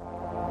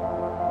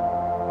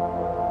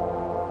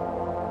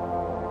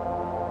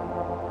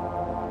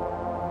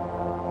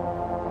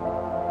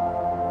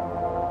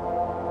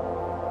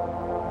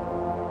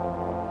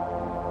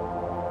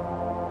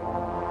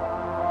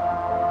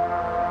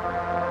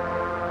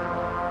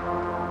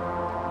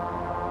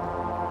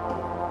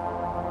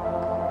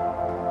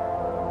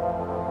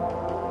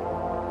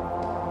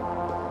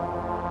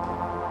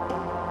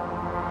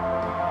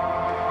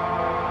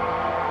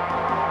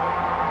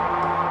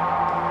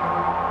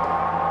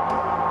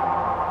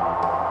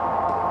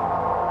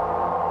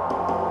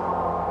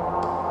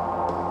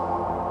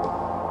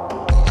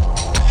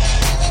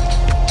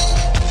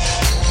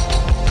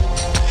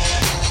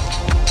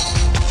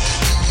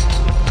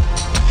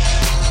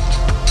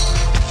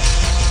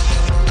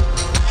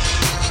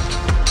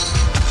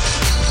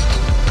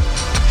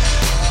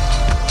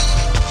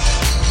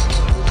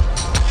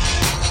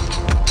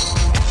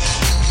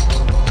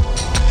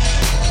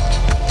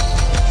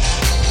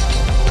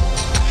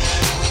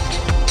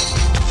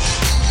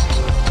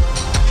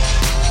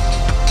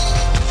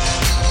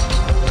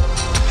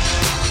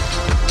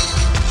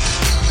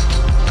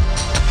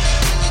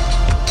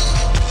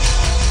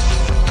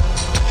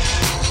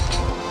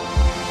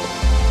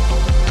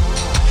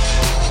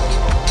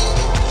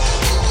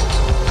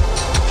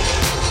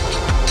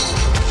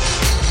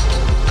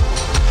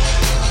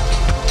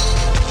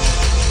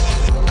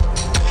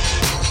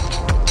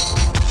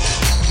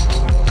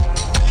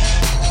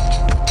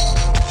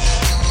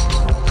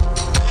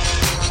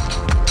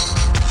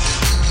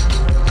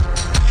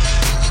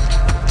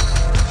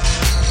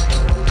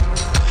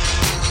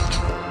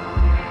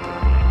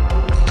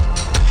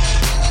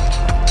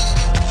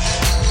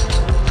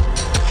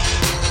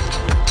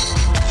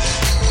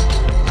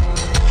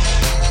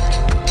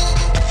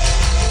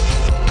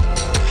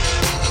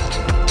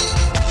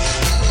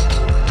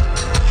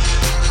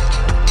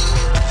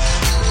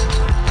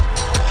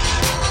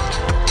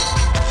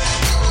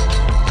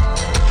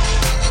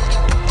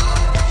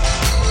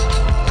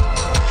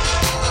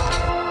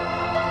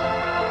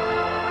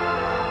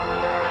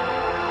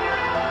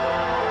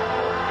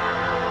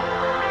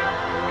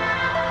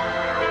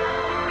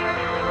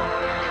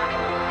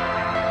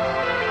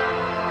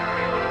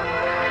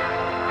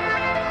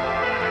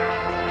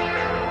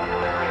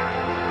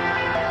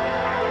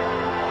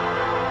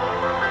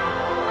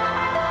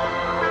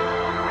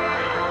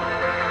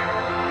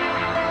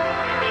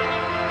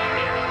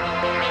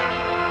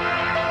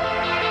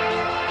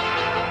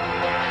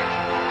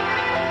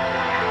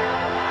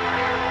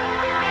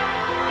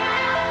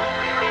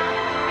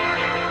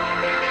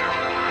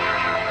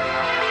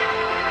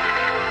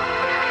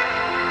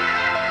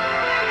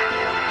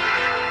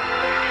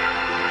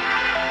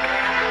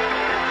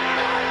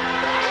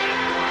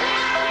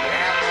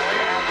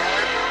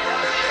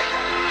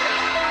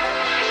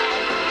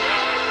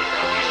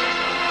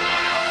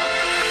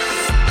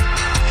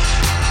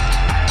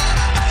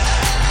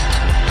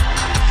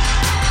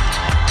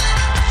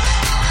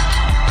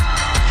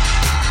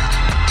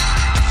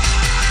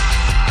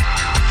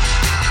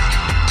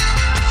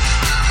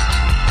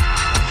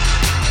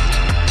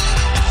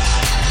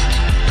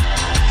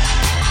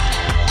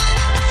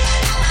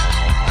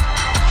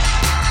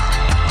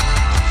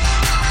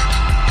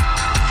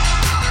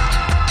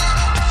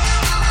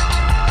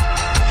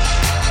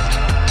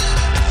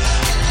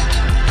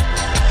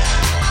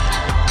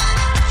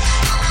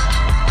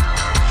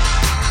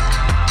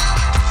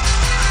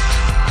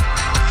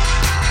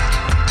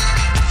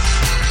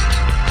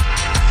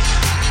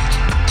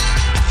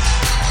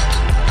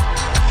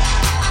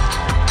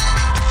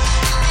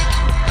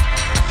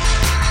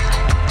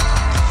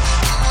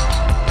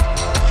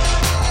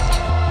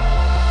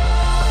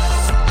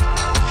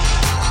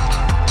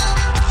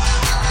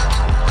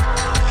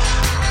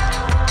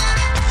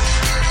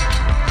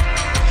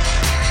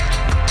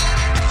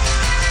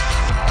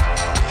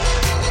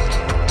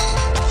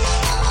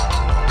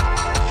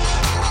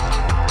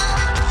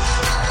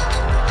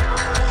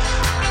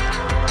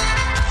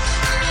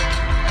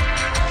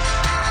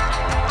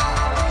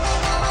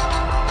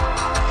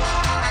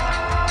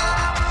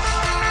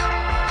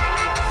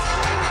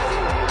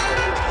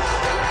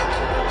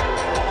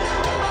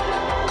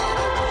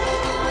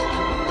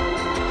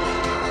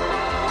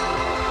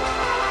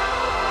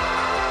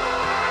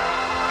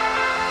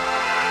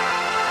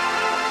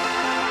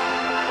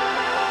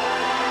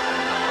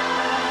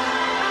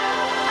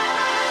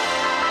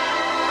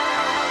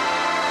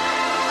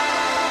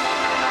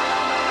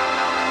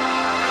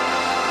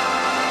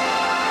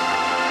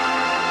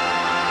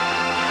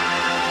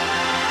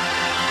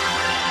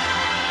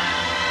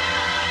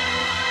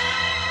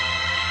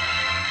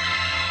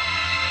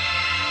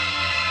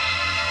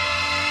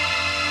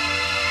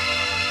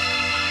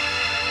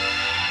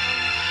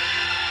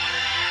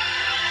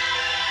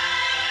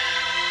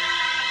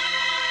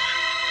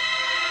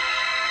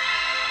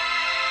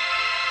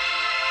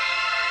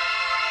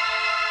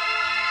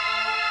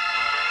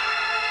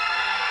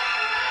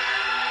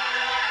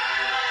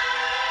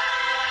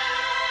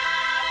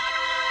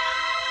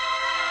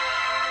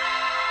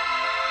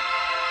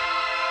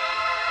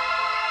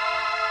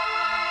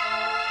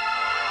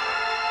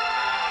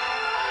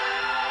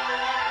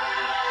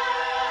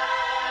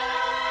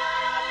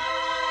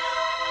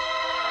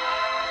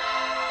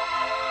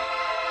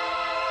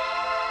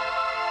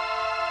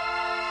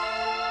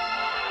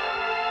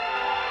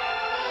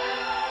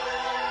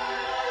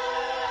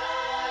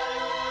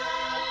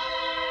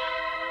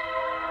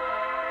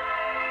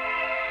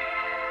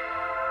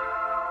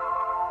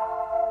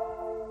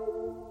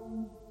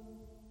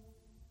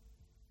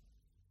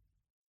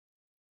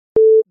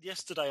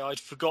 yesterday I'd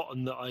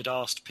forgotten that I'd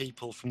asked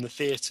people from the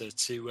theatre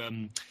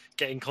to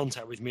get in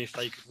contact with me if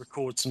they could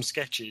record some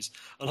sketches.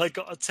 And I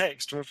got a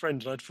text from a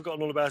friend, and I'd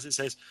forgotten all about it. It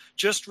says,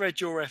 "Just read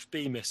your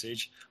FB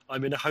message.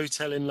 I'm in a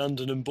hotel in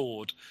London and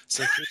bored,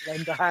 so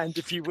lend a hand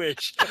if you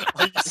wish."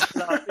 I used to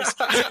love this.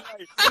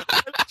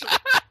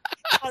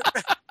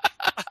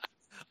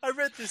 I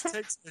read this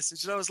text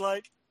message and I was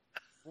like,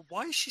 well,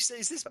 why is she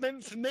saying, is this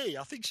meant for me?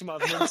 I think she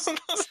might have meant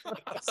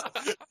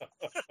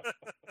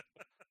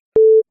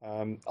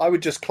I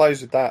would just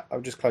close with that.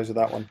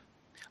 One.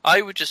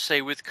 I would just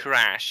say with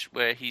Crash,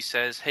 where he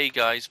says, "Hey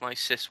guys, my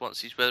sis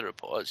wants these weather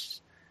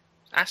reports."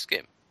 Ask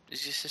him,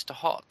 is your sister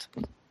hot?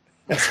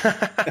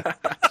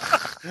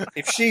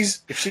 If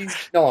she's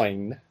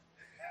 9.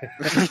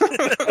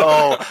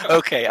 Oh,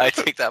 okay, I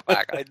take that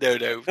back. No,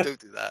 don't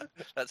do that.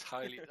 That's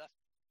highly...